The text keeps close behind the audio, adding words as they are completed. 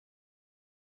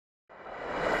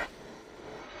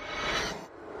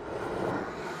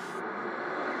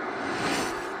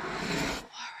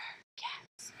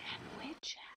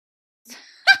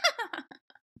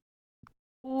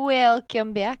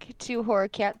Welcome back to Horror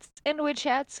Cats and Witch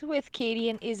Hats with Katie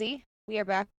and Izzy. We are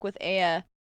back with a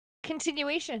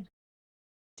continuation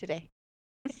today.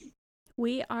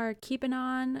 We are keeping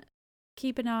on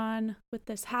with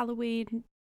this Halloween,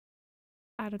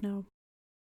 I don't know,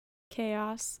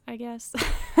 chaos, I guess.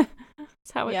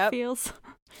 That's how it Yep. feels.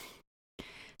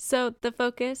 So the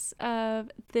focus of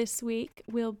this week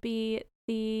will be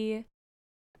the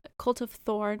Cult of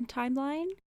Thorn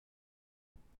timeline.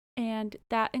 And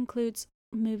that includes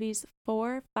movies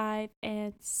 4, 5,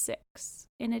 and 6,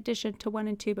 in addition to 1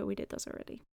 and 2, but we did those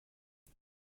already.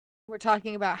 We're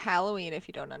talking about Halloween if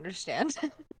you don't understand.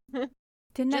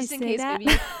 Didn't I Just in say case that?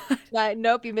 maybe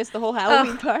nope, you missed the whole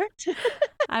Halloween part.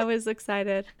 I was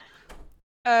excited.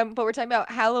 But we're talking about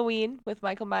Halloween with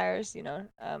Michael Myers,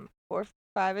 4,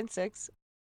 5, and 6.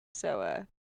 So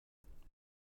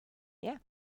yeah,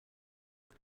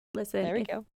 Listen, there we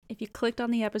go. if you clicked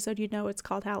on the episode, you know it's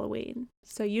called Halloween.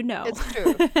 So you know. It's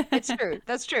true. It's true.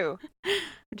 That's true. I'm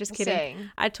just Just kidding.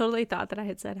 saying. I totally thought that I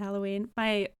had said Halloween.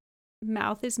 My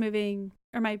mouth is moving,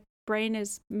 or my brain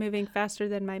is moving faster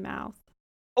than my mouth.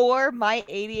 Or my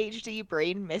ADHD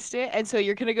brain missed it, and so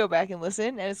you're gonna go back and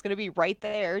listen, and it's gonna be right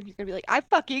there. You're gonna be like, I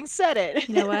fucking said it.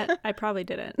 You know what? I probably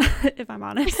didn't, if I'm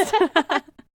honest. I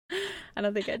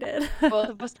don't think I did.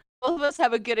 both of us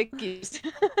have a good excuse.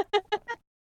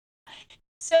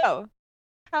 So,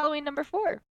 Halloween number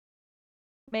 4,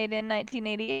 made in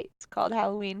 1988. It's called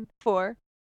Halloween 4: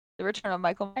 The Return of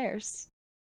Michael Myers.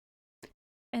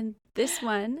 And this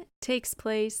one takes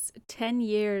place 10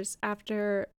 years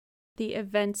after the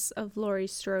events of Laurie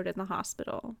Strode in the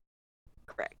hospital.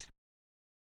 Correct.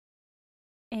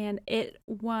 And it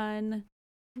won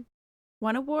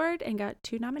one award and got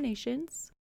 2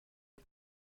 nominations.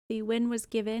 The win was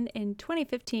given in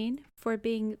 2015 for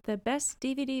being the best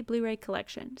DVD Blu-ray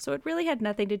collection. So it really had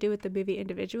nothing to do with the movie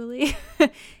individually.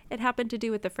 It happened to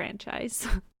do with the franchise.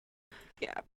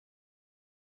 Yeah.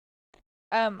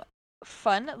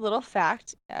 Fun little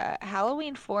fact,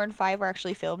 Halloween 4 and 5 were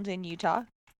actually filmed in Utah.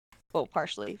 Well,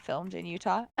 partially filmed in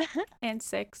Utah. And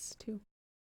 6 too.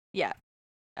 Yeah.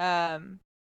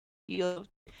 You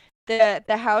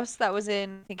the house that was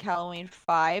in, I think, Halloween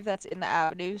 5, that's in the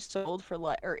Avenue, sold for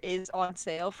or is on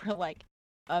sale for like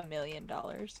 $1 million.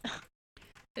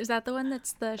 Is that the one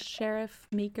that's the Sheriff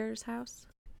Meeker's house?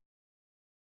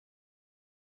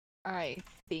 I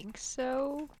think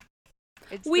so.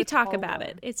 We talk about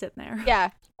it. It's in there. Yeah,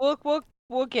 we'll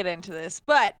get into this,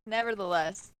 but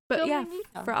nevertheless. But yeah,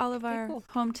 for all of our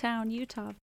hometown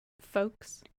Utah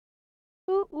folks.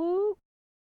 Ooh, ooh.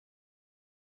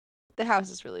 The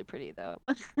house is really pretty, though.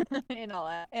 in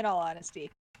all honesty.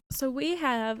 So we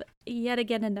have yet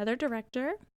again another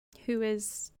director who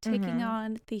is taking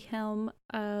on the helm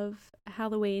of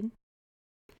Halloween.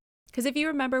 Because if you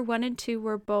remember, 1 and 2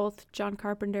 were both John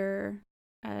Carpenter,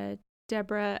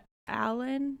 Deborah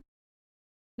Allen.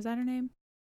 Is that her name?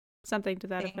 Something to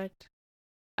that effect.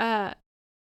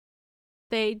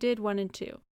 They did 1 and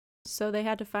 2. So they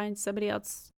had to find somebody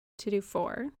else to do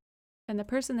 4. And the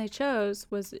person they chose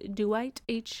was Dwight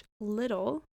H.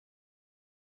 Little,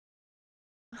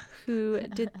 who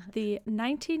did the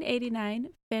 1989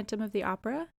 Phantom of the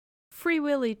Opera, Free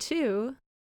Willy 2,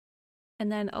 and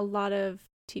then a lot of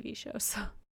TV shows.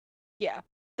 Yeah.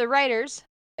 The writers,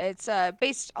 it's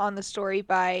based on the story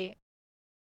by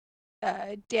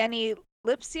Danny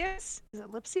Lipsius. Is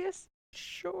it Lipsius?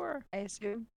 Sure. I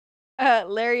assume.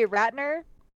 Larry Ratner,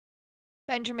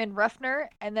 Benjamin Ruffner,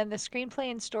 and then the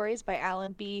screenplay and stories by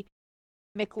Alan B.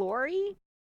 McLaury.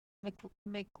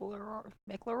 McLaury?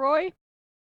 McElroy.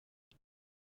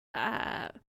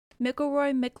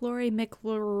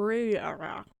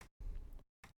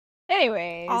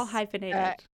 Anyways. All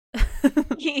hyphenated.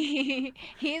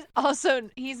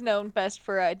 He's known best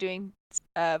for doing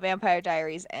Vampire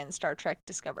Diaries and Star Trek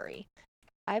Discovery.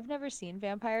 I've never seen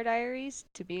Vampire Diaries,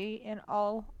 to be in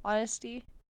all honesty.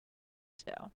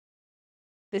 So,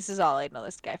 this is all I know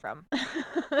this guy from.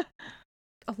 A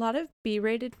lot of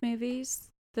B-rated movies,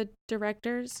 the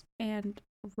directors and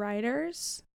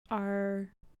writers are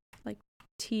like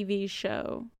TV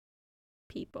show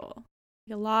people.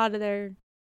 A lot of their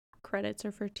credits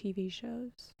are for TV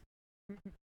shows.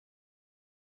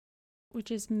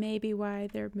 Which is maybe why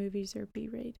their movies are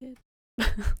B-rated.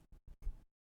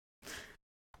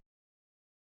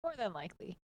 More than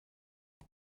likely.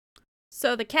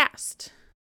 So the cast.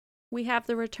 We have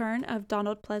the return of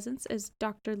Donald Pleasence as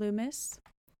Dr. Loomis.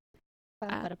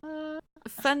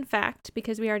 Fun fact,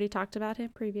 because we already talked about him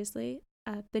previously,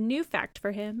 the new fact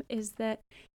for him is that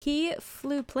he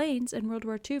flew planes in World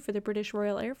War II for the British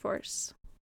Royal Air Force.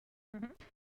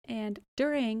 And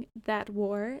during that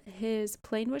war, his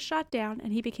plane was shot down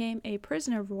and he became a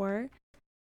prisoner of war.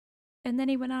 And then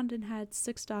he went on and had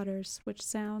 6 daughters, which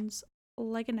sounds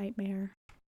like a nightmare.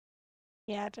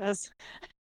 Yeah, it does.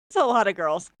 It's a lot of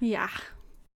girls. Yeah.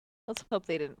 Let's hope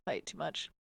they didn't fight too much.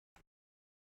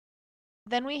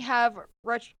 Then we have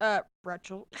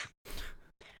Rachel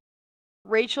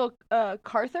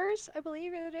Carthers, I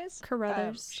believe it is.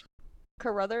 Carruthers.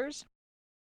 Carruthers.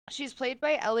 She's played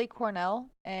by Ellie Cornell,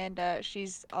 and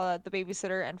she's the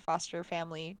babysitter and foster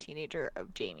family teenager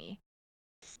of Jamie.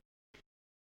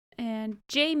 And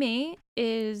Jamie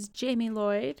is Jamie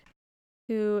Lloyd,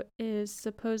 who is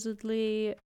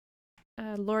supposedly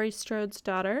Laurie Strode's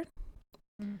daughter.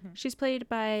 Mm-hmm. She's played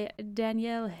by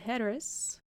Danielle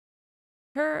Harris.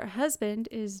 Her husband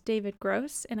is David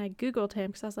Gross, and I Googled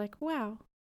him because I was like, wow,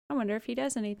 I wonder if he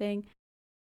does anything.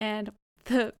 And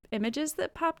the images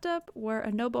that popped up were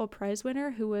a Nobel Prize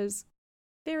winner who was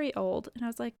very old. And I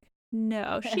was like,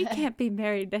 no, she can't be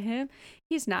married to him.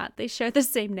 He's not. They share the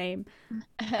same name.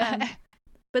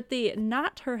 But the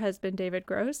not her husband, David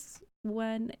Gross,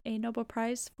 won a Nobel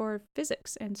Prize for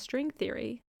physics and string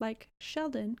theory, like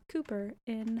Sheldon Cooper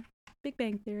in Big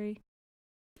Bang Theory.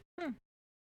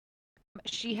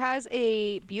 She has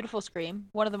a beautiful scream,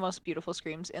 one of the most beautiful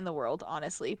screams in the world,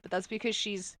 honestly. But that's because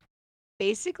she's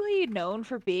basically known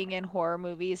for being in horror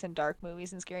movies and dark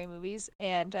movies and scary movies.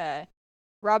 And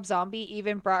Rob Zombie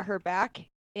even brought her back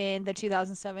in the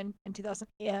 2007 and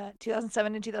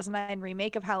 2009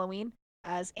 remake of Halloween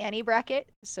as Annie Brackett.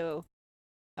 So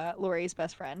Laurie's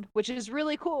best friend, which is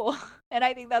really cool. And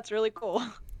I think that's really cool.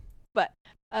 But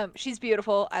she's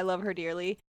beautiful. I love her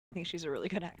dearly. I think she's a really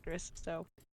good actress. So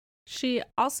she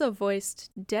also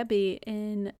voiced Debbie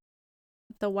in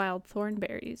The Wild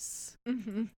Thornberrys,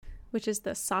 which is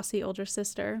the saucy older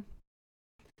sister.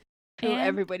 Who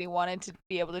everybody wanted to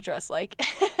be able to dress like.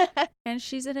 And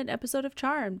she's in an episode of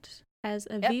Charmed as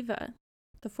Aviva,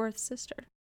 the fourth sister.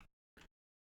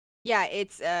 Yeah,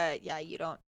 it's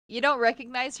you don't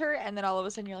recognize her, and then all of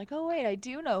a sudden you're like, oh wait, I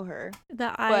do know her.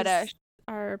 The eyes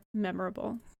are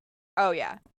memorable. Oh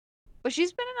yeah, but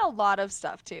she's been in a lot of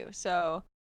stuff too. So,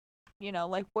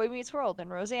 like Boy Meets World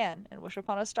and Roseanne and Wish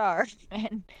Upon a Star,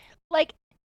 and like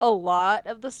a lot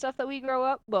of the stuff that we grow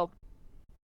up. Well,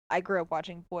 I grew up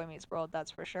watching Boy Meets World,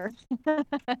 that's for sure.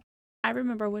 I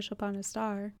remember Wish Upon a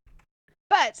Star.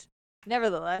 But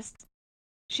nevertheless,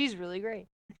 she's really great.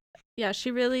 Yeah,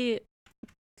 she really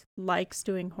likes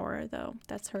doing horror, though.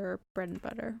 That's her bread and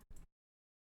butter.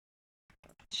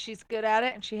 She's good at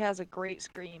it, and she has a great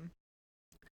scream.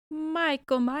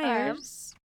 Michael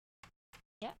Myers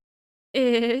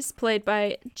is played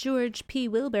by George P.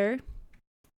 Wilbur.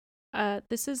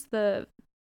 This is the,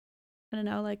 I don't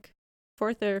know, like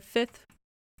 4th or 5th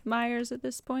Myers at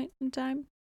this point in time.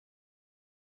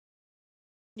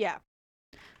 Yeah.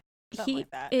 He like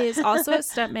that. Is also a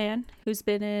stuntman who's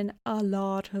been in a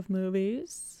lot of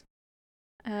movies.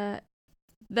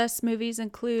 Thus, movies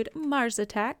include Mars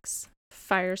Attacks,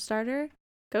 Firestarter,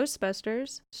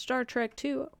 Ghostbusters, Star Trek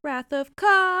II, Wrath of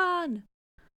Khan,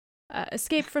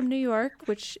 Escape from New York,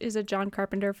 which is a John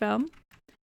Carpenter film.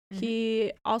 Mm-hmm.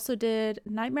 He also did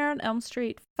Nightmare on Elm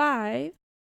Street 5,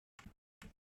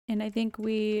 and I think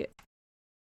we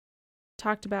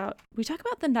talk about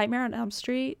the Nightmare on Elm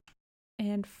Street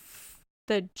and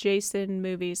the Jason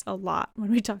movies a lot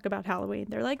when we talk about Halloween.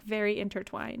 They're like very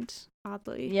intertwined,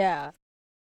 oddly. Yeah.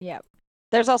 Yep.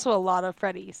 There's also a lot of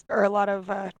Freddy's, or a lot of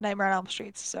Nightmare on Elm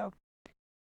Streets, so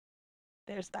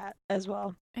there's that as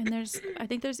well. And I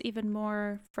think there's even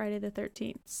more Friday the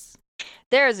 13th.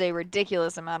 There is a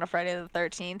ridiculous amount of Friday the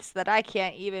 13th that I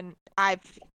can't even, I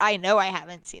know I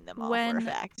haven't seen them all for a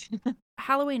fact.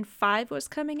 Halloween 5 was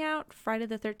coming out, Friday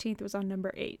the 13th was on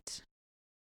number 8.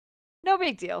 No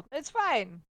big deal. It's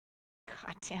fine.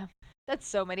 God damn. That's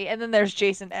so many. And then there's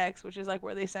Jason X, which is like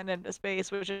where they send him to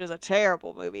space, which is a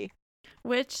terrible movie.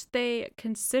 Which they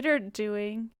considered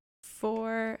doing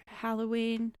for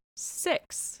Halloween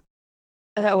 6.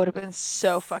 That would have been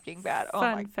so fucking bad. Oh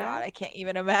my God, I can't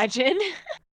even imagine.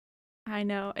 I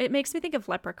know. It makes me think of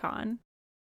Leprechaun,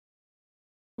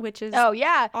 which is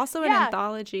also an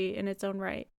anthology in its own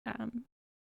right.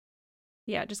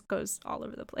 It just goes all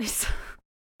over the place.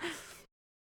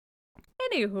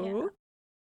 Anywho.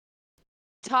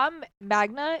 Tom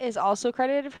Magna is also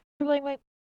credited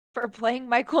for playing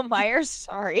Michael Myers.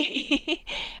 Sorry.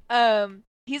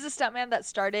 He's a stuntman that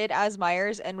started as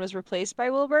Myers and was replaced by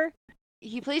Wilbur.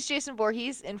 He plays Jason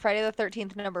Voorhees in Friday the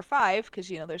 13th number 5 because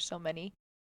there's so many.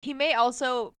 He may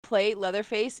also play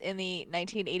Leatherface in the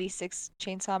 1986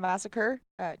 Chainsaw Massacre,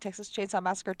 Texas Chainsaw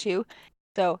Massacre 2.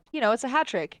 So, it's a hat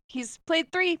trick. He's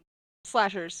played 3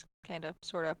 slashers,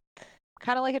 sort of.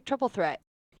 Kind of like a triple threat.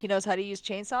 He knows how to use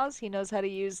chainsaws, he knows how to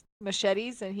use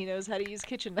machetes, and he knows how to use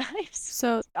kitchen knives.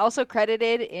 So Also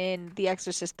credited in The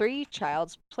Exorcist 3,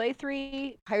 Child's Play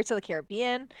 3, Pirates of the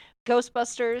Caribbean,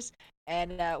 Ghostbusters,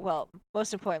 and well,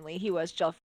 most importantly, he was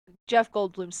Jeff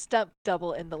Goldblum's stunt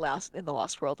double in the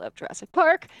Lost World of Jurassic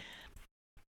Park.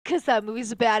 Because that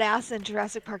movie's a badass and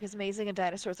Jurassic Park is amazing and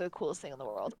dinosaurs are the coolest thing in the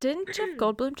world. didn't Jeff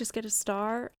Goldblum just get a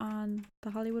star on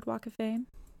the Hollywood Walk of Fame?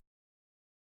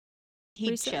 He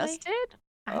recently? just did?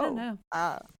 I don't know.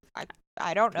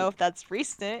 I don't know if that's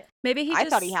recent. Maybe I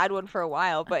thought he had one for a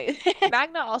while, but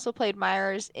Magna also played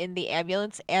Myers in The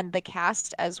Ambulance and The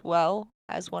Cast as well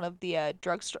as one of the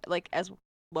drugstore, like as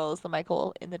well as the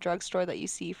Michael in the drugstore that you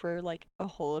see for like a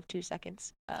whole of 2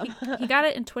 seconds. He got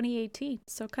it in 2018,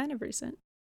 so kind of recent.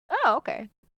 Oh, okay.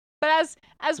 But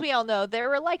as we all know, there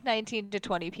were like 19 to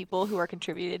 20 people who are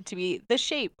contributed to be the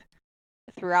shape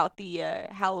throughout the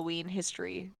Halloween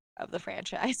history of the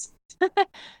franchise.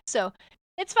 So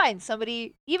it's fine.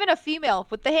 Somebody, even a female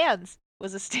with the hands,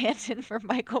 was a stand-in for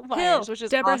Michael Myers, which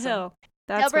is Deborah awesome. Hill.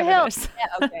 That's Deborah what Hill. it is.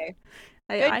 Yeah, okay.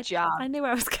 Good job. I knew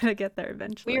I was gonna get there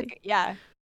eventually. Yeah.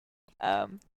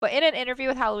 But in an interview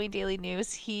with Halloween Daily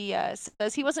News, he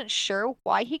says he wasn't sure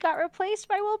why he got replaced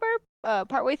by Wilbur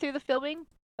partway through the filming,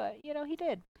 but he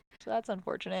did. So that's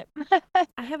unfortunate.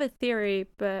 I have a theory,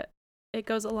 but it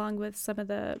goes along with some of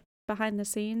the behind the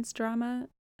scenes drama.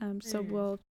 So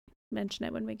we'll mention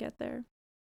it when we get there.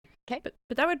 Okay.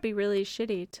 But that would be really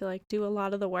shitty to like do a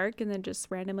lot of the work and then just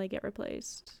randomly get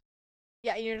replaced.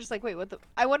 Yeah, you're just like, wait, what the?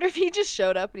 I wonder if he just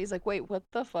showed up and he's like, wait, what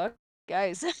the fuck,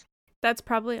 guys? That's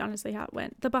probably honestly how it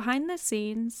went. The behind the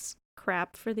scenes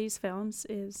crap for these films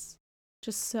is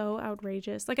just so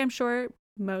outrageous. Like, I'm sure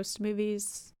most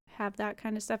movies have that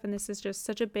kind of stuff, and this is just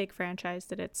such a big franchise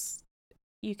that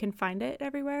you can find it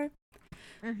everywhere.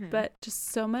 Mm-hmm. But just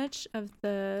so much of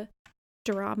the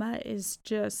drama is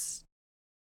just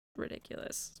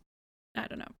ridiculous. I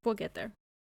don't know. We'll get there.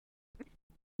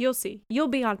 You'll see. You'll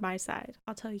be on my side.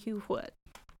 I'll tell you what.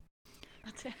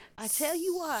 I tell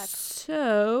you what.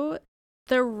 So,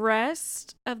 the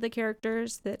rest of the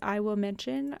characters that I will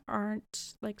mention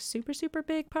aren't like super, super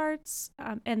big parts.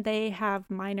 And they have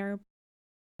minor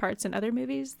parts in other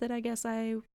movies that I guess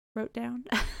I wrote down.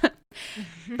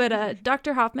 But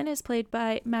Dr. Hoffman is played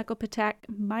by Michael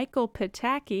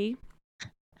Pataki.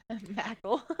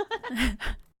 Michael.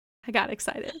 I got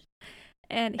excited.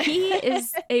 And he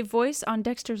is a voice on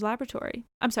Dexter's Laboratory.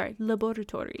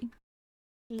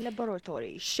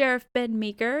 Laboratory. Sheriff Ben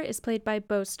Meeker is played by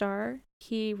Beau Starr.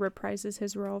 He reprises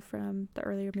his role from the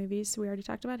earlier movies, so we already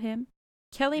talked about him.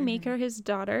 Kelly Meeker, his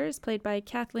daughter, is played by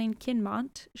Kathleen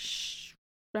Kinmont.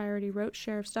 I already wrote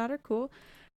Sheriff's daughter. Cool.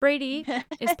 Brady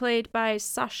is played by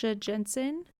Sasha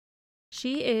Jensen.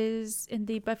 She is in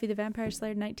the Buffy the Vampire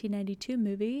Slayer 1992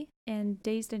 movie and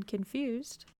Dazed and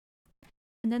Confused.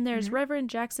 And then there's Reverend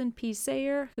Jackson P.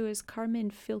 Sayer, who is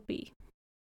Carmen Philby.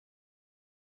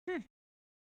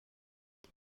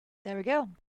 There we go.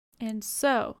 And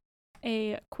so,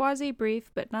 a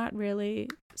quasi-brief, but not really,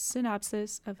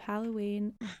 synopsis of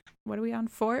Halloween. What are we on?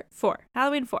 4? 4.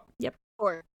 Halloween 4. Yep.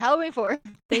 4. Halloween 4.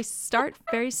 They start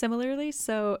very similarly,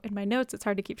 so in my notes, it's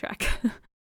hard to keep track.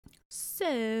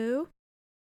 So,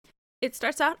 it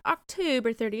starts out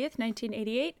October 30th,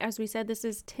 1988. As we said, this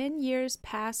is 10 years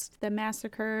past the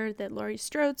massacre that Laurie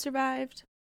Strode survived.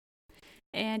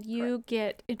 And you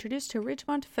get introduced to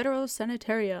Ridgemont Federal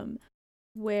Sanitarium,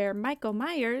 where Michael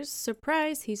Myers,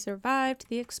 surprise, he survived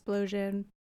the explosion,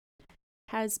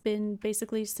 has been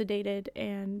basically sedated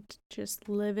and just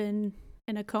living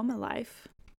in a coma life.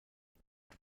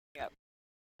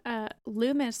 Yep.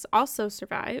 Loomis also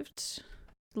survived,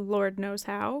 Lord knows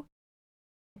how.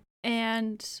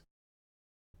 And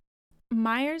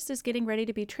Myers is getting ready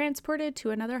to be transported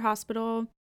to another hospital.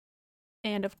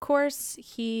 And of course,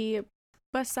 he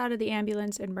busts out of the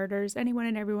ambulance and murders anyone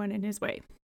and everyone in his way.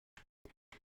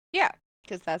 Yeah,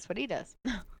 because that's what he does.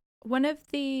 One of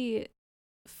the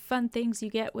fun things you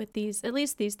get with at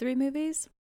least these 3 movies,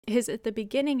 is at the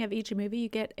beginning of each movie, you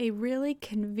get a really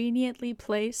conveniently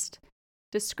placed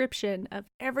description of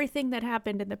everything that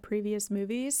happened in the previous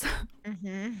movies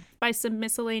by some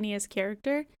miscellaneous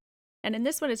character. And in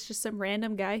this one, it's just some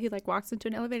random guy who like walks into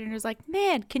an elevator and is like,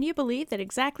 man, can you believe that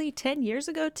exactly 10 years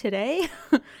ago today?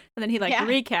 And then he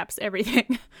recaps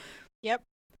everything. Yep.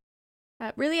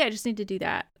 Really, I just need to do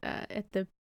that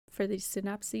for these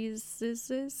synopses.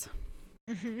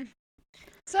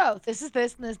 So this is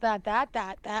this and this,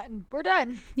 that, and we're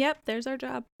done. Yep, there's our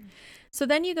job. So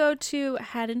then you go to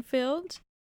Haddonfield,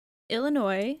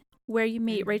 Illinois, where you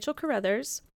meet Rachel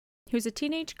Carruthers, who's a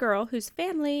teenage girl whose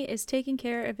family is taking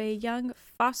care of a young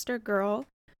foster girl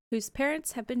whose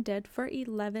parents have been dead for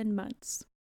 11 months.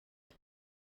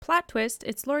 Plot twist,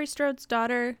 it's Laurie Strode's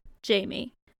daughter,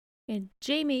 Jamie. And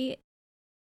Jamie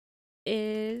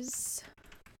is...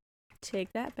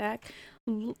 Take that back.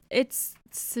 It's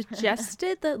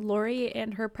suggested that Laurie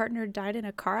and her partner died in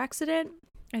a car accident,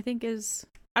 I think is...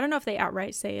 I don't know if they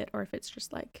outright say it or if it's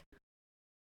just like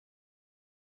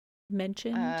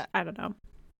mentioned. I don't know.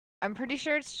 I'm pretty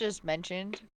sure it's just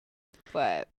mentioned,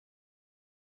 but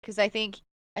because I think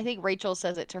Rachel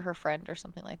says it to her friend or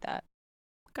something like that.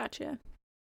 Gotcha.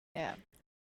 Yeah.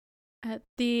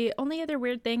 The only other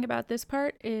weird thing about this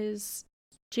part is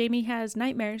Jamie has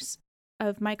nightmares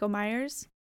of Michael Myers,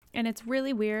 and it's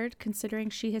really weird considering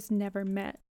she has never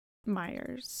met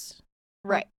Myers.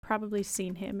 Right. Probably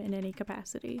seen him in any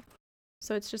capacity.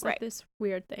 So it's just like this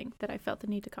weird thing that I felt the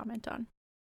need to comment on.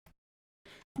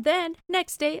 Then,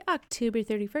 next day, October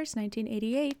 31st,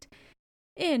 1988,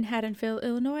 in Haddonfield,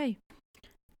 Illinois,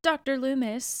 Dr.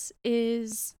 Loomis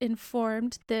is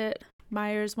informed that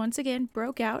Myers once again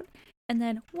broke out, and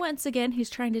then once again he's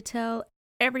trying to tell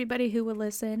everybody who will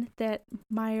listen that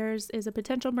Myers is a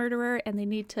potential murderer and they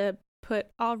need to put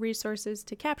all resources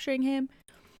to capturing him.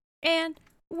 And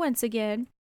once again,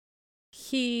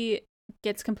 he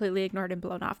gets completely ignored and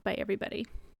blown off by everybody.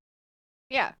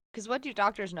 Yeah, because what do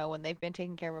doctors know when they've been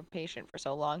taking care of a patient for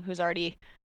so long who's already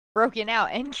broken out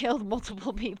and killed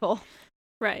multiple people?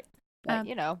 Right. But,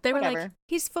 they whatever. were like,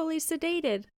 he's fully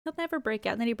sedated. He'll never break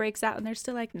out. And then he breaks out and they're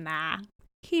still like, nah,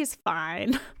 he's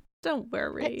fine. Don't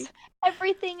worry.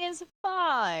 Everything is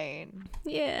fine.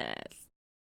 Yes.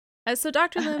 So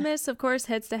Dr. Loomis, of course,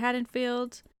 heads to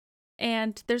Haddonfield.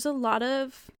 And there's a lot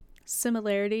of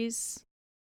similarities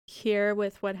here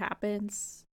with what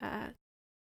happens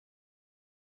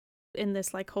in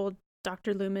this like whole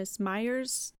Dr. Loomis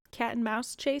Myers cat and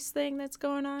mouse chase thing that's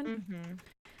going on. Mm-hmm.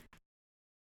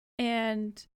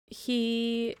 And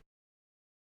he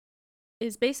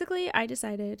is basically, I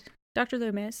decided, Dr.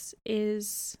 Loomis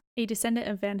is a descendant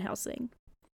of Van Helsing.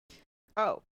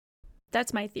 Oh.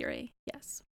 That's my theory,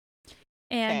 yes.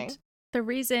 And the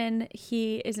reason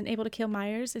he isn't able to kill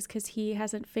Myers is because he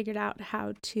hasn't figured out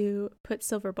how to put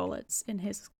silver bullets in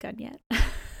his gun yet.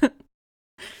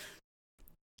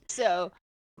 So,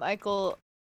 Michael,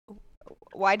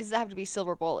 why does it have to be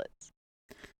silver bullets?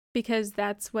 Because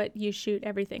that's what you shoot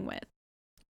everything with.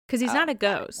 Because he's not a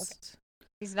ghost. Okay.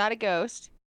 He's not a ghost.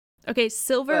 Okay,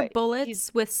 silver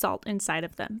bullets with salt inside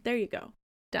of them. There you go.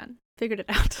 Done. Figured it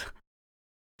out.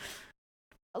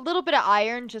 A little bit of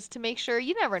iron just to make sure.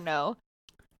 You never know.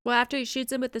 Well, after he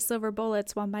shoots him with the silver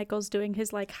bullets while Michael's doing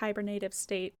his like hibernative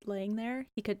state laying there,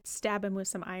 he could stab him with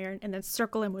some iron and then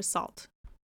circle him with salt.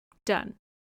 Done.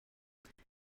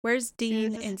 Where's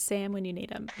Dean and Sam when you need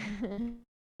them?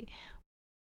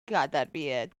 God, that'd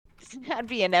be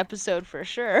an episode for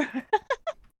sure.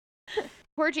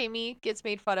 Poor Jamie gets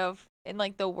made fun of in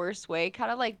like the worst way, kind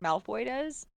of like Malfoy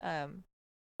does.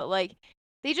 But like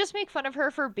they just make fun of her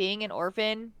for being an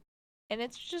orphan, and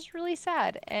it's just really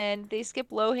sad. And they skip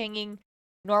low-hanging,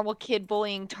 normal kid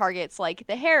bullying targets like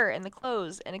the hair and the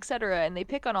clothes and etc. And they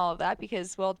pick on all of that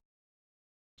because, well,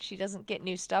 she doesn't get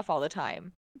new stuff all the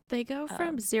time. They go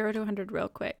from 0 to 100 real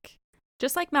quick.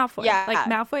 Just like Malfoy. Yeah. Like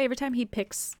Malfoy, every time he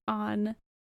picks on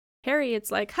Harry,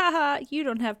 it's like, haha, you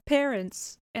don't have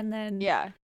parents. And then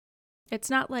it's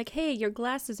not like, hey, your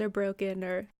glasses are broken,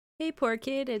 or hey, poor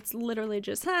kid. It's literally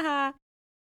just, haha.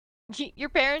 Your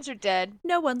parents are dead.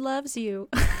 No one loves you.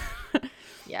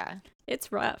 Yeah.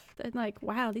 It's rough. And like,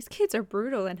 wow, these kids are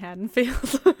brutal in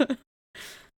Haddonfield.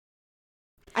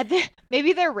 I think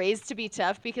maybe they're raised to be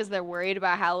tough because they're worried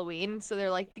about Halloween. So they're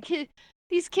like,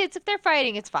 these kids, if they're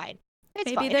fighting, it's fine.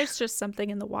 Maybe fine. There's just something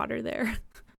in the water there.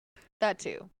 That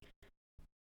too.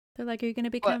 They're like, are you going to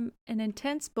become an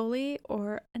intense bully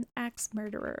or an axe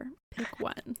murderer? Pick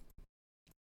one.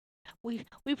 We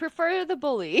prefer the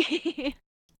bully.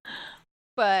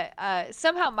 But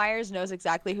somehow Myers knows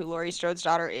exactly who Laurie Strode's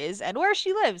daughter is and where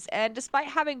she lives. And despite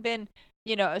having been,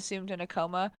 assumed in a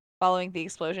coma following the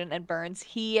explosion and burns,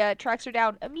 he tracks her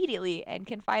down immediately and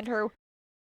can find her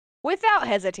without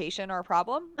hesitation or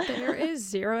problem. There is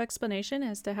zero explanation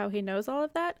as to how he knows all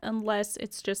of that, unless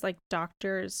it's just like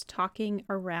doctors talking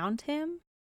around him.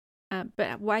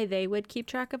 But why they would keep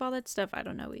track of all that stuff, I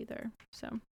don't know either.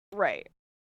 So right.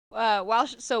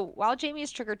 While Jamie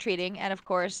is trick-or-treating, and of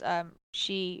course,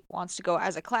 she wants to go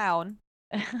as a clown,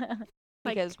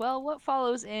 because, well, what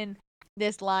follows in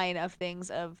this line of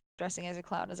things of dressing as a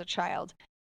clown as a child?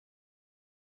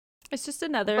 It's just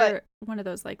another one of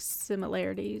those, like,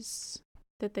 similarities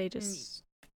that they just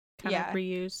kind of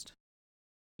reused.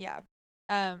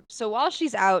 Yeah. So while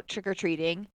she's out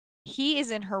trick-or-treating, he is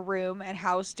in her room at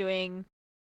house doing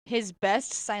his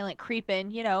best silent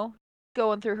creeping,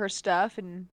 going through her stuff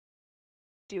and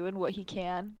doing what he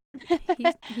can.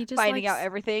 He Finding out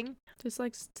everything. just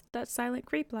likes that silent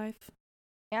creep life.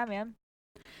 Yeah, man.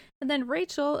 And then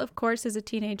Rachel, of course, is a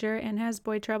teenager and has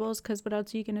boy troubles because what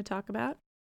else are you going to talk about?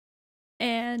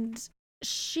 And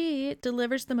she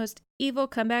delivers the most evil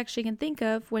comeback she can think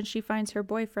of when she finds her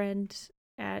boyfriend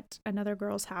at another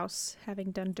girl's house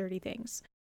having done dirty things.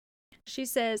 She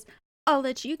says, "I'll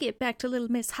let you get back to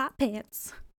little Miss Hot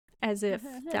Pants." As if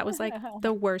that was like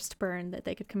the worst burn that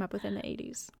they could come up with in the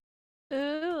 80s.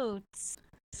 Ooh.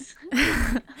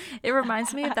 It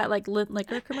reminds me of that like lint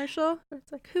liquor commercial. Where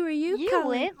it's like, "Who are you, You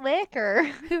calling? lint liquor.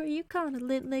 Who are you calling a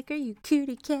lint liquor, you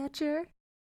cutie catcher?"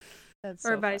 That's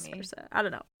Or so vice funny. versa. I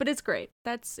don't know, but it's great.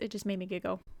 It just made me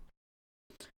giggle.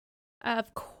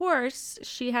 Of course,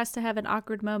 she has to have an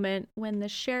awkward moment when the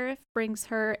sheriff brings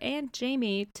her and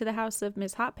Jamie to the house of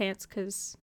Miss Hot Pants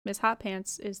because Miss Hot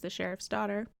Pants is the sheriff's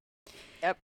daughter.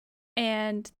 Yep.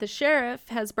 And the sheriff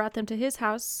has brought them to his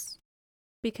house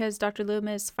because Dr.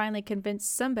 Loomis finally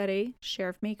convinced somebody,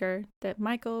 Sheriff Meeker, that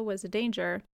Michael was a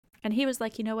danger. And he was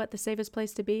like, you know what? The safest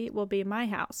place to be will be my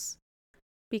house.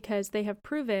 Because they have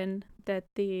proven that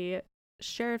the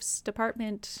sheriff's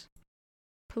department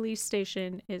police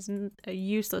station is a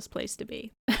useless place to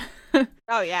be.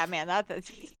 Oh yeah, man, that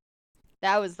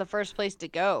was the first place to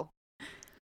go.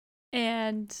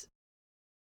 And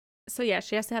so yeah,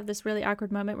 she has to have this really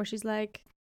awkward moment where she's like,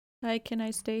 "Hi, can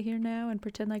I stay here now and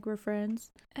pretend like we're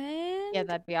friends?" And Yeah,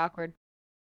 that'd be awkward.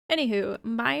 anywho,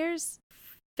 Myers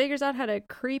figures out how to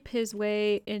creep his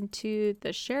way into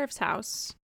the sheriff's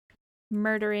house,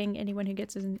 murdering anyone who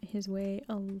gets in his way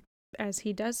as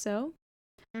he does so.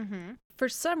 Mm-hmm. For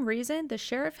some reason, the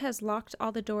sheriff has locked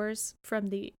all the doors from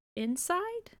the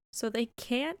inside, so they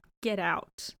can't get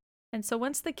out. And so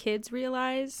once the kids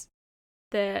realize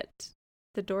that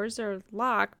the doors are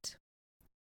locked,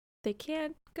 they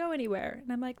can't go anywhere.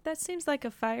 And I'm like, that seems like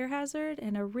a fire hazard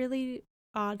and a really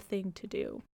odd thing to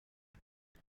do.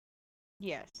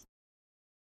 Yes.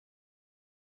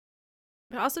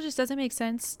 But it also just doesn't make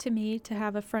sense to me to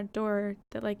have a front door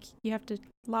that, like, you have to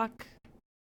lock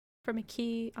from a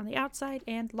key on the outside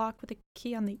and lock with a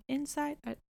key on the inside.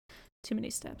 Too many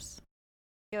steps.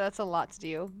 Yeah, that's a lot to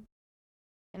do.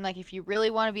 And like, if you really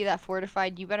want to be that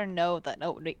fortified, you better know that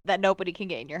nobody can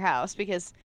get in your house,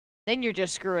 because then you're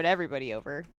just screwing everybody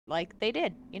over, like they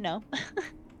did,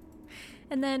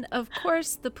 And then, of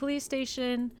course, the police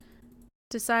station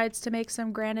decides to make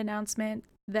some grand announcement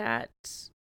that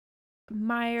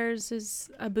Myers is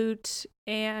a boot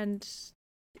and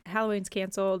Halloween's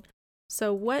canceled.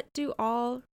 So what do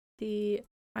all the,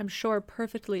 I'm sure,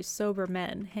 perfectly sober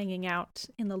men hanging out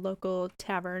in the local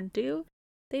tavern do?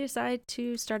 They decide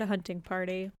to start a hunting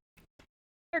party.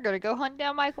 They're gonna go hunt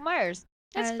down Michael Myers.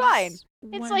 It's fine.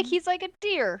 It's like he's like a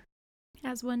deer.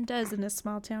 As one does in a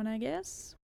small town, I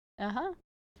guess. Uh-huh.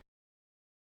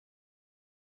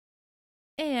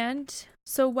 And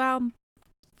so while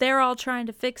they're all trying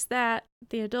to fix that,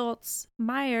 the adults,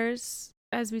 Myers,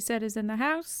 as we said, is in the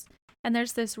house. And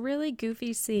there's this really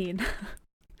goofy scene,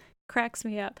 cracks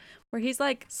me up, where he's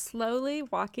like slowly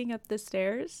walking up the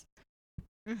stairs.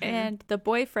 Mm-hmm. And the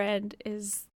boyfriend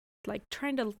is like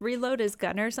trying to reload his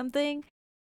gun or something.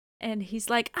 And he's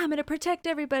like, "I'm going to protect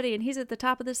everybody." And he's at the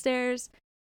top of the stairs.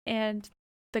 And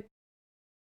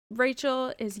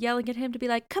Rachel is yelling at him to be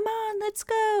like, "Come on, let's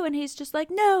go." And he's just like,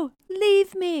 "No,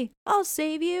 leave me. I'll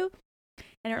save you."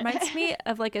 And it reminds me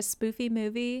of like a spoof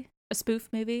movie,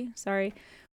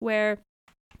 where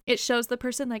it shows the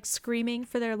person like screaming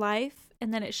for their life,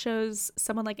 and then it shows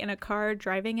someone like in a car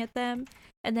driving at them,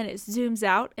 and then it zooms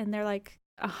out and they're like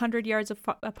 100 yards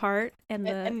apart, and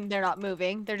they're not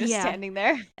moving. They're just standing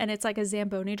there. And it's like a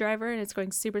Zamboni driver, and it's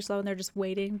going super slow, and they're just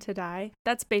waiting to die.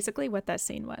 That's basically what that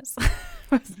scene was.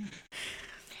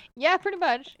 Yeah, pretty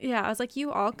much. Yeah, I was like,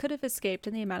 you all could have escaped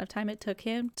in the amount of time it took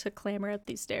him to clamber up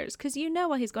these stairs. Because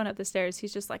while he's going up the stairs,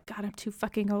 he's just like, "God, I'm too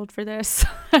fucking old for this.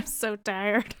 I'm so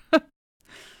tired."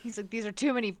 He's like, "These are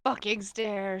too many fucking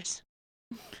stairs."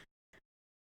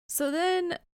 So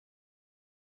then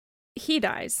he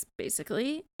dies,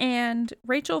 basically, and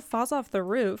Rachel falls off the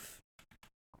roof.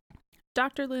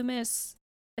 Dr. Loomis,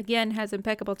 again, has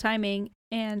impeccable timing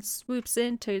and swoops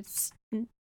in to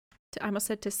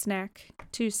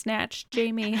snatch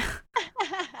Jamie.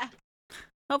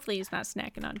 Hopefully he's not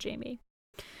snacking on Jamie.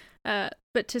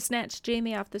 But to snatch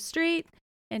Jamie off the street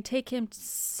and take him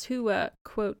to a,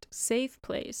 quote, safe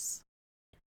place.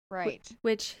 Right.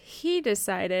 Which he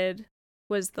decided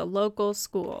was the local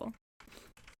school.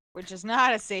 which is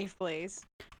not a safe place.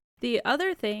 The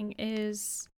other thing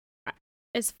is,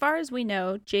 as far as we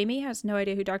know, Jamie has no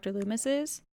idea who Dr. Loomis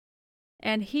is.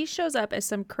 And he shows up as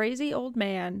some crazy old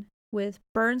man with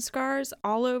burn scars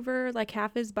all over like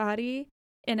half his body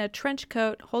in a trench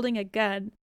coat holding a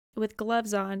gun with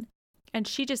gloves on. And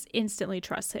she just instantly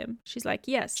trusts him. She's like,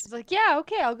 yes. She's like, yeah,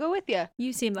 okay, I'll go with you.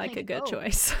 You seem like a good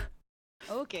choice.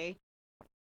 Okay.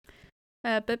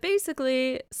 But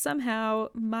basically, somehow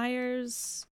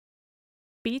Myers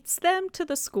beats them to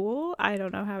the school. I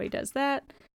don't know how he does that.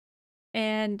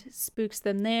 And spooks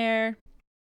them there.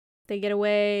 They get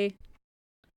away.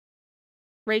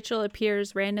 Rachel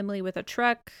appears randomly with a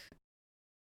truck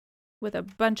with a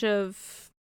bunch of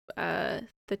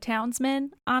the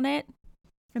townsmen on it.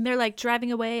 And they're like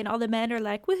driving away, and all the men are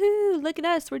like, woohoo, look at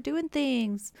us, we're doing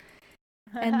things.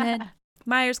 And then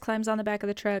Myers climbs on the back of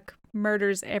the truck,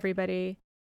 murders everybody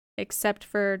except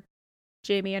for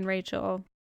Jamie and Rachel.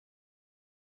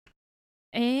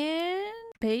 And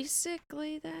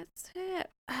basically that's it.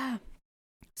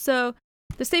 So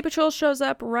the state patrol shows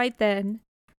up right then.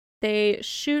 They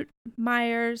shoot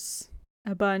Myers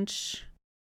a bunch.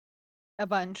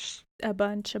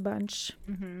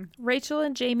 Mm-hmm. Rachel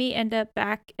and Jamie end up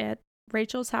back at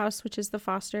Rachel's house, which is the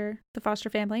foster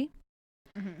family.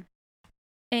 Mm-hmm.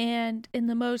 And in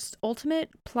the most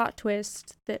ultimate plot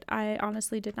twist that I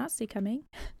honestly did not see coming,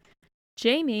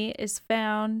 Jamie is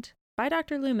found by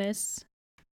Dr. Loomis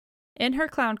in her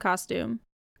clown costume,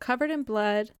 covered in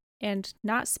blood and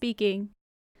not speaking.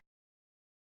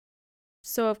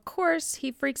 So, of course,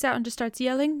 he freaks out and just starts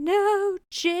yelling, "No,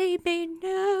 Jamie,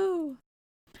 no!"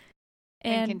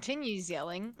 And continues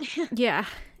yelling. Yeah.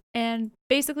 And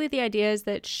basically the idea is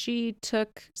that she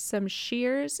took some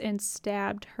shears and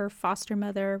stabbed her foster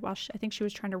mother while I think she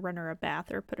was trying to run her a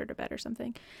bath or put her to bed or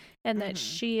something. And that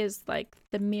she is like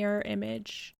the mirror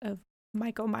image of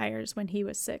Michael Myers when he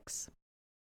was 6.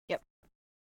 Yep.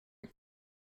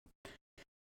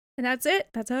 And that's it.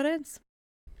 That's how it ends.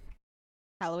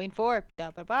 Halloween 4.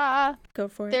 Da-ba-ba. Go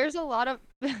for it. There's a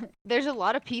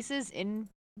lot of pieces in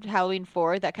Halloween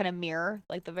 4 that kind of mirror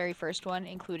like the very first one,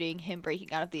 including him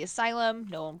breaking out of the asylum.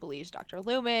 No one believes Dr.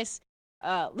 Loomis.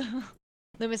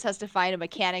 Loomis has to find a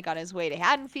mechanic on his way to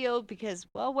Haddonfield because,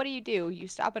 well, what do? You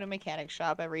stop at a mechanic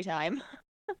shop every time.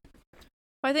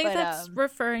 I think that's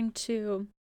referring to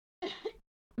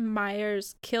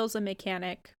Myers kills a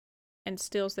mechanic and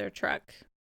steals their truck.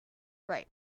 Right.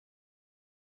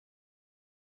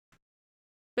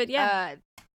 But yeah.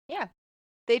 Yeah.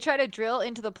 They try to drill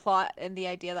into the plot and the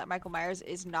idea that Michael Myers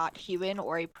is not human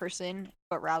or a person,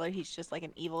 but rather he's just like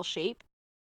an evil shape.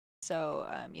 So,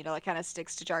 it kind of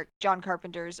sticks to John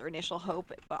Carpenter's initial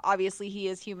hope. But obviously he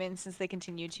is human since they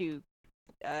continue to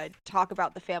talk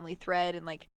about the family thread and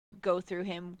like go through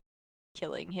him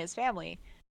killing his family.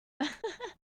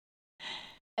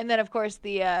 And then, of course,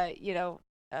 the,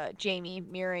 Jamie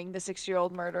mirroring the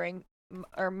 6-year-old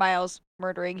Miles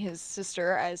murdering his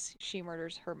sister as she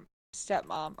murders her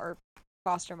stepmom or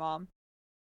foster mom.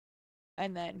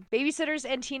 And then babysitters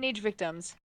and teenage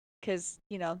victims, because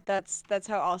that's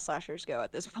how all slashers go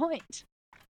at this point.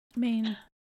 I mean,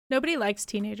 nobody likes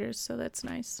teenagers, so that's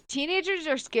nice. Teenagers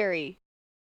are scary.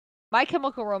 My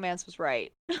Chemical Romance was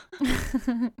right.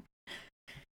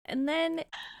 And then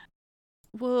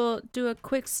we'll do a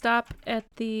quick stop at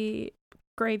the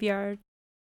graveyard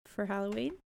for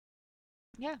Halloween.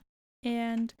 Yeah.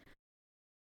 And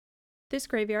this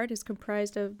graveyard is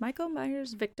comprised of Michael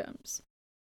Myers victims.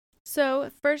 So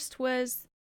first was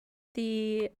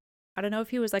I don't know if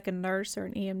he was like a nurse or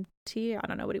an EMT. I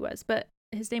don't know what he was, but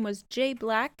his name was Jay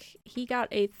Black. He got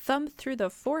a thumb through the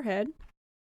forehead.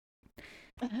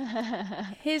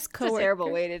 His coworker. It's a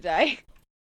terrible way to die.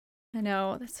 I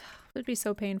know. That would be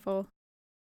so painful.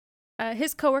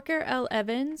 His coworker, Elle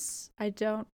Evans, I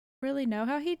don't really know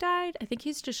how he died. I think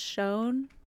he's just shown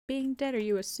being dead, or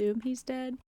you assume he's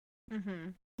dead. Mm-hmm.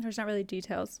 There's not really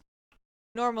details.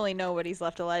 Normally nobody's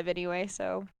left alive anyway,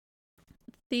 so.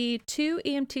 The 2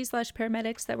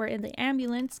 EMT/paramedics that were in the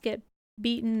ambulance get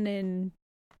beaten and,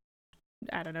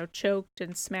 I don't know, choked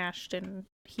and smashed, and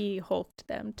he hulked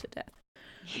them to death.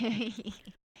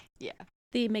 Yeah.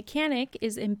 The mechanic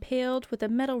is impaled with a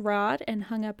metal rod and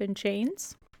hung up in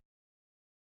chains,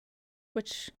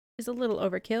 which is a little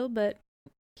overkill, but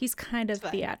he's kind of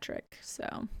theatric,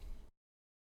 so.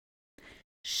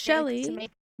 Shelley,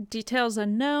 details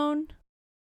unknown.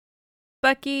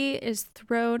 Bucky is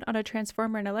thrown on a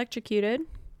transformer and electrocuted.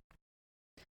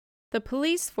 The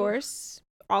police force,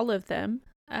 all of them,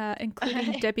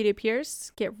 including Deputy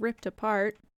Pierce, get ripped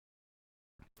apart.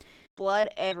 blood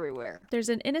everywhere. There's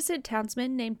an innocent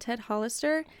townsman named Ted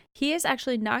Hollister. He is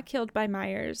actually not killed by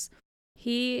Myers.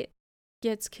 He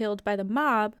gets killed by the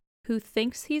mob, who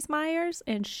thinks he's Myers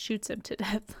and shoots him to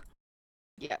death.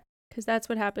 Yeah. Because that's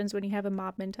what happens when you have a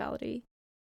mob mentality.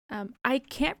 I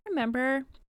can't remember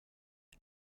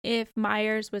if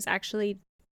Myers was actually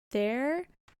there.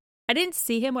 I didn't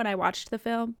see him when I watched the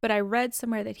film, but I read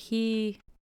somewhere that he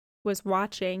was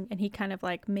watching and he kind of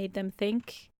like made them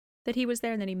think that he was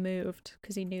there, and then he moved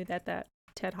because he knew that that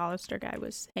Ted Hollister guy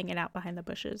was hanging out behind the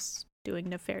bushes doing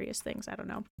nefarious things. I don't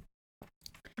know.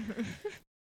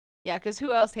 Yeah, because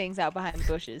who else hangs out behind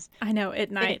bushes? I know,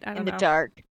 at night. I don't know. In the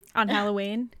dark. On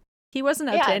Halloween. He wasn't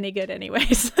up to any good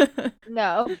anyways.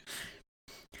 No.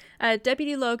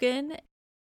 Deputy Logan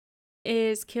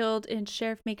is killed in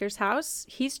Sheriff Meeker's house.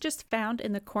 He's just found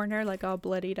in the corner, like all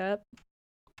bloodied up.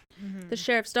 Mm-hmm. The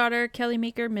sheriff's daughter, Kelly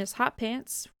Meeker, Miss Hot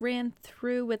Pants, ran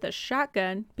through with a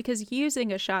shotgun because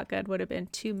using a shotgun would have been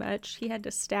too much. He had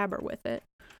to stab her with it.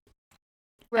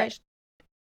 Right.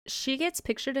 She gets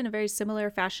pictured in a very similar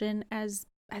fashion as,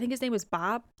 I think his name was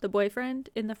Bob, the boyfriend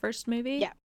in the first movie.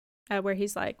 Yeah. Where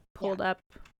he's like pulled up.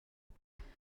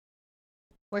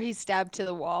 Where he's stabbed to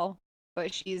the wall,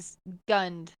 but she's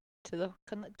gunned to the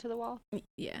wall.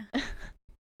 Yeah.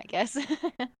 I guess.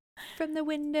 From the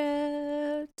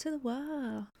window to the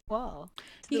wall. Whoa.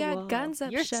 You got guns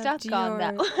up. You're stuck on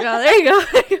that one. Oh, there you go.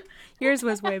 Yours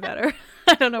was way better.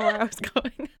 I don't know where I was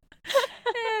going.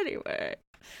 Anyway.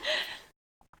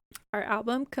 Our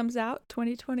album comes out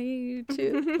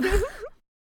 2022.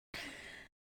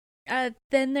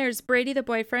 Then there's Brady the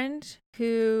boyfriend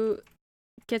who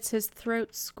gets his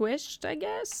throat squished, I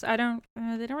guess. They don't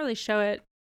really show it.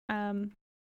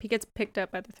 He gets picked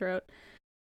up by the throat.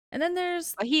 And then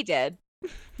there's... Oh, he did.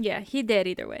 Yeah, he did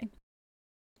either way.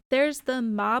 There's the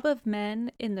mob of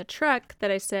men in the truck that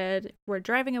I said were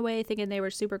driving away thinking they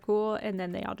were super cool, and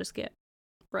then they all just get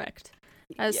wrecked.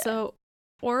 So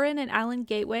Orrin and Alan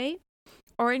Gateway.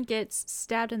 Orrin gets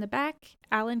stabbed in the back.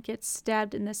 Alan gets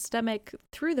stabbed in the stomach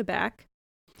through the back.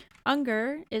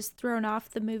 Unger is thrown off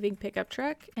the moving pickup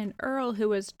truck, and Earl, who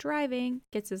was driving,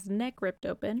 gets his neck ripped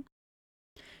open.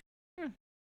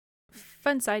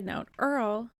 Fun side note,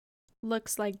 Earl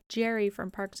looks like Jerry from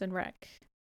Parks and Rec.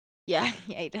 Yeah,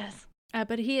 he does.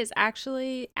 But he is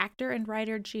actually actor and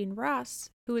writer Gene Ross,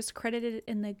 who is credited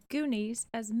in The Goonies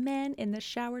as Man in the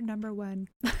Shower #1.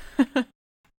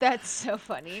 That's so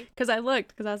funny. Because I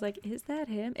was like, is that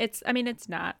him? It's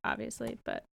not, obviously,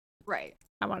 but right.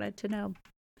 I wanted to know.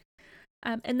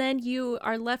 And then you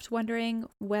are left wondering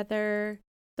whether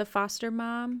the foster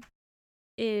mom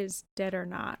is dead or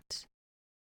not.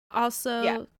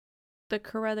 Also, the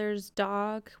Carruthers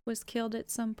dog was killed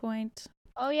at some point.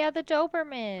 Oh, yeah, the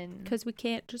Doberman. Because we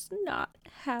can't just not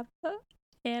have an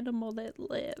animal that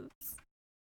lives.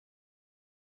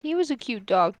 He was a cute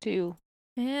dog, too.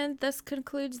 And this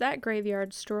concludes that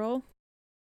graveyard stroll.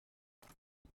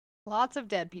 Lots of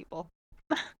dead people.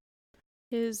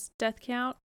 His death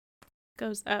count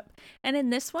goes up. And in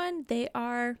this one, they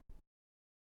are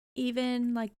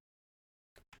even, like,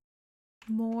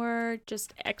 more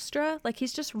just extra. Like,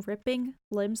 he's just ripping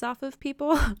limbs off of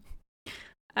people.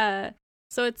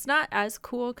 So it's not as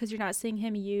cool because you're not seeing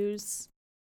him use,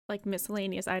 like,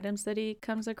 miscellaneous items that he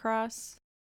comes across.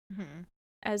 Mm-hmm.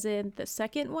 As in the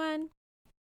second one.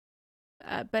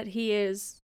 But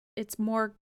it's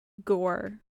more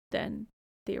gore than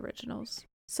the originals.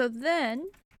 So then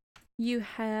you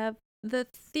have the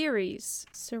theories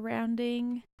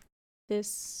surrounding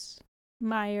this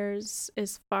Myers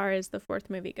as far as the fourth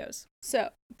movie goes. So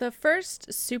the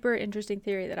first super interesting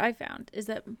theory that I found is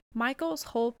that Michael's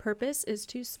whole purpose is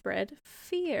to spread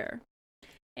fear.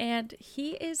 And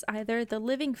he is either the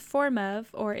living form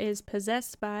of or is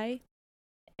possessed by,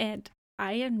 and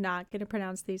I am not going to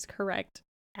pronounce these correct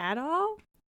at all.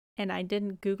 And I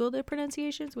didn't Google the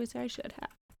pronunciations, which I should have.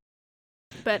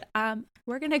 But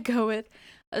we're going to go with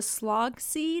a slog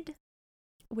seed,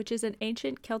 which is an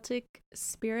ancient Celtic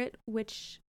spirit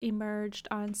which emerged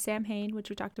on Samhain, which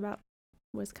we talked about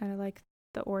was kind of like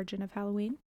the origin of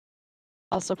Halloween.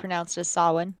 Also pronounced as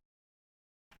Samhain.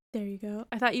 There you go.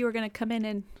 I thought you were going to come in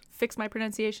and fix my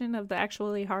pronunciation of the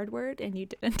actually hard word, and you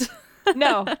didn't.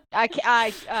 No, I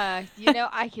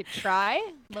could try.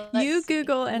 You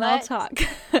Google and I'll talk.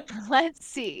 Let's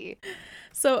see.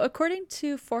 So according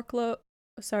to Folklore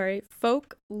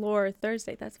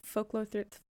Thursday, that's Folklore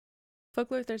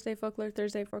Thursday,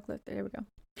 there we go.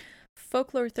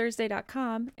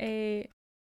 FolkloreThursday.com, a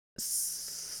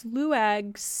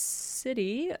sluag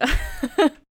city,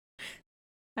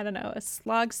 I don't know, a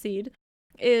slog seed,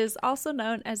 is also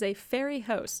known as a fairy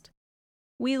host.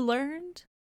 We learned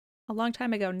a long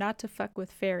time ago not to fuck with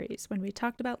fairies when we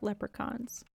talked about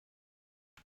leprechauns.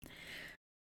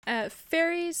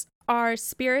 Fairies are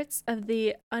spirits of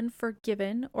the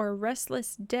unforgiven or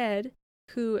restless dead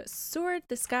who soared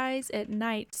the skies at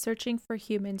night searching for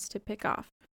humans to pick off.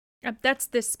 That's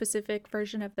this specific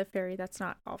version of the fairy. That's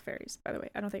not all fairies, by the way.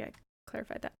 I don't think I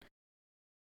clarified that.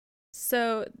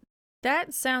 So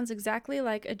that sounds exactly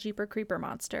like a Jeeper Creeper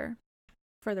monster,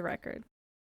 for the record.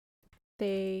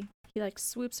 He like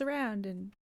swoops around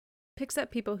and picks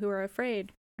up people who are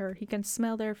afraid, or he can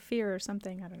smell their fear or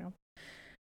something. I don't know.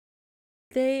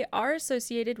 They are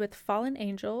associated with fallen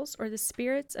angels or the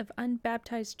spirits of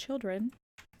unbaptized children,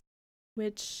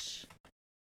 which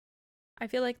I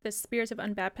feel like the spirits of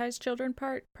unbaptized children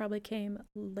part probably came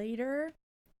later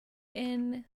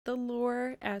in the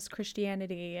lore as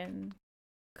Christianity and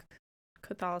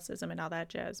Catholicism and all that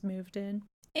jazz moved in.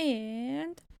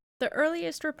 And the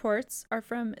earliest reports are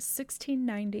from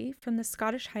 1690 from the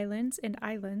Scottish Highlands and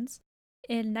Islands.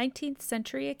 In 19th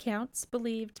century accounts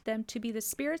believed them to be the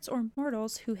spirits or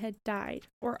mortals who had died,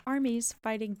 or armies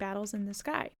fighting battles in the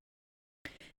sky.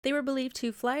 They were believed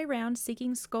to fly around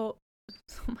seeking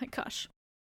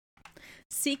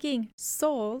seeking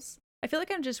souls. I feel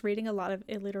like I'm just reading a lot of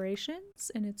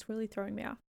alliterations, and it's really throwing me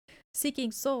off.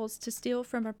 Seeking souls to steal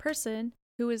from a person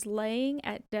who is laying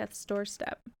at death's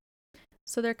doorstep.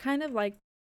 So they're kind of like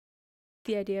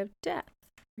the idea of death,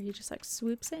 where he just like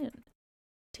swoops in,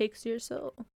 takes your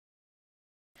soul.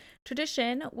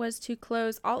 Tradition was to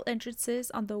close all entrances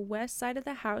on the west side of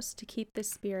the house to keep the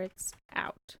spirits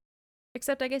out.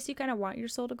 Except I guess you kind of want your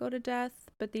soul to go to death,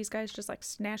 but these guys just like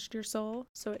snatched your soul,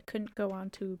 so it couldn't go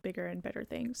on to bigger and better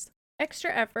things.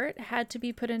 Extra effort had to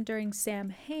be put in during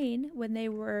Samhain when they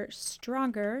were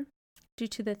stronger due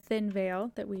to the thin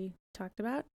veil that we talked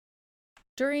about.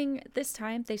 During this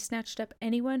time, they snatched up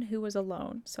anyone who was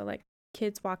alone. So like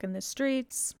kids walking the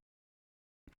streets,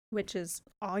 which is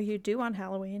all you do on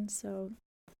Halloween, so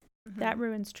that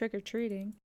ruins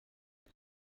trick-or-treating.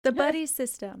 The buddy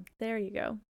system. There you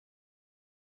go.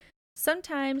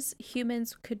 Sometimes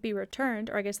humans could be returned,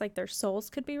 or I guess like their souls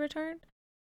could be returned.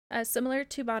 Similar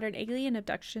to modern alien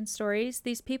abduction stories,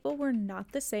 these people were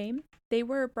not the same. They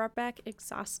were brought back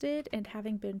exhausted and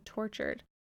having been tortured.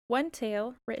 One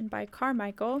tale, written by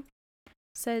Carmichael,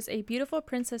 says a beautiful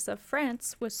princess of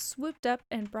France was swooped up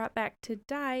and brought back to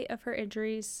die of her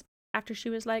injuries after she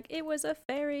was like, "It was a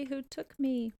fairy who took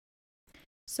me."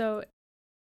 So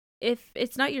if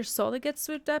it's not your soul that gets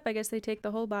swooped up, I guess they take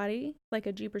the whole body, like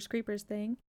a Jeepers Creepers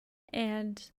thing,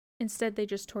 and instead they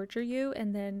just torture you,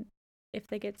 and then if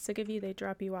they get sick of you, they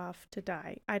drop you off to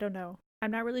die. I don't know.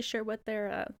 I'm not really sure what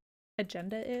their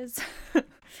agenda is,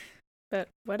 but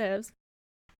whatevs.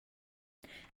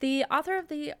 The author of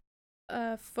the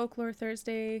Folklore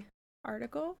Thursday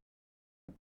article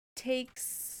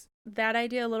takes that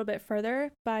idea a little bit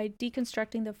further by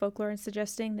deconstructing the folklore and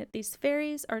suggesting that these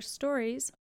fairies are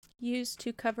stories used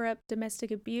to cover up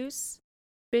domestic abuse,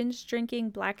 binge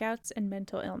drinking, blackouts, and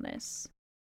mental illness,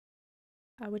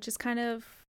 which is kind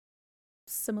of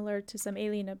similar to some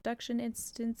alien abduction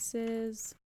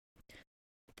instances.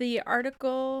 The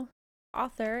article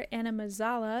author, Anna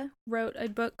Mazzala, wrote a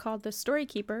book called The Story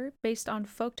Keeper based on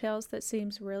folktales that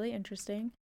seems really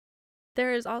interesting.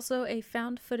 There is also a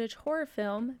found footage horror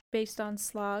film based on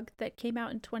Slog that came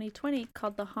out in 2020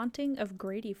 called The Haunting of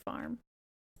Grady Farm.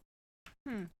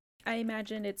 I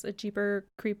imagine it's a Jeeper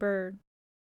Creeper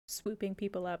swooping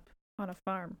people up on a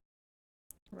farm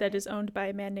that is owned by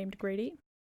a man named Grady.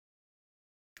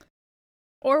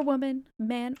 Or woman,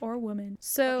 man or woman.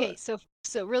 So okay,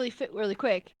 so really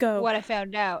quick. Go. What I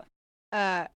found out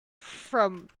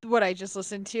from what I just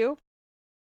listened to,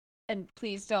 and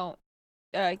please don't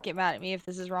get mad at me if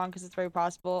this is wrong because it's very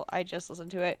possible. I just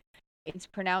listened to it. It's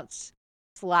pronounced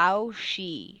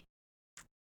Slouchy.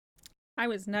 I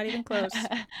was not even close.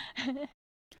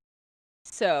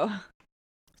 So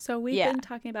we've been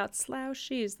talking about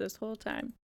slouchies this whole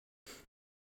time.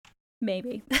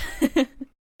 Maybe.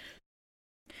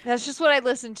 That's just what I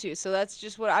listened to. So that's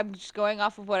just what I'm just going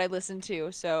off of what I listened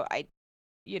to. So I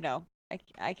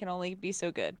can only be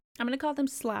so good. I'm going to call them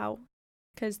slough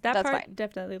because that's part fine.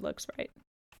 Definitely looks right.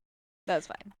 That's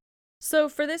fine. So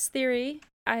for this theory,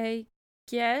 I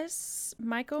guess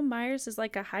Michael Myers is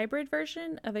like a hybrid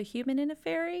version of a human and a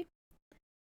fairy.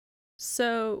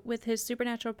 So with his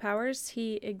supernatural powers,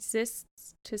 he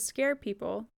exists to scare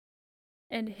people.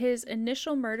 And his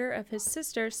initial murder of his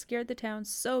sister scared the town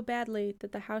so badly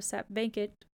that the house sat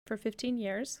vacant for 15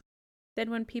 years. Then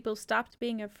when people stopped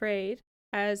being afraid,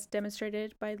 as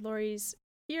demonstrated by Laurie's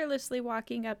fearlessly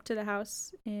walking up to the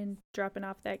house and dropping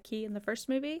off that key in the first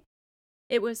movie,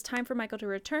 it was time for Michael to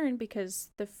return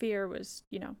because the fear was,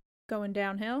 going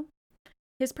downhill.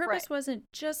 His purpose wasn't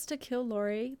just to kill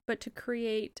Laurie, but to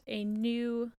create a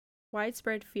new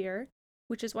widespread fear,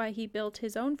 which is why he built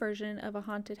his own version of a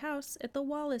haunted house at the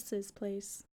Wallace's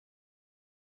place.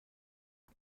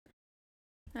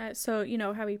 So,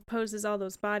 how he poses all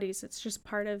those bodies, it's just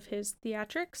part of his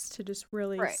theatrics to just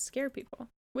really scare people,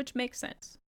 which makes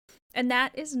sense. And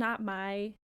that is not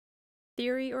my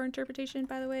theory or interpretation,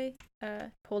 by the way.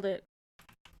 Pulled it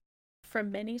from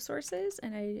many sources,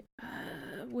 and I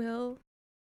will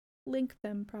link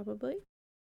them probably.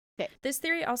 Okay. This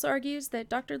theory also argues that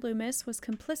Dr. Loomis was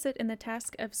complicit in the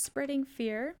task of spreading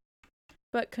fear,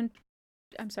 but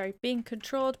being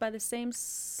controlled by the same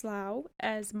Slough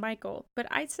as Michael. But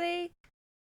I'd say,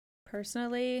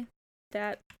 personally,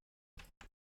 that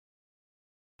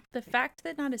the fact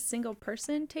that not a single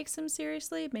person takes him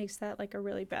seriously makes that like a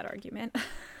really bad argument.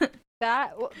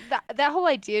 That whole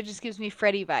idea just gives me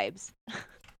Freddy vibes,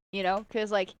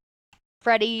 because like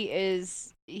Freddy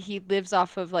he lives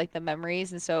off of like the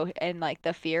memories and like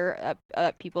the fear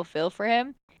people feel for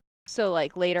him. So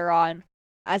like later on,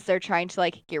 as they're trying to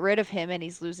like get rid of him and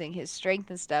he's losing his strength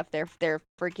and stuff, they're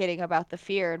forgetting about the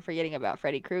fear and forgetting about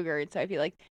Freddy Krueger. And so I feel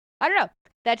like, I don't know,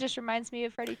 that just reminds me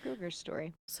of Freddy Krueger's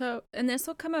story. So, and this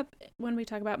will come up when we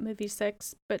talk about movie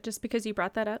 6, but just because you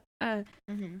brought that up,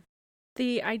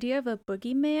 the idea of a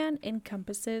boogeyman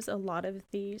encompasses a lot of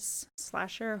these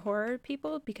slasher horror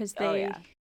people because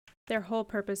their whole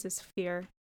purpose is fear.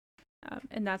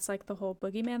 And that's like the whole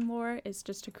boogeyman lore is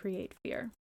just to create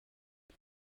fear.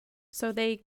 So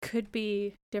they could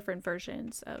be different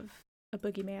versions of a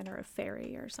boogeyman or a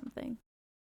fairy or something.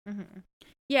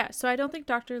 Yeah, so I don't think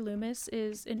Dr. Loomis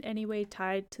is in any way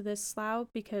tied to this Slough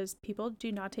because people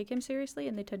do not take him seriously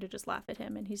and they tend to just laugh at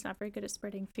him and he's not very good at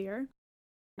spreading fear.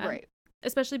 Right.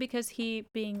 Especially because he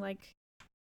being like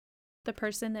the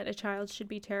person that a child should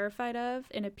be terrified of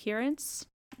in appearance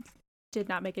did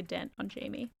not make a dent on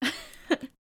Jamie.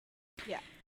 Yeah.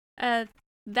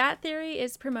 That theory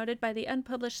is promoted by the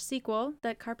unpublished sequel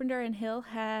that Carpenter and Hill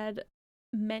had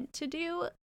meant to do,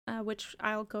 which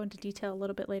I'll go into detail a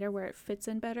little bit later where it fits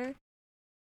in better.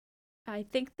 I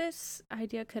think this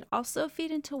idea could also feed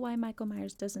into why Michael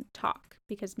Myers doesn't talk,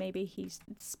 because maybe he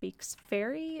speaks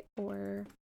fairy or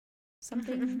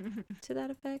something to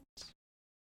that effect.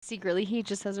 Secretly, he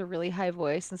just has a really high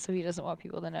voice, and so he doesn't want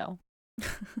people to know.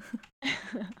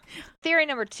 Theory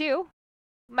number 2.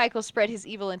 Michael spread his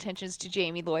evil intentions to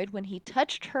Jamie Lloyd when he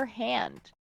touched her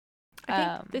hand.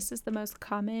 I think this is the most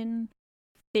common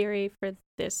theory for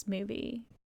this movie.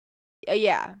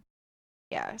 Yeah.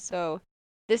 So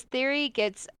this theory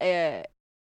gets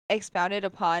expounded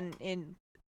upon in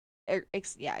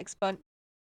Is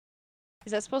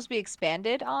that supposed to be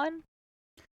expanded on?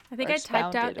 I think I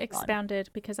typed out expounded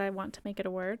because I want to make it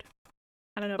a word.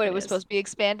 I don't know. But it was supposed to be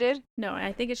expanded? No,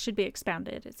 I think it should be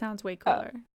expounded. It sounds way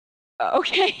cooler.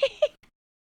 Okay.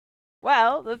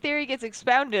 Well, the theory gets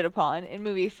expounded upon in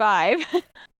movie 5.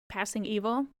 Passing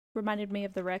Evil reminded me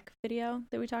of the Rec video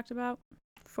that we talked about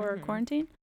for quarantine,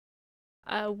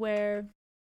 where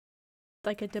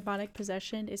like a demonic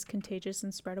possession is contagious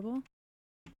and spreadable.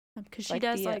 Because she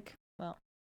does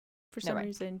for some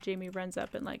reason, Jamie runs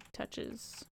up and like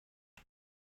touches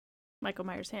Michael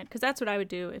Myers' hand. Because that's what I would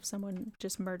do if someone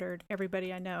just murdered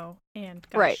everybody I know and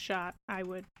got shot. I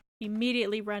would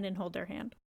immediately run and hold their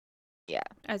hand. Yeah.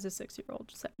 As a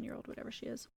 6-year-old, 7-year-old, whatever she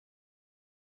is.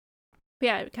 But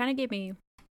yeah, it kind of gave me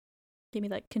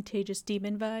like contagious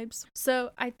demon vibes.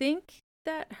 So I think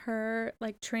that her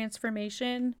like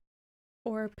transformation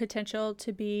or potential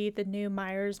to be the new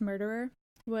Myers murderer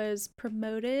was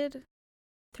promoted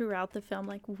throughout the film,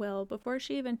 like well before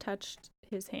she even touched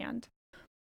his hand.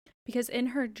 Because in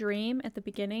her dream at the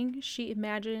beginning, she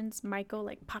imagines Michael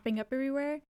like popping up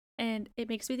everywhere. And it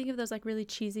makes me think of those like really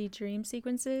cheesy dream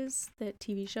sequences that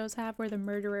TV shows have where the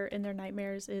murderer in their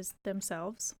nightmares is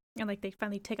themselves. And like they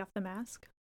finally take off the mask.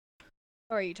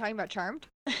 Oh, are you talking about Charmed?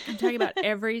 I'm talking about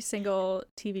every single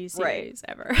TV series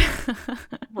ever.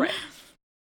 Right.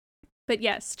 But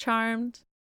yes, Charmed.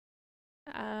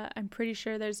 I'm pretty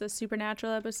sure there's a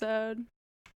Supernatural episode.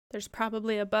 There's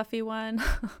probably a Buffy one.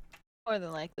 More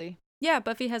than likely. Yeah,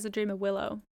 Buffy has a dream of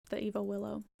Willow, the evil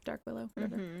Willow, Dark Willow,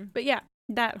 whatever. But yeah,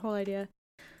 that whole idea.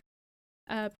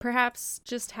 Perhaps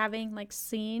just having like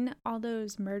seen all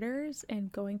those murders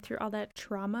and going through all that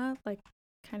trauma, like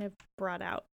kind of brought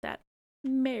out that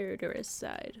murderous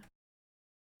side.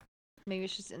 Maybe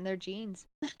it's just in their genes.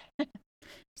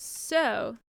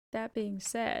 So, that being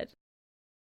said,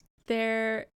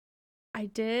 I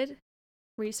did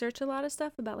research a lot of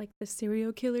stuff about like the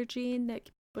serial killer gene that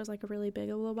was like a really big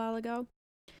a little while ago.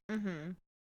 Mm-hmm.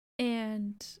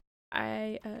 And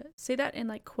I say that in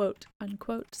like quote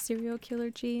unquote serial killer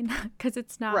gene because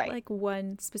it's not Right. like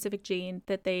one specific gene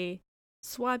that they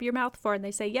swab your mouth for and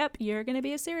they say, yep, you're going to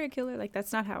be a serial killer. Like,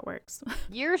 that's not how it works.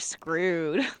 You're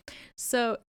screwed.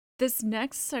 So, this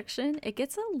next section, it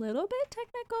gets a little bit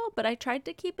technical, but I tried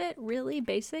to keep it really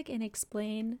basic and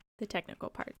explain the technical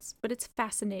parts. But it's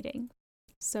fascinating.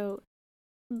 So,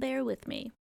 bear with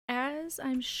me. As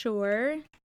I'm sure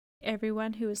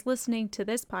everyone who is listening to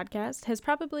this podcast has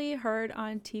probably heard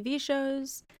on TV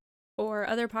shows or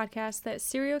other podcasts that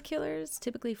serial killers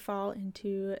typically fall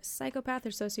into psychopath or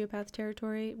sociopath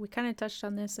territory. We kind of touched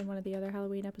on this in one of the other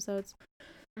Halloween episodes.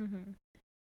 Mm-hmm.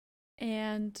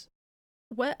 And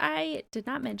what I did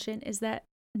not mention is that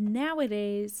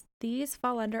nowadays these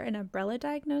fall under an umbrella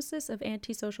diagnosis of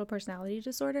antisocial personality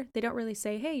disorder. They don't really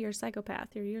say, hey, you're a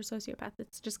psychopath or you're a sociopath.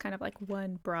 It's just kind of like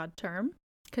one broad term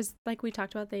because, like we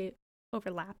talked about, they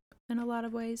overlap in a lot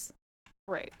of ways.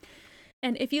 Right.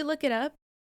 And if you look it up,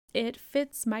 it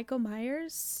fits Michael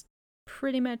Myers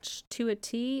pretty much to a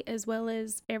T, as well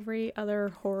as every other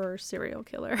horror serial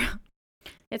killer.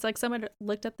 It's like someone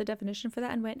looked up the definition for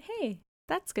that and went, hey,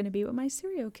 that's going to be what my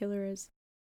serial killer is.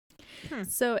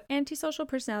 So, antisocial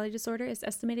personality disorder is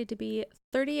estimated to be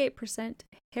 38%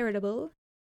 heritable.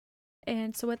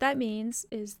 And so, what that means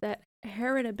is that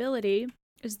heritability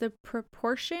is the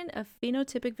proportion of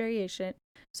phenotypic variation.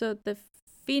 So, the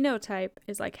phenotype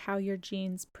is like how your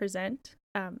genes present.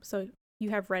 So,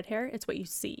 you have red hair, it's what you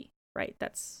see, right?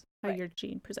 That's how your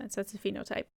gene presents. That's the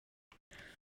phenotype.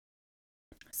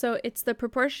 So it's the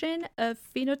proportion of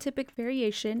phenotypic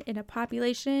variation in a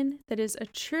population that is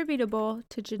attributable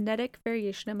to genetic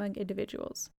variation among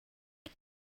individuals.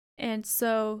 And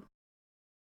so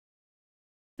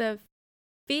the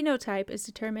phenotype is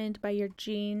determined by your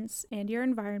genes and your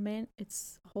environment.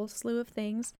 It's a whole slew of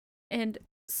things. And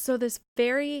so this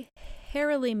very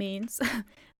hairily means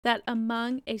that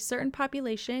among a certain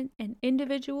population, an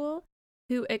individual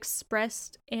who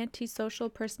expressed antisocial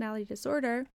personality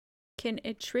disorder can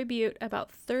attribute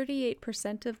about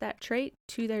 38% of that trait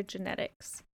to their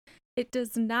genetics. It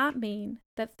does not mean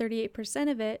that 38%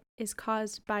 of it is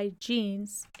caused by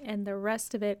genes and the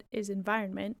rest of it is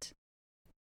environment.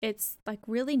 It's like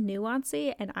really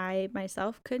nuancy, and I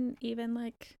myself couldn't even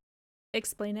like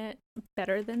explain it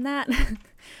better than that.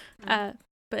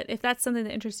 But if that's something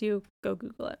that interests you, go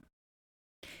Google it.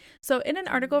 So in an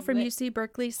article from UC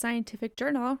Berkeley Scientific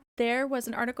Journal, there was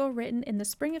an article written in the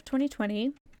spring of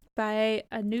 2020 by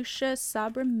Anusha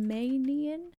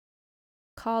Subramanian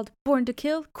called Born to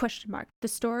Kill? The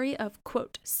story of,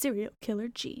 quote, serial killer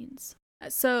genes.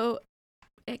 So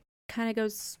it kind of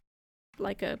goes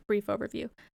like a brief overview.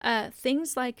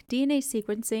 Things like DNA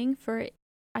sequencing for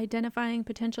identifying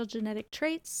potential genetic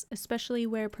traits, especially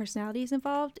where personality is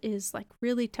involved, is like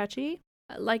really touchy.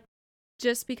 Like,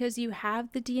 just because you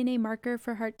have the DNA marker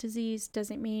for heart disease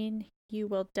doesn't mean you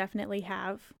will definitely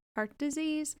have heart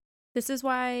disease. This is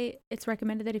why it's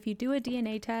recommended that if you do a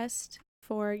DNA test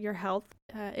for your health,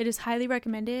 it is highly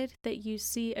recommended that you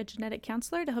see a genetic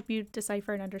counselor to help you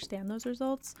decipher and understand those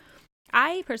results.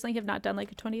 I personally have not done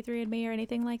like a 23andMe or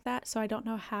anything like that, so I don't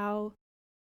know how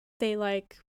they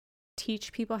like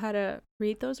teach people how to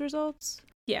read those results.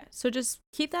 Yeah, so just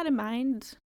keep that in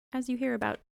mind as you hear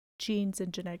about genes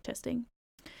and genetic testing.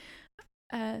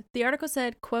 The article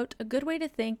said, quote, a good way to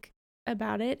think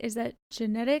about it is that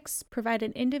genetics provide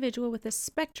an individual with a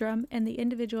spectrum, and the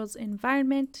individual's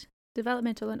environment,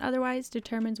 developmental and otherwise,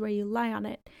 determines where you lie on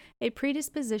it. A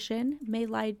predisposition may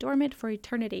lie dormant for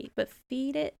eternity, but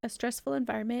feed it a stressful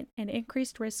environment and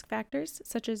increased risk factors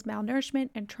such as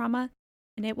malnourishment and trauma,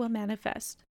 and it will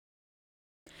manifest.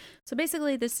 So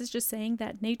basically, this is just saying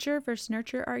that nature versus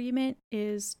nurture argument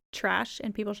is trash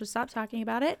and people should stop talking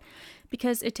about it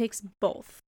because it takes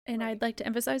both. And I'd like to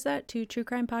emphasize that to true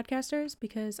crime podcasters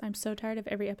because I'm so tired of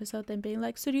every episode them being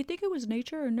like, so do you think it was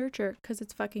nature or nurture? Because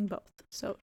it's fucking both.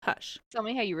 So hush. Tell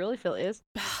me how you really feel, Is.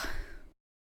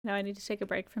 Now I need to take a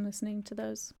break from listening to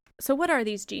those. So what are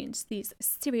these genes? These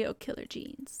serial killer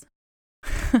genes.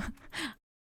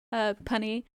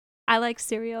 Punny. I like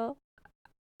cereal.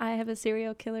 I have a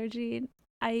serial killer gene.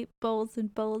 I eat bowls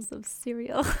and bowls of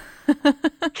cereal.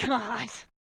 God.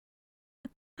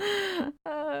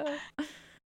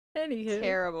 Anywho.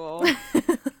 Terrible.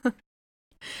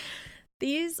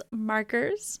 These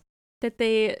markers that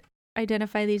they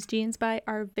identify these genes by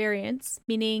are variants,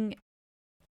 meaning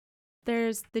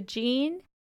there's the gene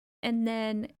and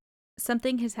then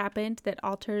something has happened that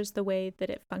alters the way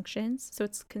that it functions. So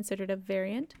it's considered a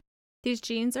variant. These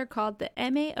genes are called the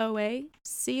MAOA,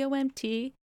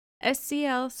 COMT,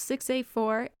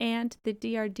 SCL6A4, and the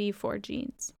DRD4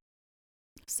 genes.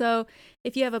 So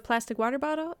if you have a plastic water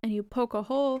bottle and you poke a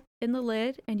hole in the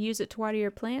lid and use it to water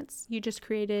your plants, you just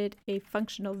created a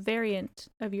functional variant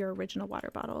of your original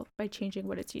water bottle by changing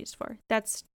what it's used for.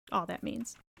 That's all that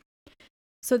means.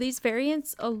 So these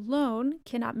variants alone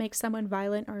cannot make someone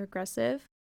violent or aggressive.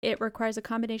 It requires a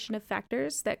combination of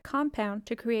factors that compound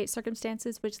to create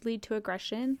circumstances which lead to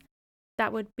aggression.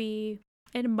 That would be,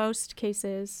 in most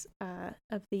cases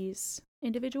of these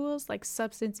individuals, like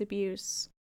substance abuse,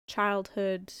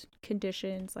 childhood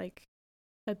conditions like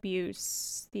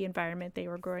abuse, the environment they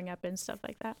were growing up in, stuff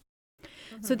like that.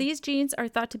 Mm-hmm. So these genes are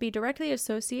thought to be directly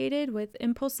associated with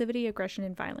impulsivity, aggression,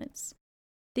 and violence.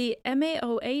 The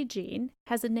MAOA gene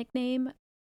has a nickname,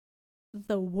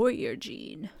 the warrior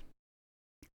gene.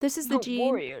 This is the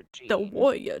warrior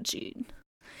gene.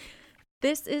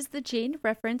 This is the gene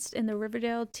referenced in the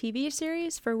Riverdale TV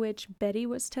series for which Betty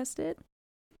was tested.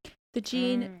 The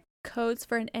gene codes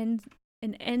for an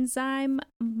enzyme,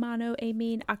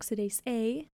 monoamine oxidase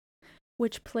A,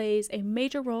 which plays a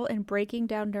major role in breaking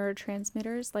down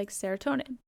neurotransmitters like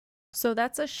serotonin. So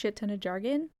that's a shit ton of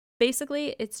jargon.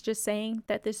 Basically, it's just saying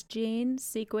that this gene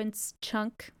sequence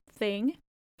chunk thing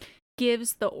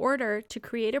gives the order to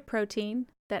create a protein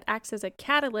that acts as a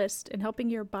catalyst in helping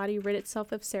your body rid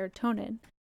itself of serotonin.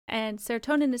 And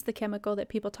serotonin is the chemical that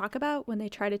people talk about when they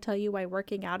try to tell you why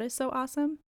working out is so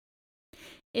awesome.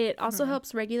 It also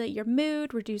helps regulate your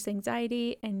mood, reduce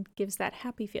anxiety, and gives that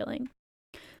happy feeling.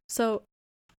 So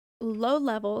low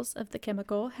levels of the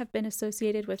chemical have been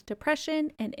associated with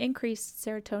depression, and increased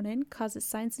serotonin causes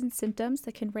signs and symptoms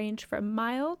that can range from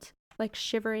mild, like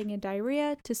shivering and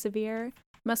diarrhea, to severe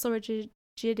muscle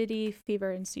rigidity,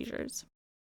 fever, and seizures.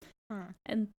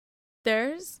 And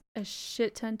there's a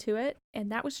shit ton to it, and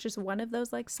that was just one of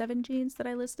those like 7 genes that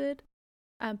I listed.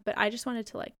 But I just wanted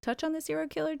to like touch on the serial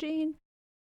killer gene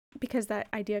because that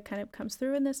idea kind of comes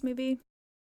through in this movie.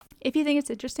 If you think it's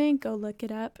interesting, go look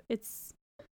it up. It's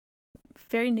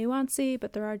very nuancy,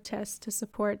 but there are tests to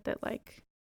support that like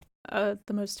the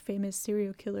most famous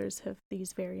serial killers have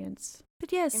these variants.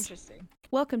 But yes, interesting.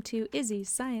 Welcome to Izzy's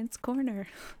Science Corner.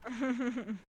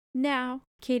 Now,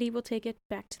 Katie will take it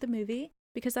back to the movie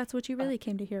because that's what you really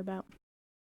came to hear about.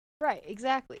 Right,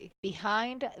 exactly.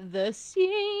 Behind the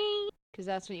scenes. Because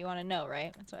that's what you want to know,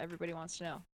 right? That's what everybody wants to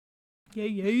know.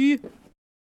 Yeah.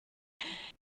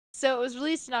 So it was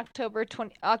released in October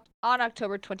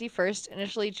 21st.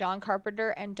 Initially, John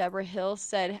Carpenter and Deborah Hill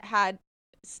still had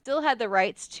the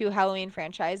rights to Halloween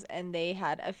franchise, and they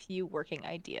had a few working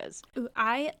ideas. Ooh,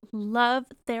 I love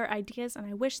their ideas, and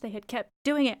I wish they had kept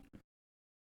doing it.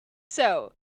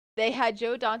 So they had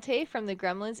Joe Dante from the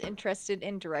Gremlins interested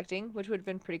in directing, which would have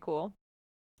been pretty cool.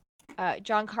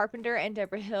 John Carpenter and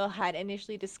Deborah Hill had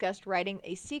initially discussed writing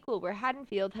a sequel where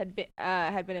Haddonfield had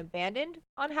been abandoned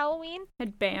on Halloween.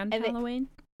 Had banned Halloween?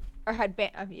 Had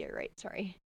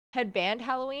banned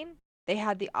Halloween. They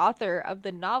had the author of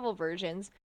the novel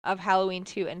versions of Halloween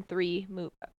 2 and 3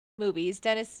 movies,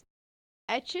 Dennis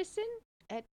Etchison.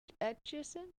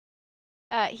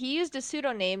 He used a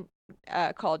pseudonym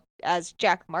called as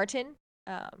Jack Martin.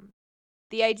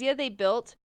 The idea they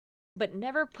built but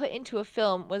never put into a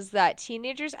film was that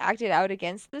teenagers acted out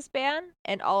against this ban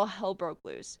and all hell broke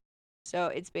loose. So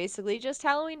it's basically just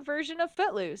Halloween version of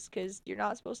Footloose because you're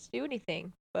not supposed to do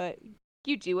anything, but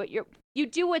you do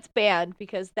what's banned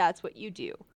because that's what you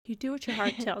do. You do what your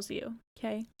heart tells you,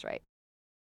 okay? That's right.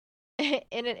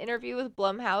 In an interview with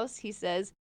Blumhouse, he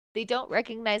says, they don't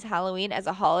recognize Halloween as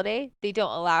a holiday. They don't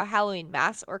allow Halloween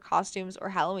masks or costumes or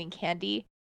Halloween candy.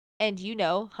 And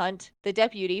Hunt, the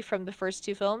deputy from the first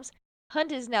 2 films,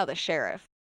 Hunt is now the sheriff.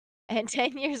 And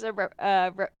 10 years of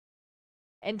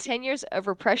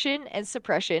repression and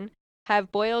suppression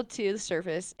have boiled to the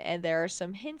surface, and there are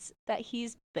some hints that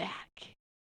he's back.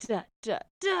 Da, da,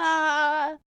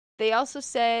 da. They also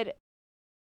said,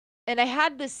 and I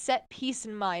had this set piece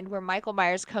in mind where Michael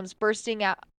Myers comes bursting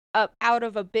out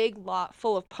of a big lot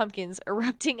full of pumpkins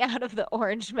erupting out of the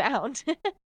orange mound.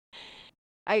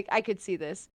 I could see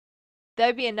this.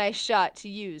 That'd be a nice shot to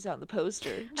use on the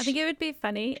poster. I think it would be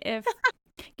funny if,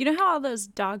 you know how all those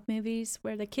dog movies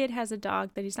where the kid has a dog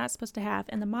that he's not supposed to have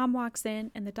and the mom walks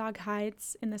in and the dog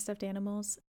hides in the stuffed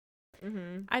animals?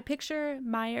 Mm-hmm. I picture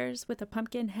Myers with a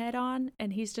pumpkin head on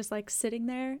and he's just like sitting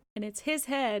there and it's his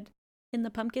head in the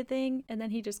pumpkin thing and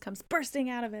then he just comes bursting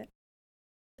out of it.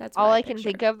 That's all I can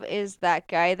think of is that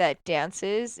guy that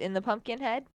dances in the pumpkin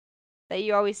head that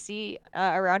you always see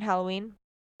around Halloween.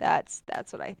 That's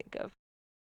what I think of.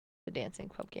 The dancing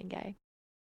pumpkin guy.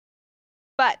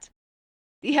 But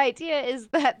The idea is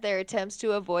that their attempts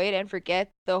to avoid and forget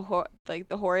the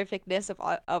horrificness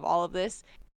of all of this,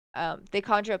 they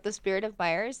conjure up the spirit of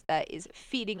Myers that is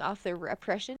feeding off their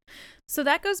repression. So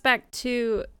that goes back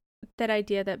to that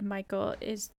idea that Michael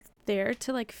is there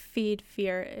to like feed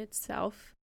fear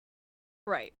itself.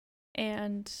 Right.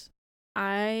 And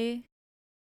I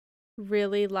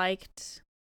really liked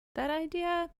that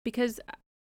idea because,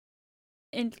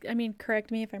 and I mean, correct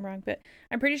me if I'm wrong, but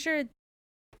I'm pretty sure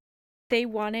they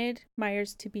wanted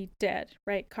Myers to be dead,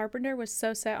 right? Carpenter was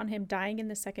so set on him dying in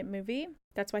the second movie.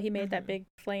 That's why he made that big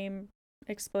flame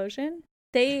explosion.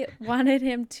 They wanted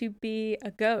him to be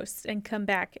a ghost and come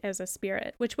back as a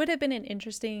spirit, which would have been an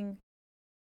interesting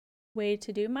way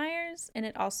to do Myers. And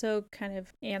it also kind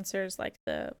of answers like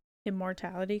the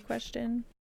immortality question.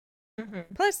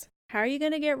 Plus, how are you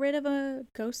going to get rid of a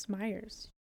ghost Myers?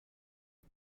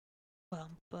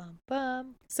 Bum, bum,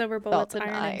 bum. Silver bullets, iron,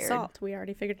 and salt. We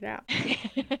already figured it out.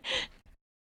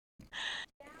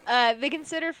 They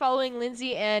consider following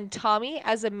Lindsay and Tommy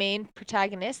as the main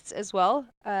protagonists as well.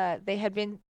 There had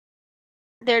been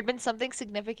something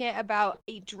significant about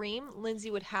a dream Lindsay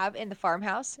would have in the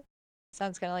farmhouse.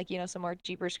 Sounds kind of like, some more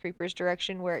Jeepers Creepers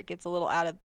direction where it gets a little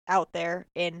out there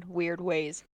in weird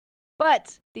ways.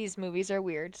 But these movies are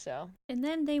weird, so. And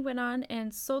then they went on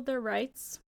and sold their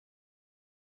rights.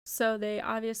 So they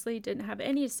obviously didn't have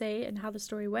any say in how the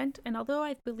story went. And although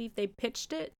I believe they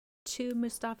pitched it to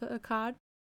Mustafa Akkad,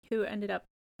 who ended up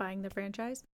buying the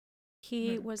franchise,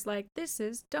 he was like, this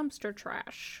is dumpster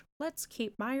trash. Let's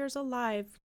keep Myers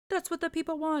alive. That's what the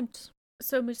people want.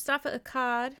 So Mustafa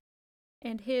Akkad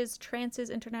and his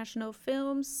Trances International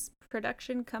Films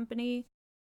production company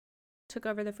took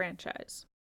over the franchise.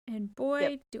 And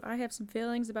boy, do I have some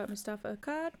feelings about Mustafa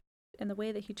Akkad and the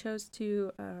way that he chose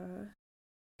to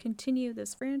continue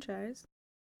this franchise.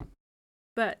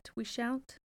 But we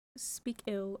shan't speak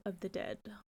ill of the dead.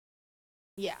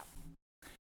 Yeah.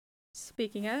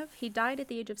 Speaking of, he died at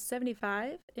the age of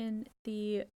 75 in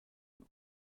the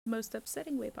most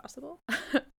upsetting way possible.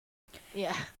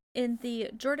 Yeah. In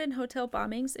the Jordan Hotel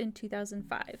bombings in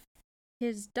 2005.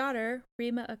 His daughter,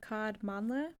 Rima Akkad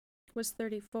Manla, was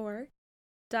 34,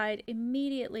 died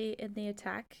immediately in the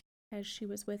attack as she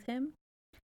was with him,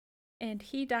 and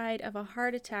he died of a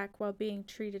heart attack while being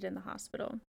treated in the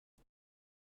hospital.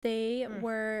 They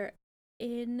were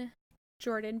in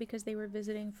Jordan because they were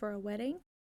visiting for a wedding,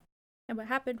 and what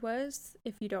happened was,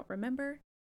 if you don't remember,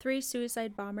 3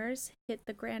 suicide bombers hit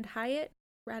the Grand Hyatt,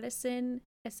 Radisson,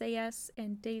 SAS,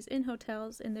 and Days Inn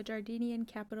hotels in the Jordanian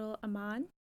capital Amman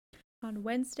on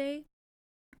Wednesday,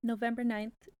 November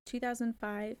 9th,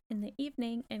 2005, in the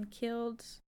evening and killed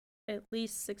at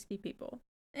least 60 people.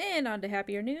 And on to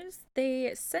happier news,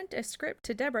 they sent a script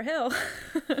to Deborah Hill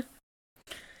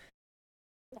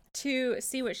to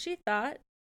see what she thought,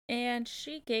 and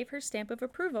she gave her stamp of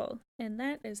approval. And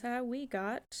that is how we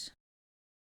got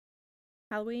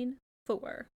Halloween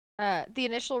 4. The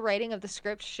initial writing of the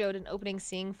script showed an opening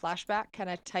scene flashback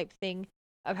kind of type thing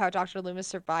of how Dr. Loomis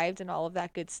survived and all of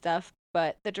that good stuff.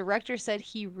 But the director said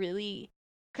he really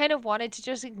kind of wanted to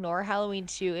just ignore Halloween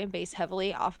 2 and base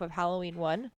heavily off of Halloween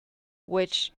 1,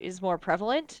 which is more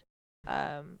prevalent.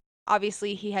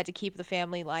 Obviously, he had to keep the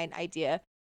family line idea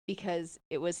because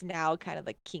it was now kind of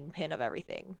the kingpin of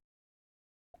everything.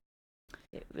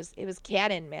 It was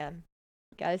canon, man.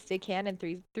 Gotta stay canon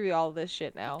through all this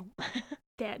shit now.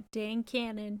 That dang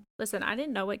canon. Listen, I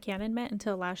didn't know what canon meant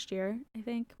until last year, I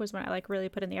think, was when I like really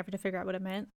put in the effort to figure out what it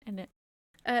meant. And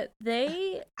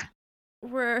they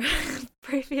were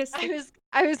previously.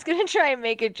 I was gonna try and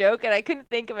make a joke and I couldn't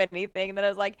think of anything. And then I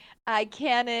was like, I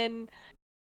canon,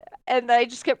 and then I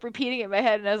just kept repeating it in my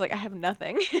head, and I was like, I have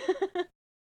nothing.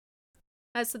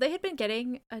 So they had been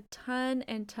getting a ton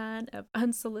of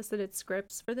unsolicited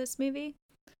scripts for this movie.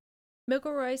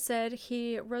 McElroy said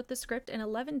he wrote the script in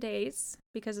 11 days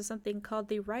because of something called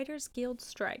the Writers Guild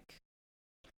strike.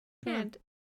 And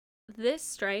this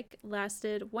strike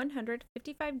lasted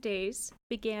 155 days,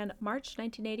 began March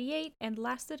 1988, and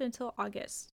lasted until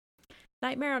August.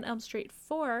 Nightmare on Elm Street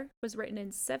 4 was written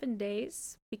in 7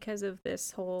 days because of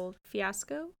this whole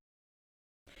fiasco.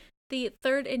 The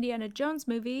third Indiana Jones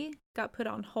movie got put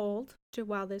on hold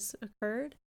while this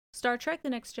occurred. Star Trek The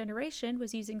Next Generation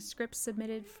was using scripts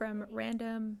submitted from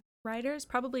random writers,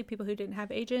 probably people who didn't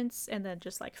have agents, and then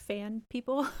just like fan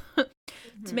people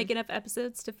to make enough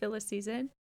episodes to fill a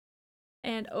season.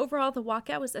 And overall, the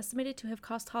walkout was estimated to have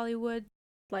cost Hollywood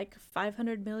like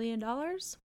 $500 million.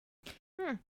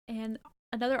 And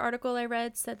another article I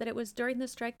read said that it was during the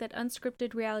strike that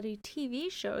unscripted reality TV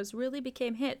shows really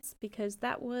became hits because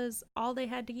that was all they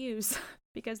had to use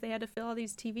because they had to fill all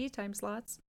these TV time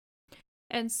slots.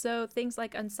 And so things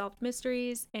like Unsolved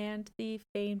Mysteries and the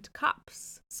famed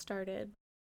Cops started.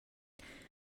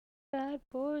 Bad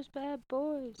boys,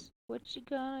 what you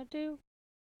gonna do?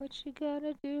 What you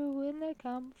gonna do when they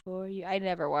come for you? I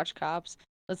never watched Cops.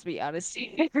 Let's be honest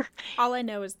here. All I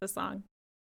know is the song.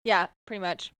 Yeah, pretty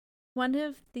much. One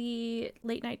of the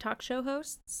late night talk show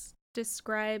hosts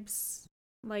describes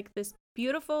like this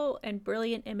beautiful and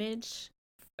brilliant image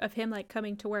of him like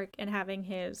coming to work and having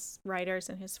his writers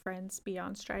and his friends be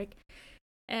on strike.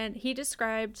 And he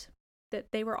described that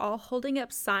they were all holding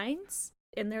up signs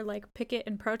in their like picket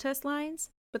and protest lines,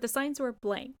 but the signs were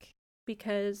blank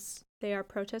because they are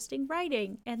protesting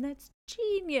writing, and that's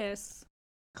genius.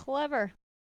 Clever.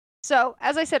 So,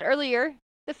 as I said earlier,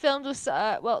 the film was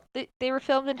they were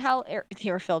filmed in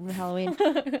they were filmed in Halloween.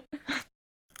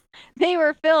 They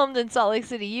were filmed in Salt Lake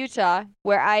City, Utah,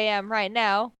 where I am right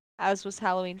now, as was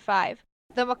Halloween 5.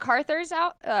 The MacArthur's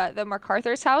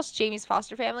house, Jamie's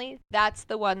foster family, that's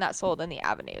the one that sold in the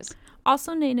avenues.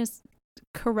 Also known as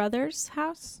Carruthers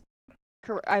House.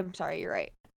 I'm sorry, you're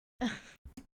right.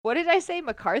 What did I say?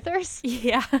 MacArthur's?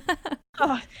 Yeah.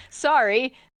 Oh,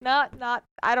 sorry. Not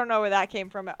I don't know where that came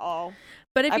from at all.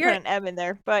 But if I you're put an M in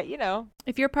there, but you know.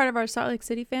 If you're part of our Salt Lake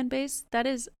City fan base, that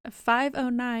is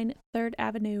 509 3rd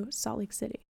Avenue, Salt Lake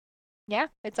City. Yeah,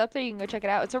 it's up there. You can go check it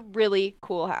out. It's a really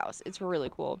cool house. It's really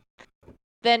cool.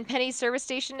 Then Penny's service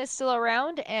station is still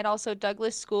around, and also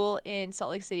Douglas School in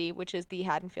Salt Lake City, which is the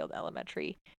Haddonfield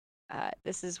Elementary.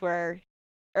 This is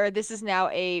now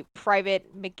a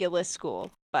private McGillis school.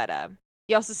 But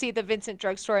you also see the Vincent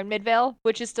Drugstore in Midvale,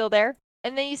 which is still there.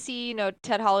 And then you see,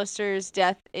 Ted Hollister's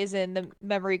death is in the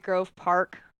Memory Grove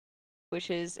Park,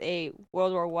 which is a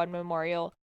World War I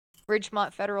memorial.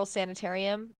 Ridgemont Federal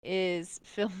Sanitarium is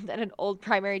filmed at an old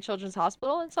primary children's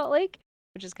hospital in Salt Lake,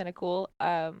 which is kind of cool.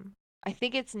 I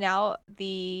think it's now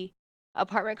the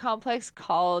apartment complex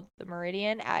called the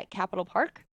Meridian at Capitol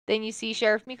Park. Then you see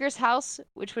Sheriff Meeker's house,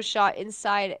 which was shot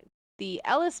inside the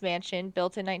Ellis Mansion,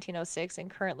 built in 1906 and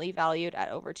currently valued at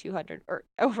over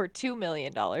 $2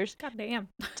 million. God damn.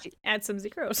 Add some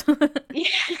zeros.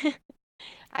 Yeah.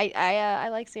 I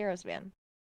like zeros, man.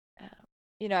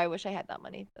 I wish I had that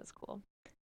money. That's cool.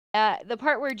 The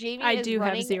part where Jamie I is do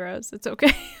running... have zeros. It's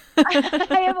okay.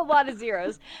 I have a lot of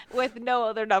zeros with no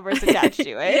other numbers attached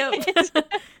to it. Yep.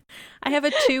 I have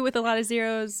a 2 with a lot of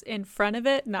zeros in front of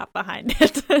it, not behind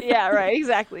it. Yeah, right,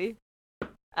 exactly.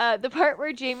 The part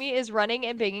where Jamie is running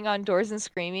and banging on doors and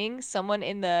screaming, someone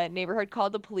in the neighborhood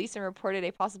called the police and reported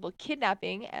a possible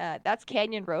kidnapping. That's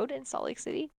Canyon Road in Salt Lake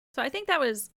City. So I think that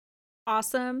was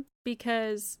awesome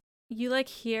because you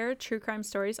hear true crime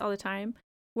stories all the time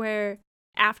where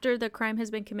after the crime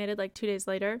has been committed 2 days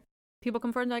later, people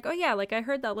come forward and they're like, oh yeah, I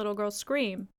heard that little girl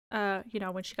scream,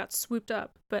 when she got swooped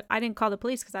up, but I didn't call the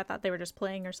police because I thought they were just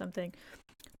playing or something.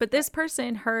 But this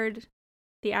person heard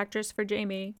the actress for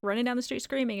Jamie running down the street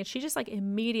screaming, and she just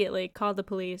immediately called the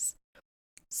police.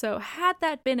 So had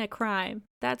that been a crime,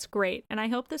 that's great. And I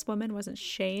hope this woman wasn't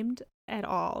shamed at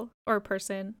all, or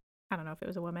person. I don't know if it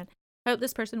was a woman. I hope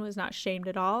this person was not shamed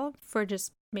at all for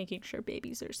just making sure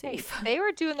babies are safe. They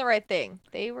were doing the right thing.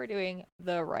 They were doing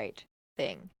the right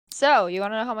thing. So, you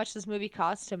want to know how much this movie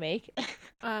cost to make?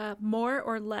 More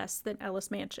or less than Ellis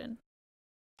Mansion?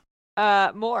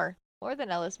 More. More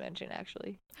than Ellis Mansion,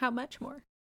 actually. How much more?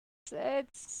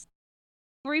 It's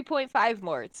 3.5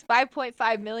 more. It's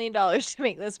 $5.5 million to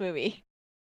make this movie.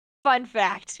 Fun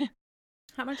fact.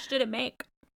 How much did it make?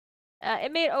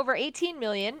 It made over 18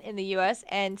 million in the US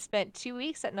and spent 2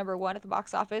 weeks at number 1 at the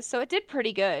box office. So it did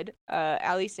pretty good.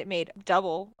 At least it made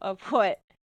double of what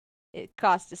it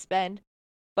cost to spend.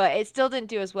 But it still didn't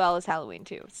do as well as Halloween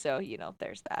 2. So,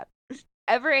 there's that.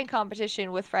 Ever in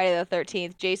competition with Friday the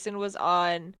 13th, Jason was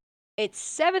on its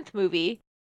 7th movie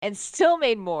and still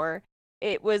made more.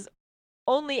 It was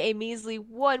only a measly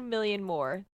 1 million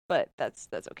more, but that's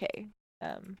okay.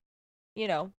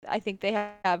 I think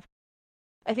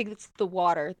it's the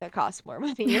water that costs more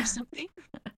money or something.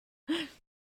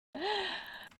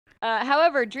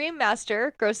 However, Dream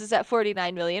Master grosses at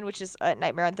 49 million, which is a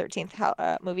Nightmare on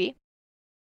 13th movie.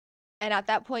 And at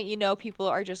that point, people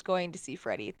are just going to see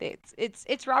Freddy.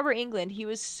 It's Robert Englund. He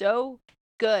was so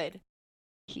good.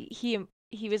 He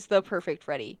was the perfect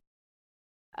Freddy.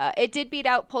 It did beat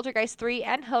out Poltergeist 3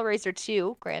 and Hellraiser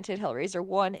 2. Granted, Hellraiser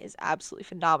 1 is absolutely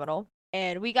phenomenal.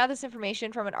 And we got this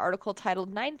information from an article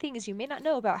titled 9 Things You May Not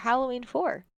Know About Halloween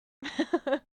 4.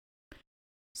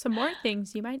 Some more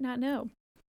things you might not know.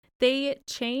 They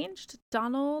changed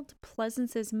Donald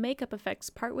Pleasence's makeup effects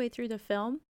partway through the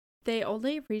film. They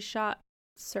only reshot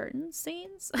certain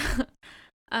scenes.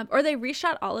 Or they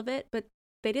reshot all of it, but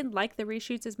they didn't like the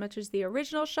reshoots as much as the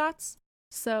original shots.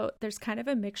 So there's kind of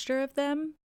a mixture of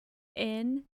them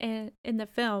in the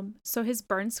film. So his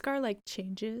burn scar like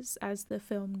changes as the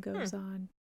film Hmm. goes on.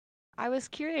 I was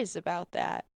curious about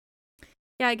that.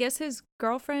 Yeah, I guess his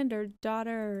girlfriend or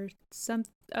daughter or some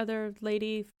other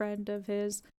lady friend of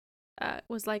his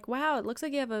was like, "Wow, it looks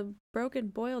like you have a broken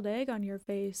boiled egg on your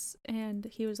face." And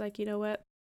he was like, "You know what?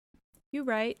 You're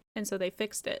right." And so they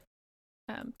fixed it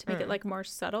to make it Hmm. like more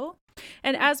subtle.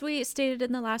 And as we stated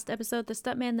in the last episode, the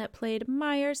stuntman that played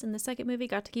Myers in the second movie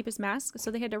got to keep his mask, so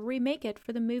they had to remake it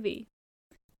for the movie.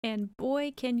 And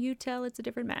boy, can you tell it's a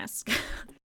different mask.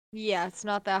 Yeah, it's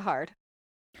not that hard.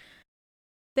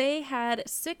 They had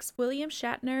 6 William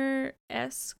Shatner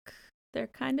esque. They're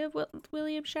kind of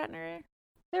William Shatner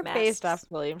They're based off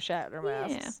masks. William Shatner Yeah.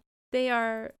 masks. They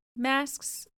are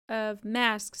masks of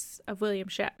William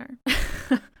Shatner.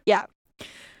 Yeah.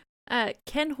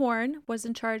 Ken Horn was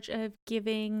in charge of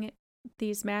giving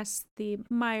these masks the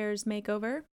Myers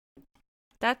makeover.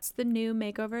 That's the new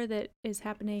makeover that is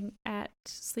happening at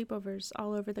sleepovers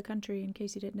all over the country, in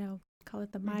case you didn't know. Call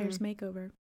it the Myers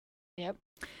makeover. Yep.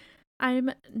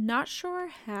 I'm not sure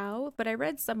how, but I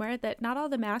read somewhere that not all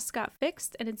the masks got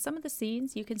fixed, and in some of the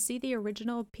scenes, you can see the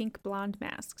original pink blonde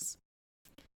masks.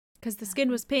 Because the skin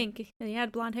was pink and he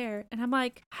had blonde hair. And I'm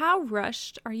like, how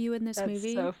rushed are you in this That's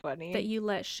movie so funny. that you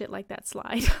let shit like that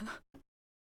slide?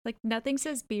 Like, nothing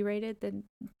says B rated than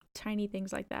tiny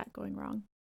things like that going wrong.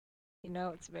 You know,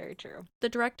 it's very true. The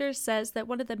director says that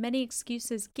one of the many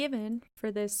excuses given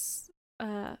for this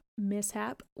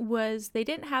mishap was they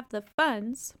didn't have the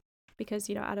funds because,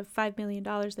 you know, out of $5 million,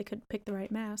 they couldn't pick the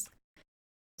right mask.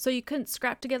 So you couldn't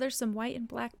scrap together some white and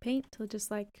black paint to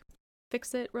just, like,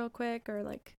 fix it real quick or,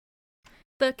 like...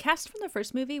 The cast from the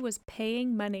first movie was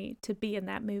paying money to be in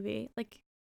that movie. Like,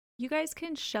 you guys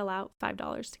can shell out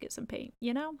 $5 to get some paint,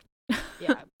 you know?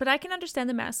 Yeah. But I can understand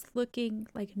the mask looking,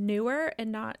 like, newer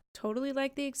and not totally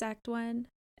like the exact one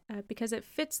because it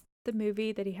fits the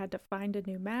movie that he had to find a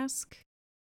new mask.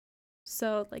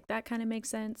 So, like, that kind of makes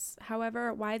sense.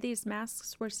 However, why these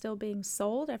masks were still being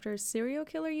sold after a serial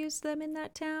killer used them in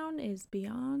that town is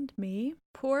beyond me.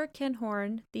 Poor Ken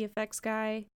Horn, the effects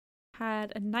guy,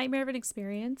 had a nightmare of an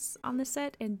experience on the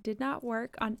set and did not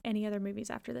work on any other movies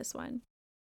after this one.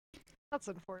 That's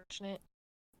unfortunate.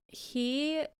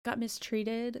 He got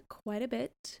mistreated quite a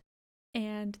bit,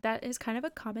 and that is kind of a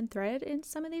common thread in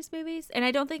some of these movies. And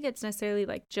I don't think it's necessarily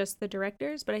like just the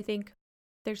directors, but I think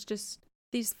there's just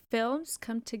these films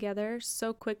come together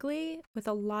so quickly with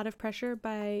a lot of pressure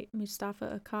by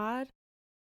Mustafa Akkad.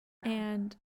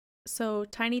 And so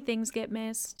tiny things get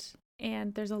missed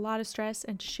and there's a lot of stress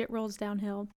and shit rolls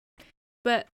downhill.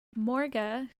 But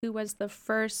Morga, who was the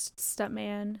first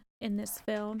stuntman in this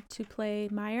film to play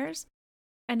Myers,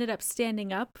 ended up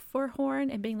standing up for Horn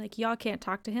and being like, y'all can't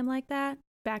talk to him like that.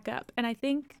 Back up. And I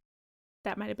think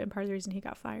that might have been part of the reason he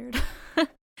got fired.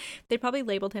 They probably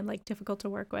labeled him like difficult to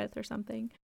work with or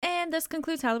something. And this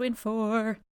concludes Halloween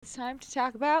 4. It's time to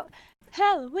talk about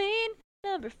Halloween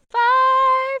number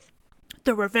 5.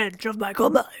 The Revenge of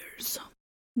Michael Myers.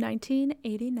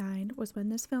 1989 was when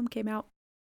this film came out.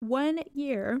 1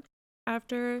 year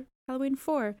after Halloween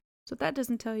 4. So that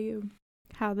doesn't tell you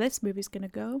how this movie's gonna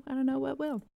go. I don't know what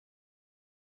will.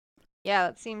 Yeah,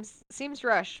 that seems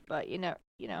rushed, but you know,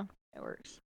 it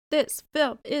works. This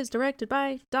film is directed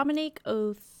by Dominique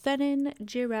Othenin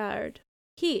Girard.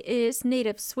 He is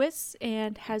native Swiss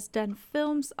and has done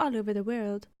films all over the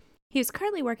world. He is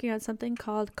currently working on something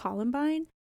called Columbine,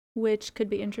 which could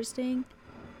be interesting.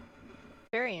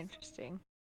 Very interesting.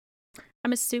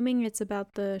 I'm assuming it's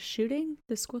about the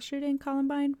school shooting,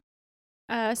 Columbine.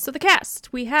 So the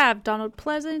cast, we have Donald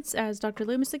Pleasance as Dr.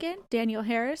 Loomis again, Daniel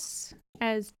Harris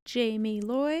as Jamie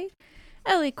Lloyd,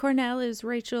 Ellie Cornell is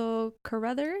Rachel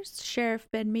Carruthers, Sheriff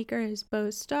Ben Meeker is Bo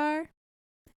Starr,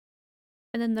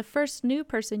 and then the first new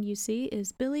person you see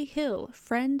is Billy Hill,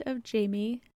 friend of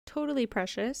Jamie, totally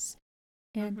precious,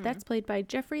 and that's played by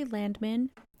Jeffrey Landman,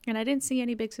 and I didn't see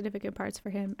any big significant parts for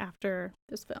him after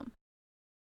this film.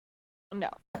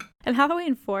 No. And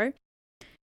Halloween 4,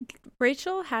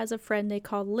 Rachel has a friend they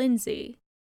call Lindsay,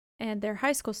 and they're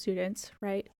high school students,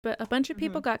 right? But a bunch of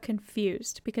people got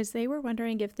confused because they were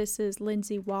wondering if this is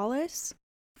Lindsay Wallace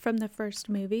from the first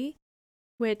movie,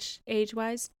 which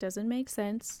age-wise doesn't make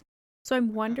sense. So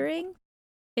I'm wondering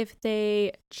if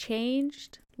they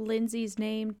changed Lindsay's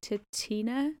name to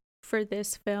Tina for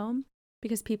this film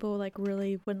because people like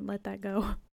really wouldn't let that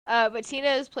go. But Tina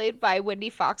is played by Wendy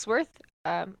Foxworth.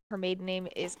 Her maiden name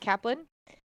is Kaplan.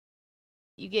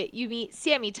 You meet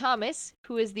Sammy Thomas,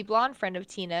 who is the blonde friend of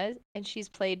Tina, and she's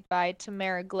played by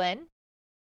Tamara Glenn.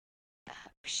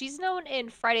 She's known in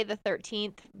Friday the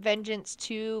 13th, Vengeance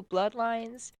 2,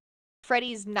 Bloodlines,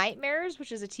 Freddy's Nightmares,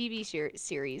 which is a TV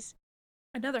series.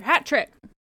 Another hat trick.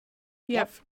 You Yep.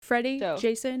 have Freddy, So-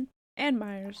 Jason, and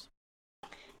Myers.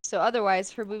 So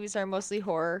otherwise, her movies are mostly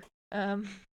horror.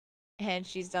 And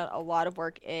she's done a lot of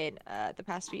work in the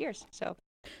past few years.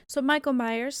 So Michael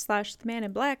Myers / the Man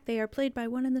in Black, they are played by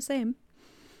one and the same,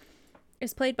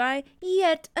 is played by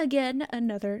yet again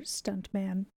another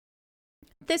stuntman.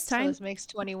 This So time, this makes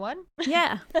 21.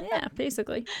 yeah,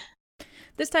 basically.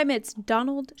 This time it's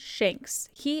Donald Shanks.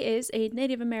 He is a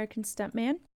Native American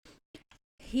stuntman.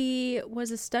 He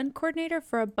was a stunt coordinator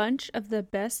for a bunch of the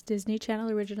best Disney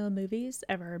Channel original movies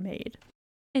ever made,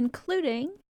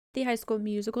 including the High School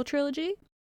Musical trilogy,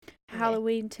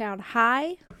 Halloween Town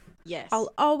High, Yes.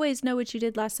 I'll Always Know What You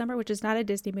Did Last Summer, which is not a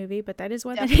Disney movie, but that is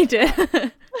one that he did.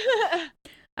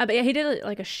 But yeah, he did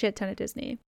like a shit ton of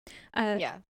Disney.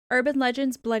 Yeah. Urban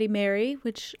Legends Bloody Mary,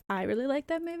 which I really like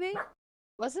that movie.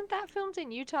 Wasn't that filmed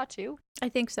in Utah too? I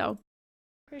think so.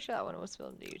 Pretty sure that one was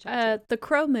filmed in Utah too. The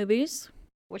Crow movies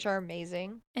Which are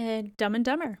amazing. and Dumb and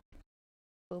Dumber.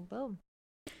 Boom, boom.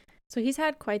 So he's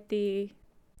had quite the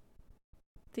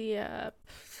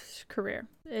career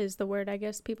is the word I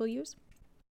guess people use.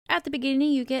 At the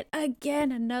beginning, you get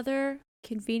again another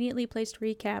conveniently placed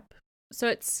recap. So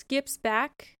it skips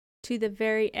back to the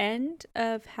very end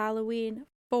of Halloween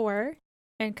 4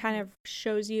 and kind of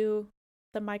shows you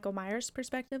the Michael Myers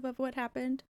perspective of what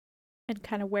happened and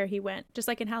kind of where he went. Just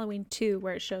like in Halloween 2,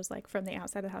 where it shows like from the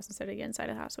outside of the house instead of the inside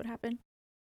of the house what happened.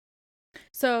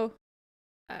 So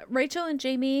Rachel and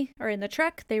Jamie are in the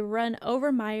truck. They run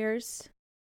over Myers.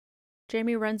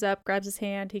 Jamie runs up, grabs his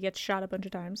hand. He gets shot a bunch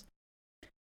of times.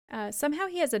 Somehow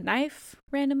he has a knife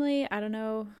randomly. I don't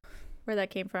know where that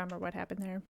came from or what happened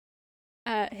there.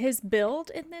 His build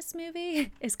in this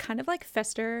movie is kind of like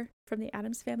Fester from the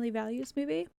Addams Family Values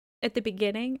movie. At the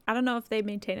beginning, I don't know if they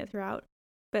maintain it throughout,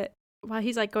 but while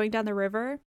he's like going down the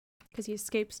river, because he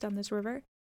escapes down this river,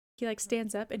 he like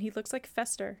stands up and he looks like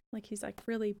Fester. Like he's like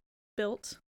really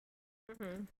built.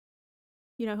 Mm-hmm.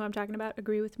 You know who I'm talking about?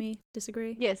 Agree with me?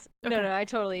 Disagree? Yes. Okay. No, I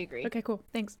totally agree. Okay, cool.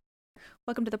 Thanks.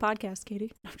 Welcome to the podcast,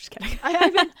 Katie. No, I'm just kidding.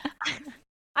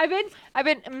 I've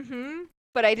been,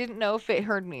 but I didn't know if it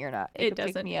heard me or not. It could pick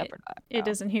doesn't. me up or not. It Oh.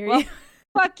 doesn't hear Well, you.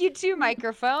 Fuck you too,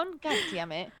 microphone. God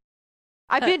damn it.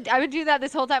 I've been doing that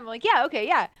this whole time. I'm like, yeah, okay,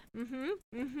 yeah.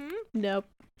 Nope.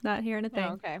 Not hearing a thing.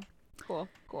 Oh, okay. Cool.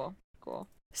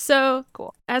 So,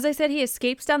 Cool. as I said, he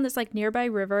escapes down this like nearby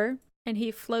river and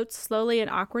he floats slowly and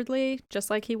awkwardly, just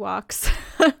like he walks,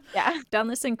 Yeah. down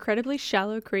this incredibly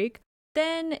shallow creek.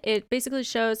 Then it basically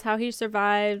shows how he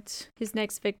survived his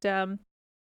next victim.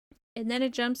 And then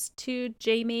it jumps to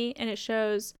Jamie and it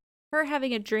shows her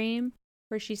having a dream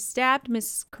where she stabbed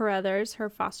Miss Carruthers, her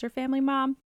foster family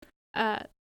mom.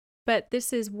 But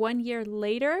this is 1 year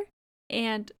later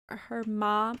and her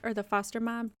mom or the foster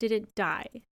mom didn't die.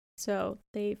 So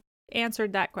they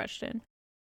answered that question.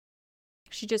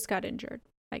 She just got injured,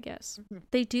 I guess. Mm-hmm.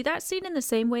 They do that scene in the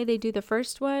same way they do the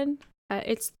first one.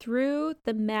 It's through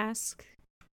the mask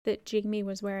that Jamie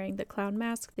was wearing, the clown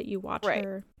mask that you watch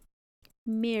her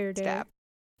murder. Stab.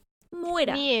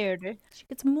 Murder. Murder. She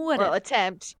gets murdered. Well,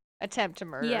 attempt to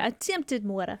murder. Yeah, attempted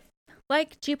murder.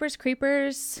 Like Jeepers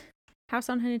Creepers, House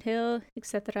on Haunted Hill,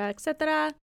 etc.,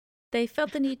 etc. They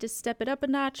felt the need to step it up a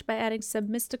notch by adding some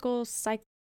mystical psychic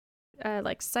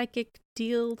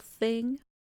deal thing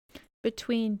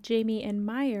between Jamie and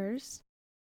Myers.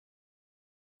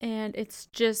 And it's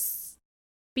just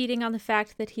beating on the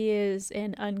fact that he is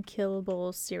an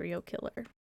unkillable serial killer.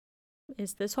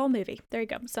 Is this whole movie. There you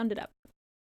go. Summed it up.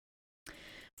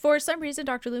 For some reason,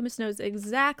 Dr. Loomis knows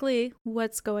exactly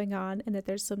what's going on and that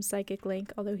there's some psychic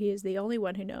link, although he is the only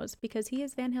one who knows because he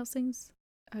is Van Helsing's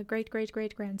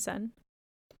great-great-great-grandson.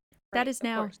 That is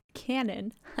now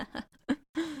canon.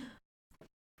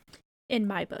 In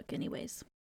my book, anyways.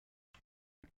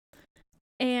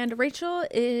 And Rachel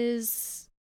is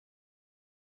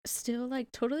still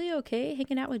like totally okay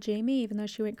hanging out with Jamie, even though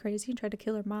she went crazy and tried to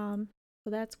kill her mom.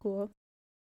 So that's cool.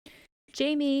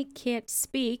 Jamie can't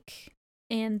speak.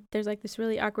 And there's like this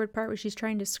really awkward part where she's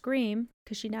trying to scream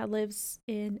because she now lives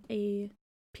in a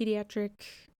pediatric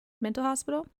mental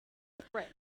hospital. Right.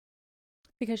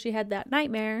 Because she had that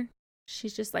nightmare.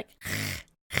 She's just like,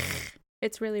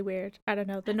 it's really weird. I don't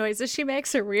know. The noises she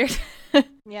makes are weird.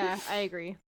 Yeah, I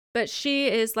agree. But she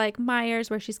is like Myers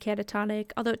where she's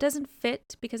catatonic. Although it doesn't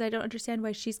fit because I don't understand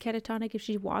why she's catatonic if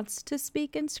she wants to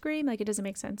speak and scream. Like it doesn't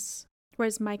make sense.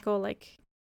 Whereas Michael, like,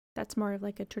 that's more of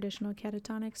like a traditional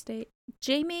catatonic state.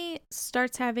 Jamie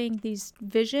starts having these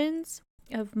visions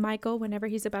of Michael whenever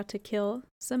he's about to kill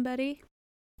somebody.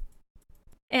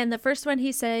 And the first one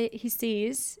he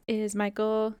sees is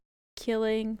Michael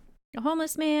killing a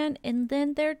homeless man and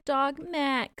then their dog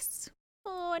Max.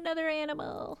 Oh, another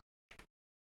animal.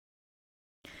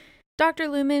 Dr.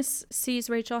 Loomis sees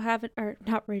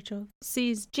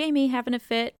sees Jamie having a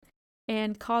fit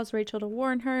and calls Rachel to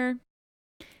warn her.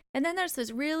 And then there's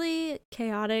this really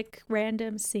chaotic,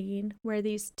 random scene where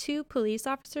these two police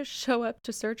officers show up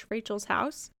to search Rachel's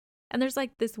house. And there's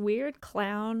like this weird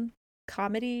clown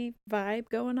comedy vibe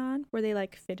going on where they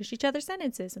like finish each other's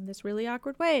sentences in this really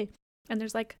awkward way. And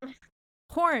there's like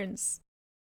horns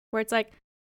where it's like,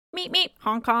 meep, meep,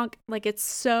 honk, honk. Like it's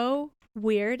so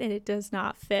weird and it does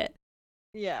not fit.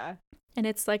 Yeah. And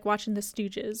it's like watching the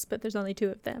Stooges, but there's only two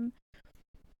of them.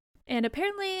 And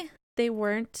apparently they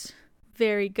weren't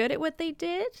very good at what they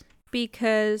did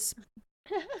because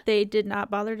they did not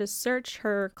bother to search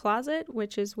her closet,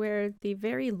 which is where the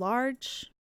very large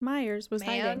Myers was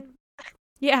hiding.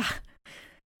 Yeah.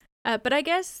 But I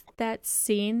guess that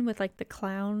scene with like the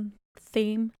clown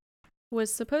theme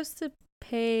was supposed to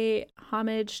pay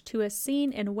homage to a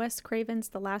scene in Wes Craven's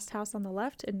The Last House on the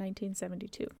Left in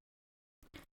 1972.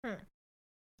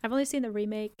 I've only seen the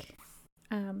remake.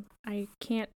 I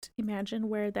can't imagine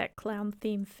where that clown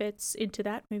theme fits into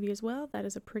that movie as well. That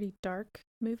is a pretty dark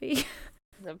movie.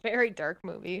 It's a very dark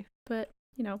movie. But,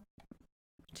 you know,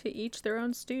 to each their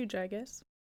own stooge, I guess.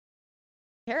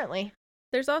 Apparently.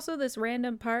 There's also this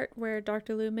random part where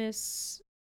Dr. Loomis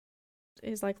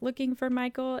is like looking for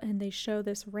Michael and they show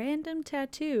this random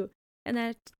tattoo. And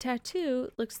that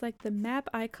tattoo looks like the map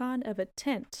icon of a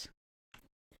tent.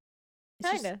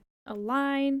 It's just a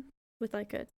line with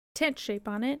like a tent shape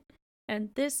on it. And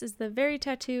this is the very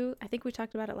tattoo, I think we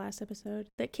talked about it last episode,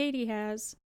 that Katie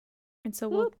has. And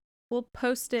so we'll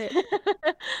post it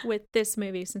with this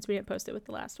movie since we didn't post it with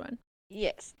the last one.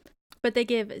 Yes. But they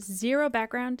give zero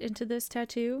background into this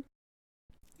tattoo.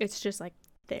 It's just like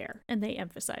there and they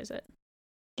emphasize it.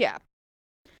 Yeah.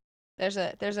 There's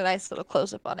a nice little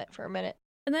close up on it for a minute.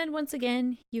 And then once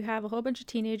again, you have a whole bunch of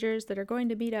teenagers that are going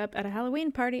to meet up at a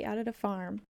Halloween party out at a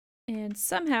farm. And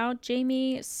somehow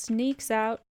Jamie sneaks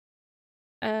out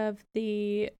of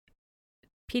the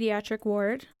pediatric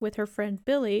ward with her friend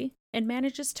Billy and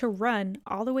manages to run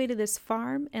all the way to this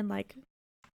farm and like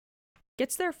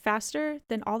gets there faster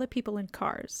than all the people in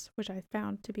cars, which I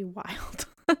found to be wild.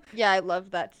 Yeah, I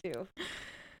love that too.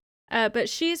 But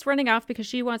she's running off because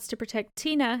she wants to protect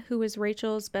Tina, who is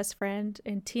Rachel's best friend.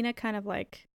 And Tina kind of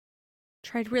like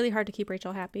tried really hard to keep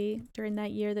Rachel happy during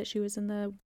that year that she was in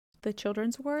the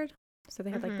children's ward. So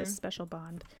they had like this special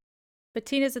bond. But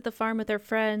Tina's at the farm with her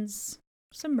friends.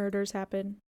 Some murders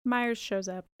happen. Myers shows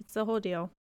up. It's the whole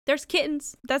deal. There's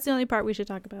kittens. That's the only part we should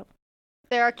talk about.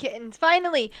 There are kittens.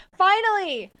 Finally!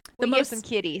 We get some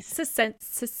kitties. The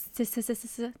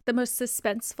most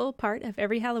suspenseful part of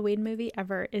every Halloween movie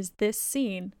ever is this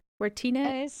scene where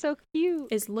Tina is so cute.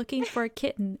 Is looking for a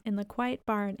kitten in the quiet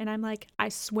barn. And I'm like, I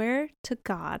swear to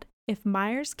God, if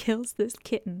Myers kills this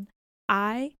kitten,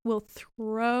 I will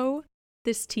throw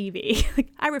this TV.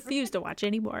 I refuse to watch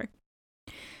anymore.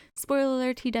 Spoiler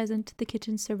alert, he doesn't. The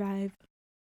kittens survive.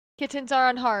 Kittens are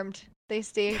unharmed. They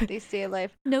stay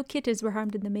alive. No kittens were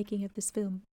harmed in the making of this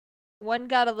film. One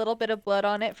got a little bit of blood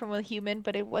on it from a human,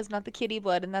 but it was not the kitty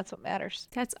blood, and that's what matters.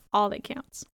 That's all that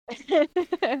counts.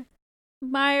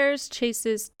 Myers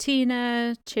chases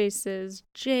Tina, chases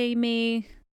Jamie.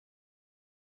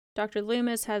 Dr.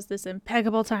 Loomis has this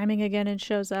impeccable timing again and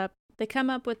shows up. They come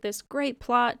up with this great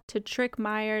plot to trick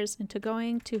Myers into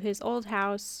going to his old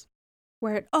house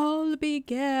where it all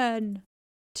began,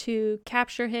 to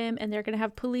capture him, and they're going to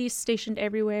have police stationed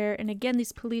everywhere. And again,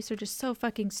 these police are just so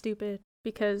fucking stupid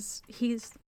because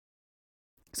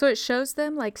so it shows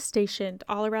them like stationed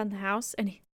all around the house,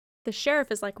 and the sheriff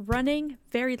is like running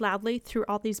very loudly through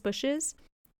all these bushes,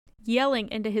 yelling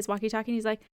into his walkie-talkie, and he's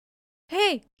like,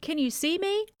 "Hey, can you see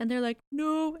me?" And they're like,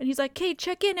 "No." And he's like, "Hey,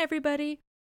 check in, everybody."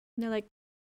 And they're like,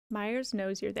 "Myers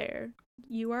knows you're there.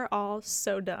 You are all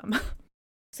so dumb."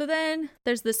 So then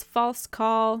there's this false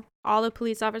call. All the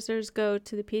police officers go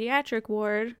to the pediatric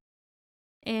ward,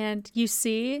 and you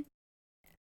see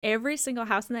every single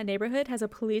house in that neighborhood has a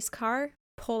police car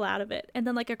pull out of it. And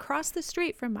then like across the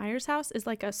street from Myers' house is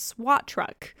like a SWAT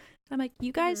truck. I'm like,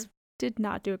 you guys did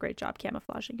not do a great job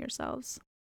camouflaging yourselves.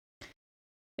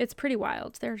 It's pretty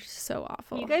wild. They're so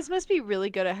awful. You guys must be really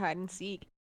good at hide and seek.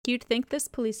 You'd think this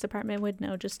police department would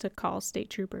know just to call state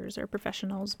troopers or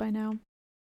professionals by now.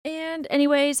 And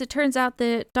anyways, it turns out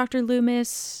that Dr.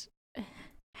 Loomis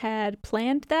had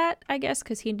planned that, I guess,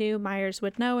 because he knew Myers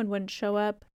would know and wouldn't show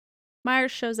up.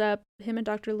 Myers shows up. Him and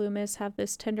Dr. Loomis have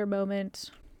this tender moment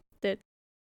that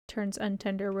turns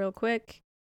untender real quick.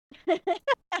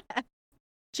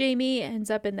 Jamie ends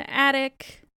up in the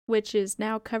attic, which is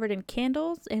now covered in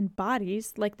candles and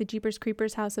bodies, like the Jeepers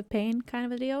Creepers House of Pain kind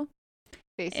of a deal.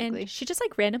 Basically. And she just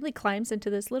like randomly climbs into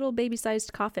this little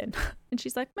baby-sized coffin. And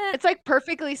she's like, meh. It's like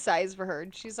perfectly sized for her.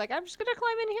 And she's like, I'm just gonna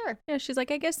climb in here. Yeah, she's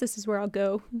like, I guess this is where I'll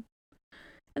go.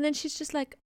 And then she's just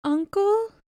like, Uncle?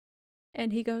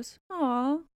 And he goes,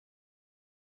 Aw.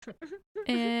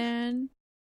 And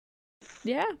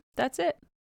yeah, that's it.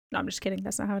 No, I'm just kidding.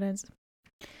 That's not how it ends.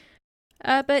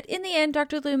 But in the end,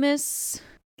 Dr. Loomis,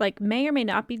 like, may or may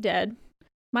not be dead.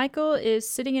 Michael is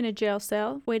sitting in a jail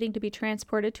cell, waiting to be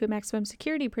transported to a maximum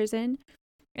security prison,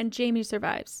 and Jamie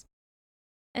survives.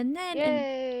 And then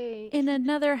in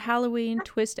another Halloween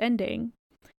twist ending,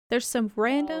 there's some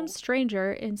random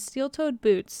stranger in steel-toed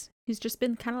boots who's just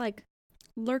been kind of like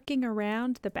lurking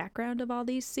around the background of all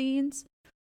these scenes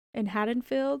in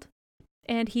Haddonfield.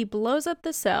 And he blows up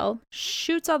the cell,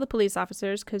 shoots all the police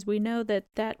officers, because we know that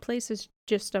that place is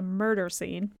just a murder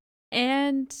scene,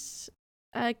 and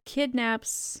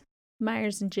kidnaps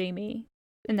Myers and Jamie,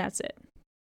 and that's it.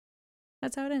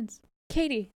 That's how it ends.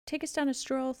 Katie, take us down a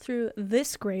stroll through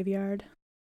this graveyard.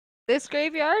 This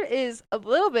graveyard is a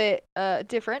little bit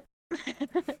different.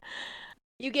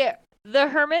 You get the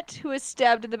hermit who is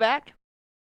stabbed in the back.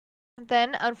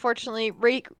 Then, unfortunately,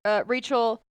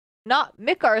 Rachel, not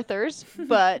MacArthur's,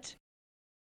 but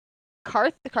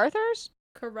Carruthers?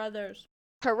 Carruthers.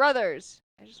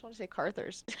 I just want to say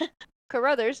Carruthers.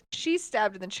 Carruthers. She's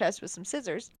stabbed in the chest with some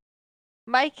scissors.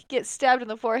 Mike gets stabbed in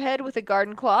the forehead with a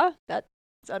garden claw. That's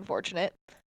unfortunate.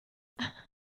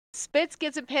 Spitz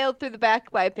gets impaled through the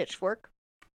back by a pitchfork.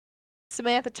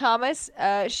 Samantha Thomas,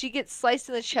 she gets sliced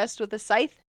in the chest with a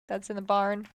scythe. That's in the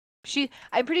barn.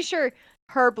 I'm pretty sure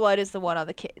her blood is the one on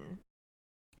the kitten.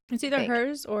 It's either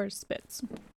hers or Spitz.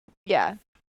 Yeah.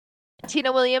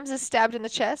 Tina Williams is stabbed in the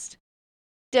chest.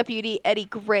 Deputy Eddie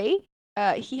Gray,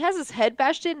 he has his head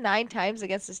bashed in 9 times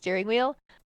against the steering wheel.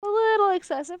 A little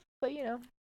excessive, but you know,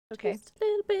 okay. Just a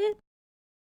little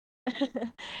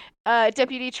bit.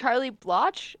 Deputy Charlie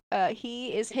Bloch,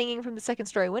 he is hanging from the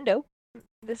 2nd-story window.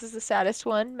 This is the saddest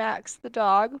one. Max, the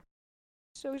dog.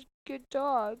 So good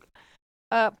dog.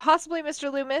 Possibly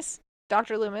Mr. Loomis.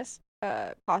 Dr. Loomis.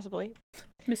 Possibly.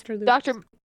 Mr. Loomis.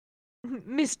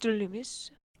 Mr.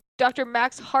 Loomis. Dr.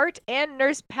 Max Hart and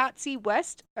Nurse Patsy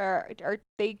West are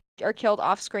killed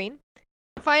off screen.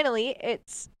 Finally,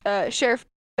 it's Sheriff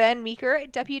Ben Meeker,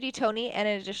 Deputy Tony, and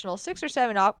an additional 6 or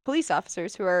 7 police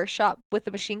officers who are shot with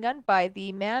a machine gun by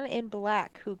the man in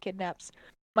black who kidnaps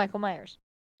Michael Myers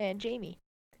and Jamie.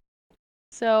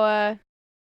 So,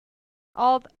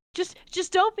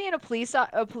 just don't be in a police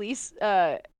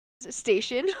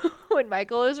station when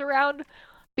Michael is around,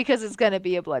 because it's gonna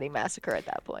be a bloody massacre at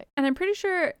that point. And I'm pretty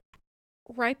sure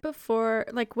right before,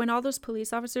 like, when all those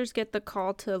police officers get the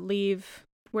call to leave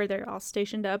where they're all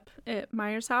stationed up at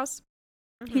Myers' house,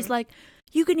 he's like,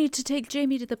 you need to take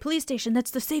Jamie to the police station.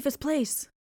 That's the safest place.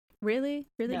 Really?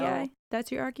 Really, no. Guy?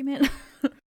 That's your argument?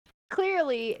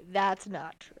 Clearly, that's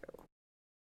not true.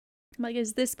 I'm like,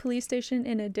 is this police station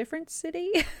in a different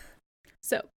city?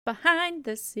 So, behind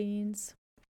the scenes.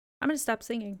 I'm going to stop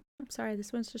singing. I'm sorry.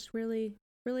 This one's just really,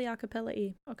 really a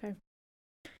cappella-y. Okay.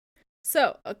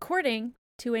 So, according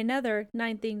to another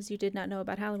 9 Things You Did Not Know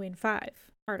About Halloween 5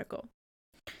 article,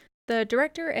 the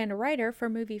director and writer for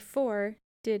movie 4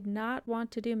 did not want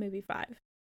to do movie 5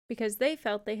 because they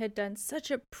felt they had done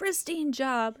such a pristine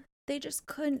job, they just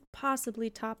couldn't possibly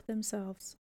top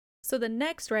themselves. So the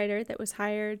next writer that was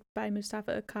hired by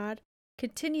Mustafa Akkad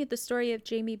continued the story of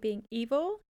Jamie being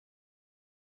evil,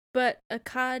 but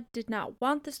Akkad did not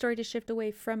want the story to shift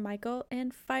away from Michael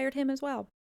and fired him as well.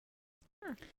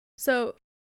 So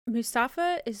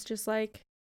Mustafa is just like,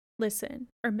 listen,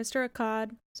 or Mr.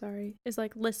 Akkad, is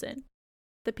like, listen,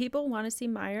 the people want to see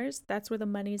Myers. That's where the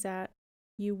money's at.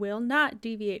 You will not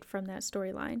deviate from that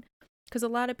storyline. Because a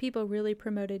lot of people really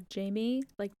promoted Jamie,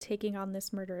 like, taking on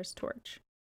this murderous torch.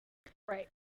 Right.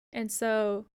 And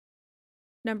so,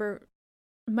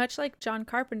 much like John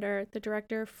Carpenter, the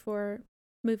director for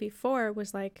movie 4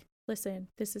 was like, listen,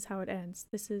 this is how it ends.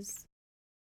 This is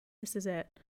it.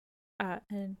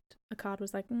 And Akkad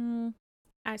was like,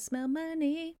 I smell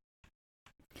money.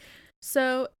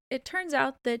 So it turns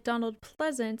out that Donald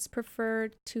Pleasance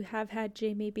preferred to have had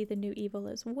Jamie be the new evil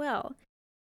as well.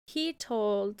 He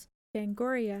told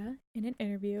Fangoria in an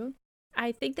interview,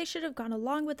 I think they should have gone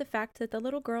along with the fact that the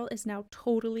little girl is now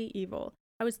totally evil.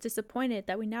 I was disappointed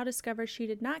that we now discover she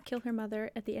did not kill her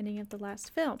mother at the ending of the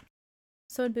last film.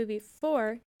 So in movie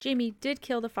 4, Jamie did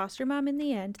kill the foster mom in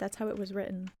the end. That's how it was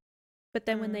written. But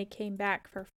then when they came back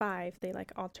for 5, they,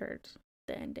 like, altered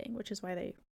the ending, which is why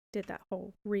they did that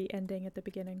whole re-ending at the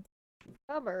beginning.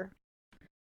 Bummer.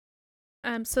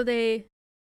 So they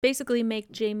basically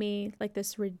make Jamie like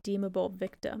this redeemable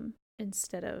victim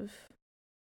instead of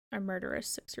a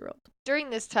murderous 6-year-old. During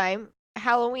this time,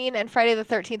 Halloween and Friday the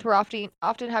 13th were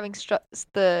often having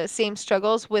the same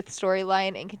struggles with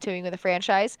storyline and continuing with the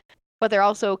franchise, but they're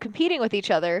also competing with each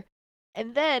other.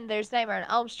 And then there's Nightmare on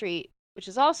Elm Street, which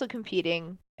is also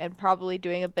competing and probably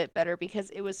doing a bit better because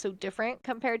it was so different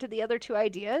compared to the other two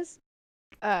ideas.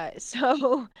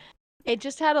 So it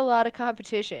just had a lot of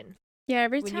competition. Yeah,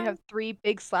 every When time you have three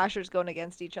big slashers going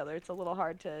against each other, it's a little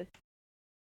hard to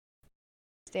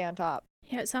stay on top.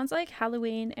 Yeah, it sounds like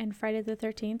Halloween and Friday the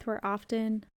 13th were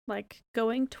often like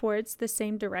going towards the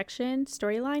same direction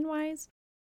storyline wise.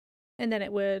 And then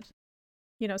it would,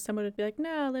 someone would be like,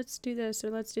 no, let's do this or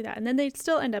let's do that. And then they'd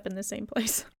still end up in the same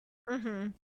place. Mm-hmm.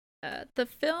 The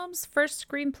film's first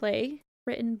screenplay,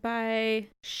 written by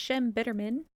Shem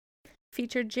Bitterman,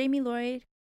 featured Jamie Lloyd,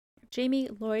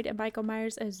 and Michael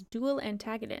Myers as dual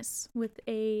antagonists, with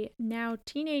a now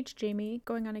teenage Jamie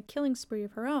going on a killing spree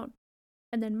of her own.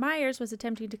 And then Myers was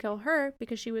attempting to kill her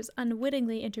because she was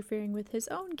unwittingly interfering with his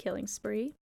own killing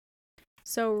spree.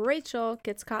 So Rachel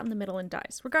gets caught in the middle and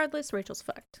dies. Regardless, Rachel's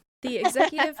fucked. The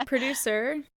executive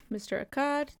producer, Mr.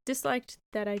 Akkad, disliked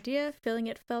that idea, feeling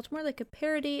it felt more like a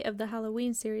parody of the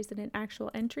Halloween series than an actual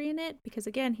entry in it, because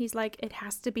again, he's like, it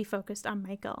has to be focused on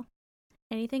Michael.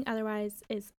 Anything otherwise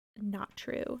is not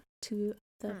true to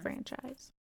the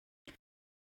franchise.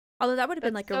 Although that would have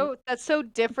been like that's so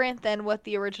different than what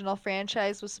the original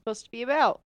franchise was supposed to be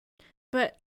about.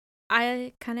 But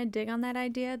I kind of dig on that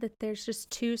idea that there's just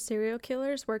two serial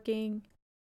killers working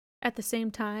at the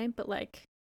same time, but like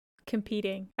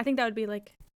competing. I think that would be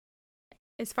like,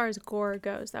 as far as gore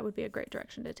goes, that would be a great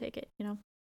direction to take it,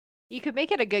 You could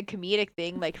make it a good comedic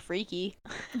thing, like Freaky.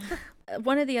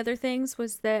 One of the other things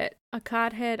was that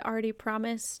Akkad had already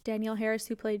promised Danielle Harris,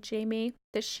 who played Jamie,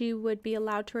 that she would be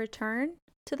allowed to return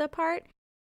to the part,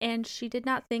 and she did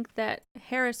not think that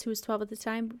Harris, who was 12 at the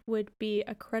time, would be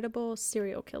a credible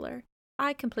serial killer.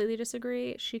 I completely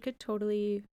disagree. She could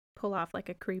totally pull off like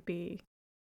a creepy...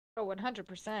 Oh,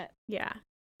 100%. Yeah.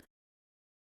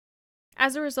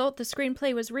 As a result, the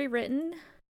screenplay was rewritten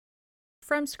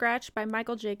from scratch by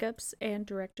Michael Jacobs and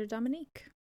director Dominique.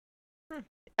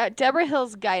 At Deborah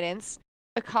Hill's guidance,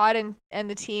 Akkad and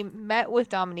the team met with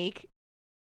Dominique,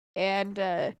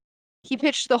 and he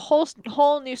pitched the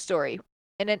whole new story.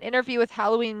 In an interview with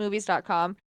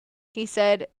HalloweenMovies.com, he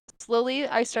said, "Slowly,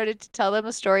 I started to tell them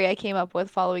a story I came up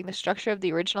with following the structure of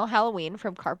the original Halloween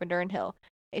from Carpenter and Hill.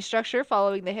 A structure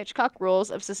following the Hitchcock rules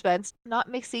of suspense,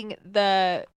 not mixing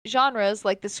the genres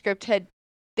like the script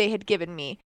they had given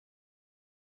me.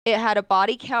 It had a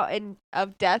body count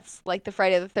of deaths like the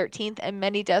Friday the 13th and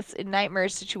many deaths in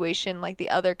Nightmares situation like the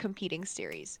other competing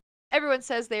series. Everyone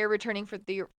says they are returning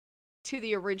to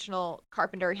the original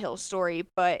Carpenter Hill story,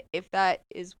 but if that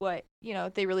is what,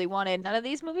 they really wanted, none of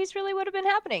these movies really would have been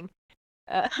happening."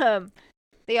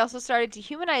 They also started to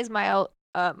humanize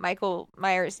Michael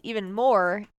Myers even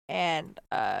more, and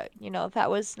that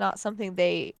was not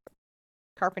something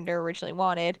Carpenter originally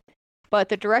wanted. But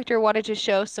the director wanted to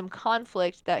show some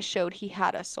conflict that showed he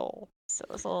had a soul. So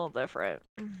it's a little different.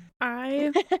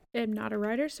 I am not a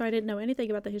writer, so I didn't know anything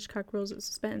about the Hitchcock rules of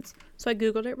suspense. So I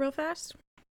Googled it real fast.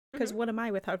 Because what am I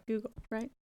without Google,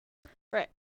 right? Right.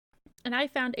 And I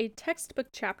found a textbook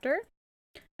chapter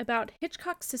about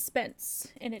Hitchcock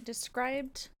suspense. And it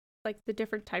described like the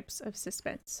different types of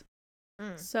suspense.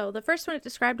 So the first one it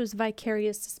described was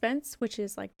vicarious suspense, which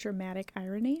is like dramatic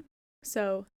irony.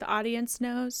 So the audience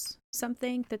knows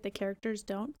something that the characters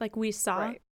don't. Like we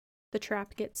saw the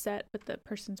trap get set, but the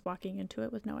person's walking into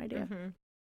it with no idea.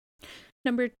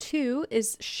 Number 2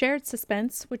 is shared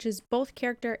suspense, which is both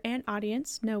character and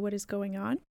audience know what is going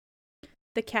on.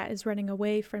 The cat is running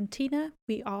away from Tina.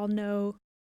 We all know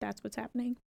that's what's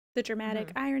happening. The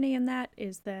dramatic irony in that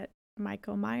is that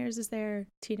Michael Myers is there.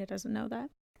 Tina doesn't know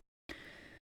that.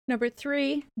 Number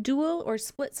 3, dual or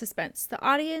split suspense. The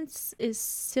audience is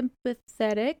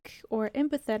sympathetic or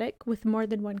empathetic with more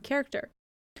than one character.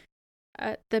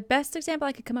 The best example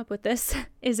I could come up with this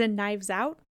is in Knives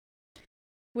Out,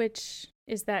 which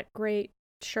is that great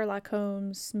Sherlock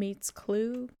Holmes meets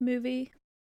Clue movie.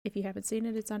 If you haven't seen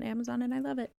it, it's on Amazon and I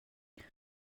love it.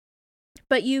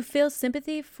 But you feel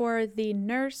sympathy for the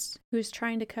nurse who's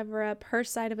trying to cover up her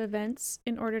side of events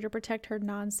in order to protect her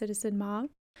non-citizen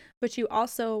mom. But you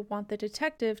also want the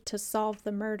detective to solve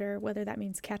the murder, whether that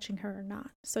means catching her or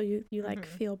not. So you like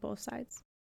feel both sides.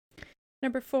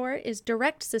 Number 4 is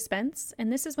direct suspense,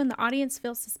 and this is when the audience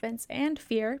feels suspense and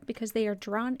fear because they are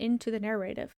drawn into the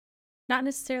narrative. not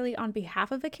necessarily on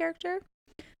behalf of a character.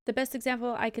 The best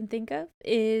example I can think of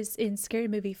is in Scary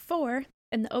Movie 4.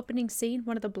 In the opening scene,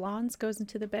 one of the blondes goes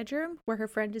into the bedroom where her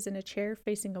friend is in a chair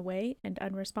facing away and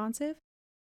unresponsive.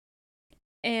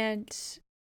 And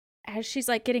as she's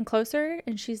like getting closer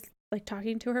and she's like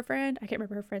talking to her friend, I can't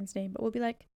remember her friend's name, but we'll be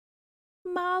like,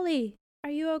 Molly,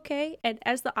 are you okay? And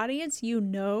as the audience, you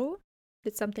know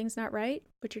that something's not right,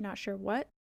 but you're not sure what.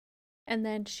 And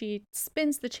then she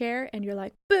spins the chair and you're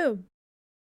like, boom.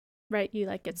 Right? You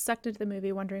like get sucked into the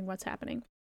movie wondering what's happening.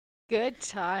 Good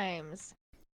times.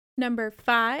 Number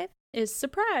 5 is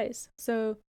surprise.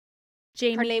 So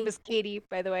Jamie. Her name is Katie,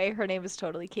 by the way. Her name is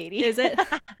totally Katie. Is it?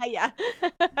 Yeah.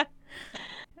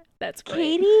 That's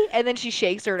great. Katie? And then she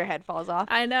shakes her and her head falls off.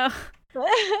 I know.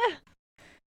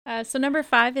 So number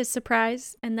 5 is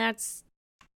surprise, and that's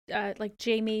like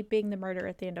Jamie being the murderer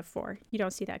at the end of 4. You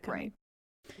don't see that coming.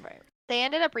 Right. They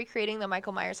ended up recreating the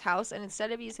Michael Myers house, and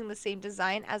instead of using the same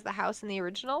design as the house in the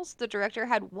originals, the director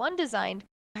had one designed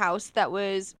house that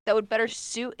would better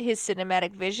suit his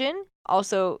cinematic vision.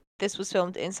 Also, this was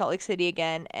filmed in Salt Lake City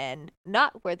again, and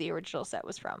not where the original set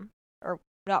was from, or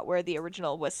not where the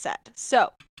original was set.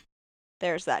 So,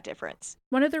 there's that difference.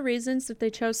 One of the reasons that they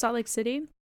chose Salt Lake City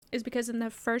is because in the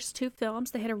first 2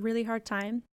 films, they had a really hard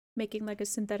time making like a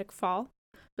synthetic fall.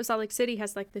 But Salt Lake City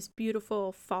has like this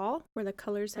beautiful fall where the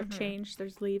colors have changed.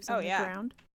 There's leaves on the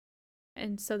ground.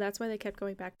 And so that's why they kept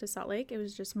going back to Salt Lake. It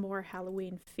was just more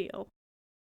Halloween feel.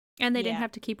 And they didn't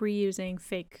have to keep reusing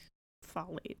fake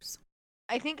fall leaves.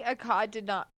 I think Akkad did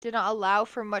not allow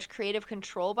for much creative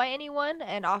control by anyone,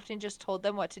 and often just told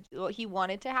them what he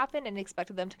wanted to happen and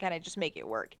expected them to kind of just make it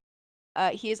work.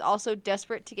 He is also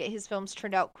desperate to get his films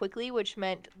turned out quickly, which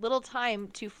meant little time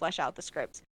to flesh out the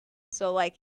script. So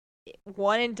like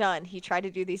one and done. He tried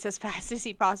to do these as fast as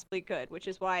he possibly could, which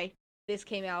is why this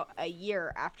came out a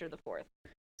year after the 4th.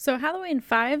 So Halloween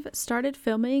 5 started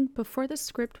filming before the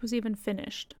script was even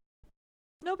finished.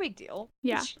 No big deal.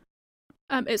 Yeah.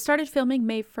 It started filming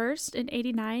May 1st in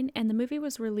 1989, and the movie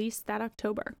was released that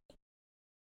October.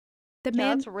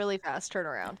 That's a really fast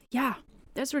turnaround. Yeah,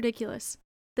 that's ridiculous.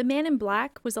 The Man in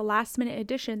Black was a last-minute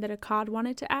addition that Akkad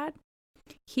wanted to add.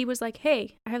 He was like,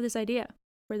 hey, I have this idea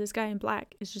where this guy in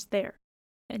black is just there.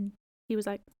 And he was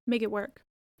like, make it work.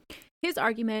 His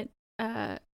argument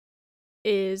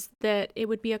is that it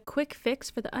would be a quick fix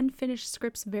for the unfinished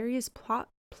script's various plot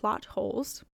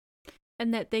holes,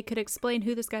 and that they could explain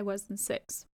who this guy was in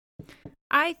 6.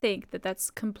 I think that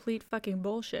that's complete fucking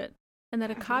bullshit, and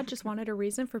that Akkad just wanted a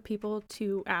reason for people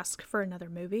to ask for another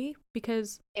movie,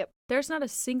 because there's not a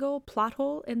single plot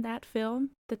hole in that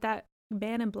film that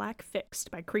Man in Black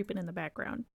fixed by creeping in the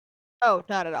background. Oh,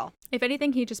 not at all. If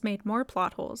anything, he just made more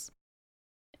plot holes.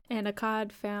 And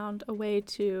Akkad found a way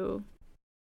to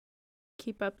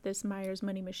keep up this Myers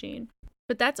money machine.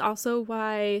 But that's also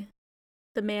why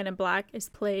the Man in Black is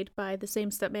played by the same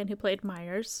stuntman who played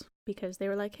Myers, because they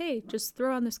were like, hey, just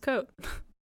throw on this coat. And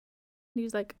he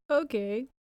was like, okay.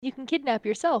 You can kidnap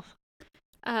yourself.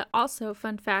 Also,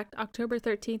 fun fact, October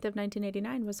 13th of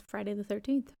 1989 was Friday the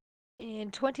 13th.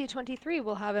 In 2023,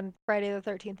 we'll have a Friday the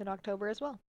 13th in October as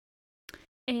well.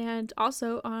 And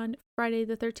also on Friday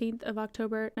the 13th of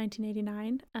October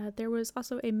 1989, there was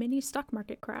also a mini stock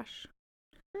market crash.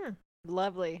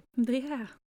 Lovely. Yeah.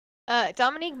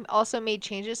 Dominique also made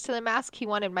changes to the mask. He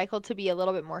wanted Michael to be a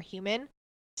little bit more human,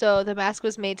 so the mask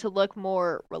was made to look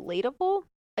more relatable.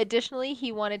 Additionally,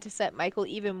 he wanted to set Michael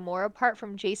even more apart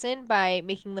from Jason by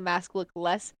making the mask look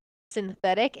less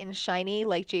synthetic and shiny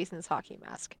like Jason's hockey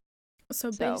mask.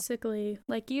 So basically,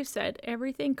 like you said,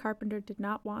 everything Carpenter did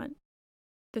not want.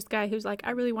 This guy who's like,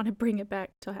 I really want to bring it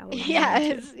back to Halloween.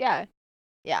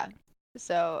 Yeah.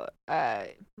 So,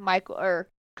 Michael or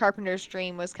Carpenter's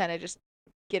dream was kind of just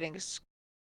getting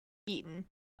eaten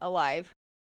alive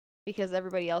because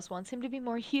everybody else wants him to be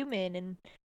more human and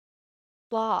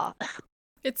blah.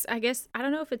 I guess, I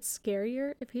don't know if it's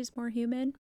scarier if he's more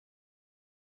human.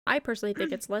 I personally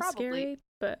think it's less scary,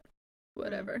 but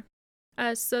whatever.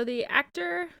 So the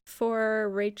actor for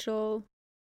Rachel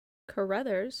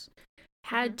Carruthers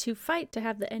had to fight to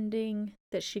have the ending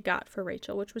that she got for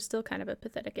Rachel, which was still kind of a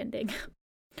pathetic ending.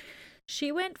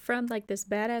 She went from like this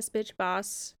badass bitch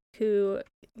boss who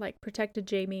like protected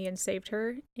Jamie and saved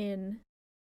her in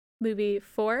movie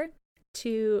 4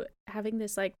 to having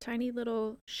this like tiny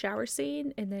little shower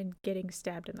scene and then getting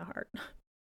stabbed in the heart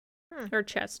or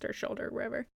chest or shoulder,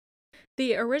 wherever.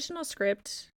 The original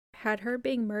script had her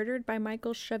being murdered by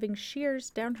Michael shoving shears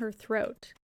down her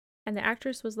throat, and the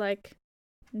actress was like,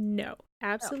 no,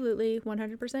 absolutely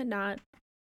 100% not.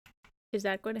 Is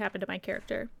that going to happen to my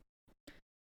character?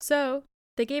 So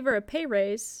they gave her a pay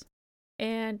raise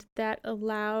and that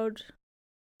allowed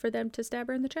for them to stab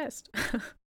her in the chest.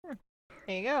 There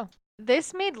you go.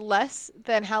 This made less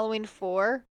than Halloween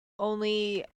 4,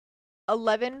 only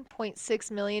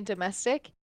 11.6 million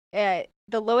domestic. The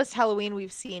lowest Halloween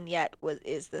we've seen yet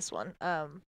is this one,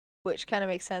 which kind of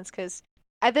makes sense because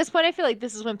at this point I feel like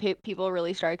this is when people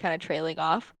really started kind of trailing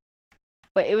off.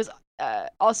 But it was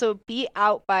also beat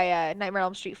out by Nightmare on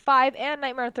Elm Street 5 and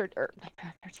Nightmare 13th.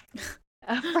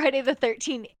 Friday the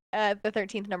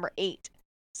 13th number 8.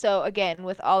 So again,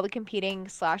 with all the competing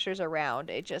slashers around,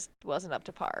 it just wasn't up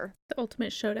to par. The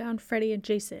ultimate showdown, Freddy and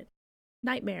Jason.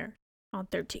 Nightmare on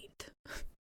 13th.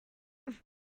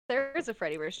 There is a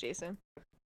Freddy vs. Jason.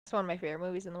 It's one of my favorite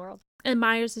movies in the world. And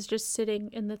Myers is just sitting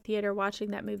in the theater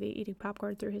watching that movie, eating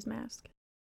popcorn through his mask.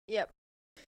 Yep.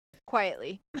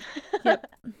 Quietly. Yep.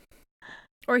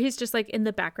 Or he's just like in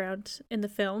the background in the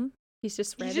film. He's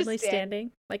just randomly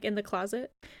standing like in the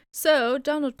closet. So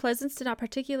Donald Pleasence did not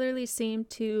particularly seem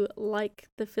to like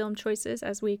the film choices,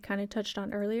 as we kind of touched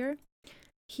on earlier.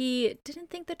 He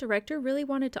didn't think the director really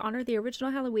wanted to honor the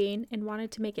original Halloween and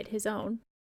wanted to make it his own.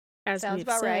 As sounds we've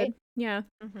about said. right. Yeah.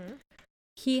 Mm-hmm.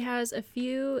 He has a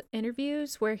few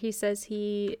interviews where he says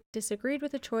he disagreed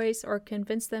with the choice or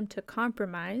convinced them to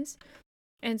compromise.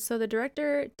 And so the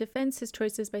director defends his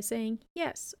choices by saying,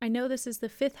 yes, I know this is the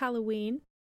 5th Halloween,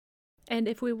 and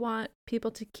if we want people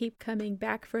to keep coming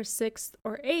back for 6th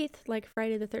or 8th, like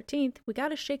Friday the 13th, we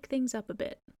gotta shake things up a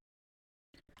bit.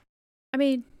 I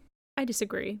mean, I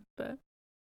disagree, but...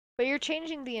 But you're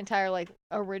changing the entire, like,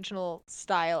 original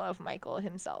style of Michael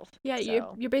himself. Yeah,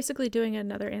 so. you're basically doing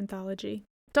another anthology.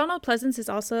 Donald Pleasence is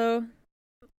also,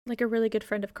 like, a really good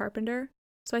friend of Carpenter,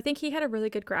 so I think he had a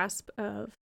really good grasp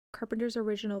of Carpenter's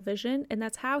original vision, and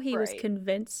that's how he was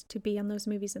convinced to be on those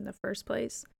movies in the first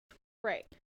place. Right.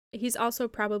 He's also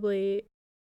probably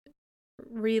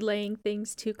relaying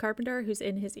things to Carpenter, who's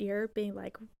in his ear, being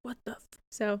like, what the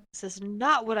So this is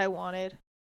not what I wanted.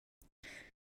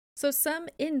 So some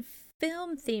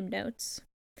in-film theme notes.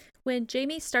 When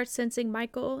Jamie starts sensing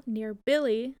Michael near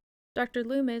Billy, Dr.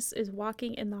 Loomis is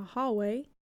walking in the hallway,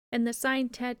 and the sign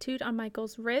tattooed on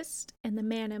Michael's wrist and the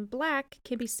man in black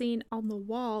can be seen on the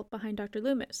wall behind Dr.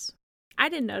 Loomis. I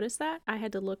didn't notice that. I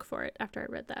had to look for it after I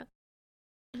read that.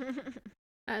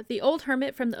 The old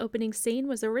hermit from the opening scene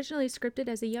was originally scripted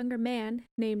as a younger man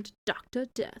named Dr.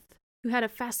 Death, who had a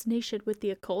fascination with the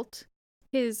occult.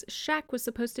 His shack was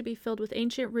supposed to be filled with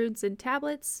ancient runes and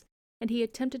tablets, and he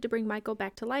attempted to bring Michael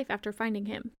back to life after finding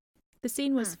him. The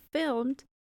scene was filmed,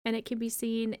 and it can be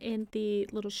seen in the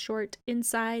little short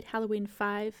Inside Halloween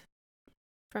 5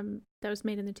 that was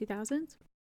made in the 2000s.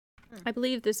 I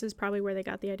believe this is probably where they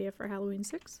got the idea for Halloween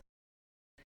 6.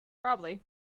 Probably.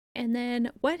 And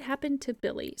then what happened to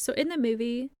Billy? So in the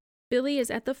movie, Billy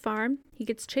is at the farm. He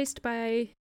gets chased by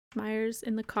Myers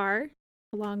in the car,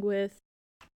 along with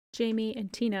Jamie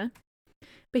and Tina.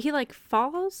 But he, like,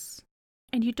 falls,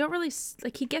 and you don't really,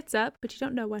 like, he gets up, but you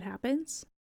don't know what happens.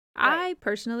 Right. I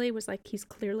personally was like, he's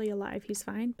clearly alive, he's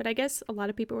fine. But I guess a lot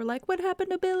of people were like, what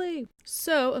happened to Billy?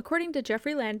 So, according to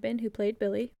Jeffrey Landman, who played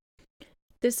Billy,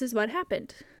 this is what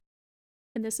happened.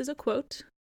 And this is a quote.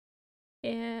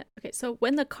 Okay, so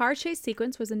when the car chase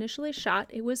sequence was initially shot,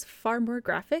 it was far more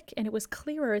graphic, and it was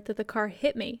clearer that the car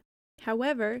hit me.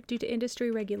 However, due to industry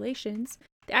regulations,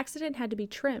 the accident had to be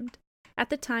trimmed.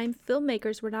 At the time,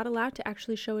 filmmakers were not allowed to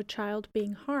actually show a child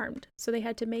being harmed, so they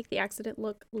had to make the accident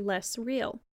look less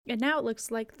real. And now it looks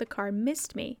like the car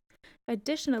missed me.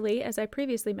 Additionally, as I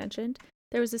previously mentioned,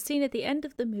 there was a scene at the end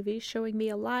of the movie showing me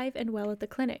alive and well at the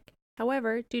clinic.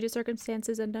 However, due to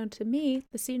circumstances unknown to me,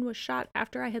 the scene was shot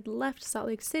after I had left Salt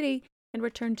Lake City and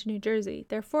returned to New Jersey.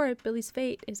 Therefore, Billy's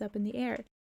fate is up in the air.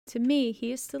 To me,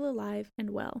 he is still alive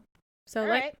and well. So,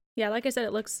 like I said,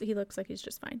 he looks like he's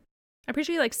just fine. I'm pretty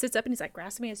sure he, like, sits up and he's, like,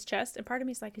 grasping his chest, and part of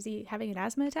me is like, is he having an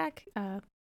asthma attack?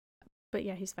 But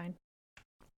yeah, he's fine.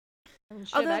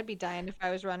 I'd be dying if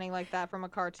I was running like that from a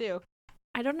car too.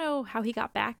 I don't know how he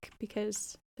got back,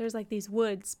 because there's, like, these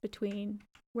woods between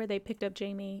where they picked up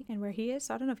Jamie and where he is.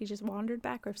 So I don't know if he just wandered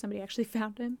back or if somebody actually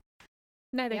found him.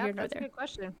 Neither here nor there. That's a good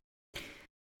question.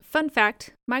 Fun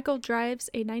fact, Michael drives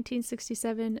a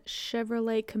 1967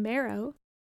 Chevrolet Camaro.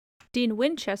 Dean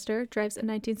Winchester drives a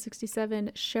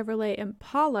 1967 Chevrolet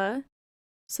Impala.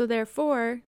 So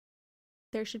therefore,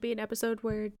 there should be an episode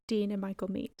where Dean and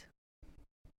Michael meet.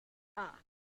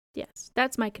 Yes,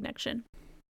 that's my connection.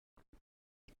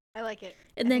 I like it.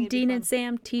 And then Dean and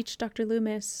Sam teach Dr.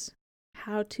 Loomis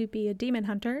how to be a demon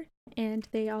hunter, and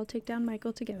they all take down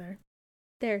Michael together.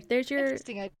 There's your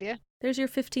interesting idea. There's your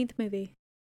 15th movie.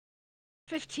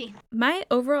 15. My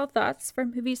overall thoughts for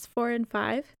movies 4 and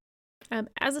 5.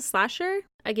 As a slasher,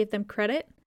 I give them credit.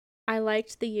 I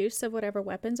liked the use of whatever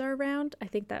weapons are around. I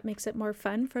think that makes it more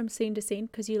fun from scene to scene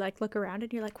because you like look around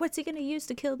and you're like, what's he gonna use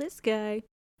to kill this guy?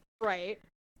 Right.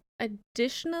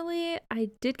 Additionally, I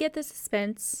did get the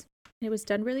suspense. It was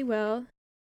done really well.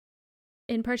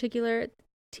 In particular,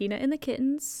 Tina and the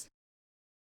kittens.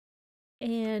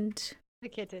 And The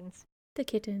kittens. the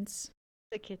kittens.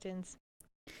 The kittens.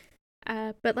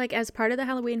 But like as part of the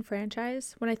Halloween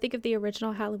franchise, when I think of the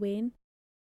original Halloween,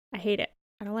 I hate it.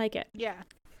 I don't like it. Yeah.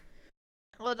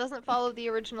 Well, it doesn't follow the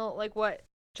original, like what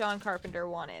John Carpenter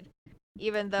wanted.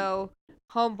 Even though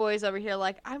Homeboy's over here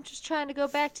like, I'm just trying to go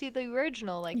back to the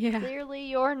original. Like, Yeah. clearly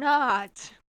you're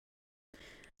not.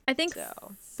 I think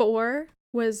So. 4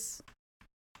 was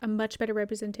a much better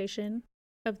representation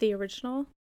of the original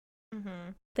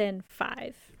than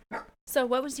 5. So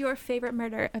what was your favorite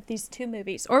murder of these 2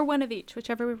 movies? Or one of each,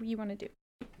 whichever you want to do.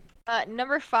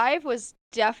 Number 5 was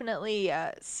definitely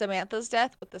Samantha's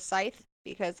death with the scythe.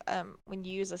 Because when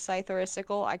you use a scythe or a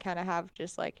sickle, I kind of have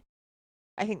just like,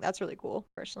 I think that's really cool,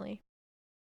 personally.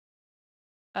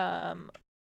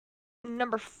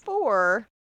 Number 4,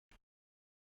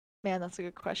 man, that's a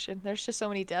good question. There's just so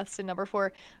many deaths in number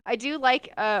 4. I do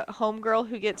like Homegirl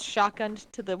who gets shotgunned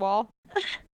to the wall.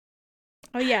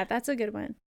 Oh yeah, that's a good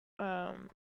one.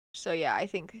 So yeah, I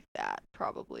think that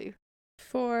probably.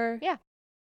 4. Yeah.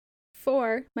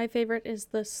 4, my favorite is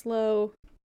the slow,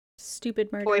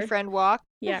 stupid murder. Boyfriend walk.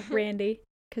 Yeah, Randy,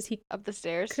 because he up the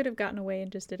stairs. Could have gotten away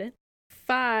and just didn't.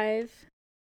 5.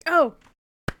 Oh,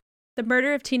 the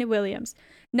murder of Tina Williams.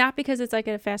 Not because it's like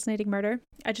a fascinating murder.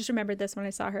 I just remembered this when I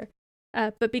saw her.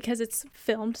 But because it's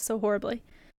filmed so horribly.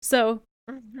 So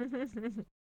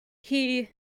he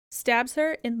stabs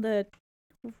her in the,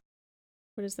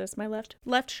 what is this? My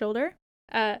left shoulder.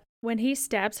 When he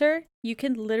stabs her, you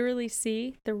can literally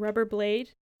see the rubber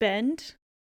blade bend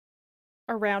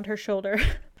around her shoulder.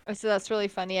 So that's really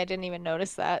funny. I didn't even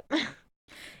notice that.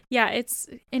 Yeah, it's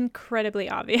incredibly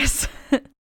obvious.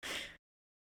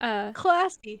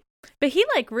 Classy. But he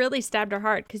like really stabbed her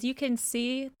hard because you can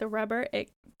see the rubber. It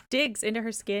digs into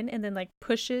her skin and then like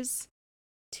pushes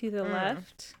to the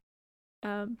left.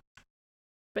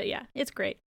 But yeah, it's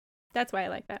great. That's why I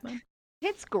like that one.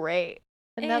 It's great.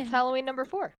 And that's Halloween number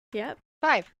 4. Yep.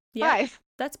 5. Yep. 5.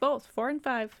 That's both 4 and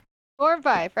 5. 4 and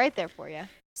 5, right there for you.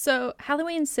 So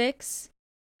Halloween 6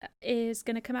 is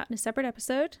going to come out in a separate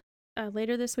episode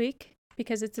later this week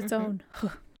because it's its own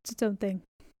thing.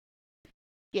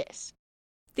 Yes.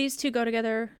 These 2 go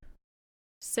together.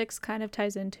 6 kind of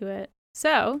ties into it.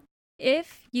 So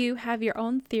if you have your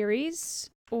own theories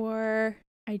or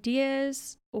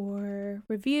ideas or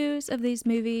reviews of these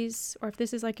movies, or if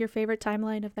this is like your favorite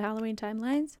timeline of the Halloween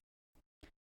timelines,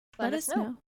 let us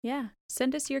know. Yeah.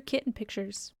 Send us your kitten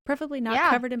pictures. Preferably not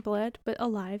covered in blood, but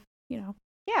alive, you know.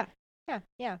 Yeah.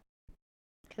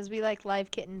 Because we like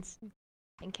live kittens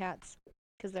and cats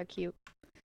because they're cute.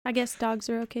 I guess dogs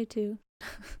are okay too.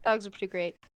 Dogs are pretty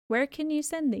great. Where can you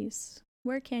send these?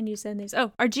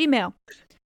 Oh, our Gmail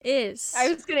is...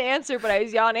 I was going to answer, but I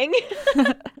was yawning.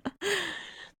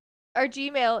 Our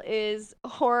Gmail is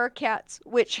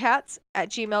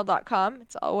horrorcatswitchhats@gmail.com.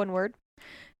 It's all one word.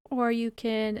 Or you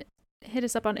can hit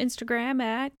us up on Instagram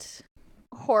at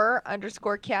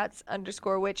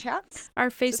horror_cats_witchhats. Our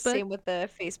Facebook. So same with the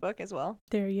Facebook as well.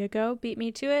 There you go. Beat me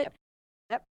to it.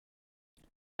 Yep.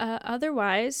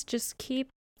 Otherwise, just keep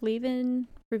leaving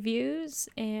reviews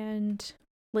and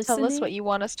listening. Tell us what you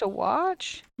want us to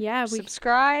watch. Yeah.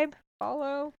 Subscribe.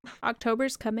 Follow.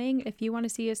 October's coming. If you want to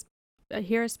see us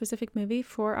hear a specific movie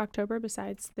for October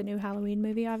besides the new Halloween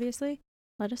movie, obviously,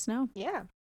 let us know. Yeah.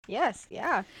 Yes.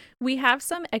 Yeah. We have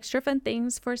some extra fun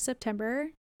things for September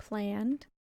planned,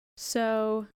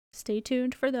 so stay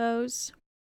tuned for those.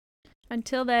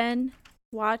 Until then,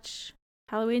 watch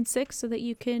Halloween 6 so that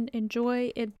you can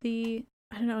enjoy it. I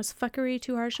don't know, is fuckery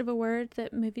too harsh of a word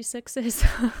that movie 6 is?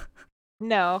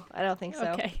 No, I don't think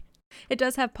so. Okay. It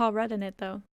does have Paul Rudd in it,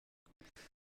 though.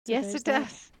 So yes, it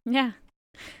does. Yeah.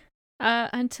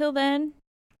 Until then,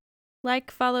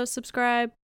 like, follow,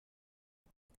 subscribe.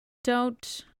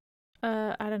 Don't,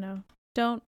 I don't know.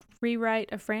 Don't rewrite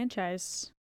a franchise,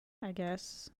 I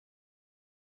guess.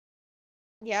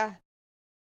 Yeah.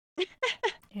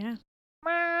 Yeah.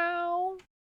 Meow.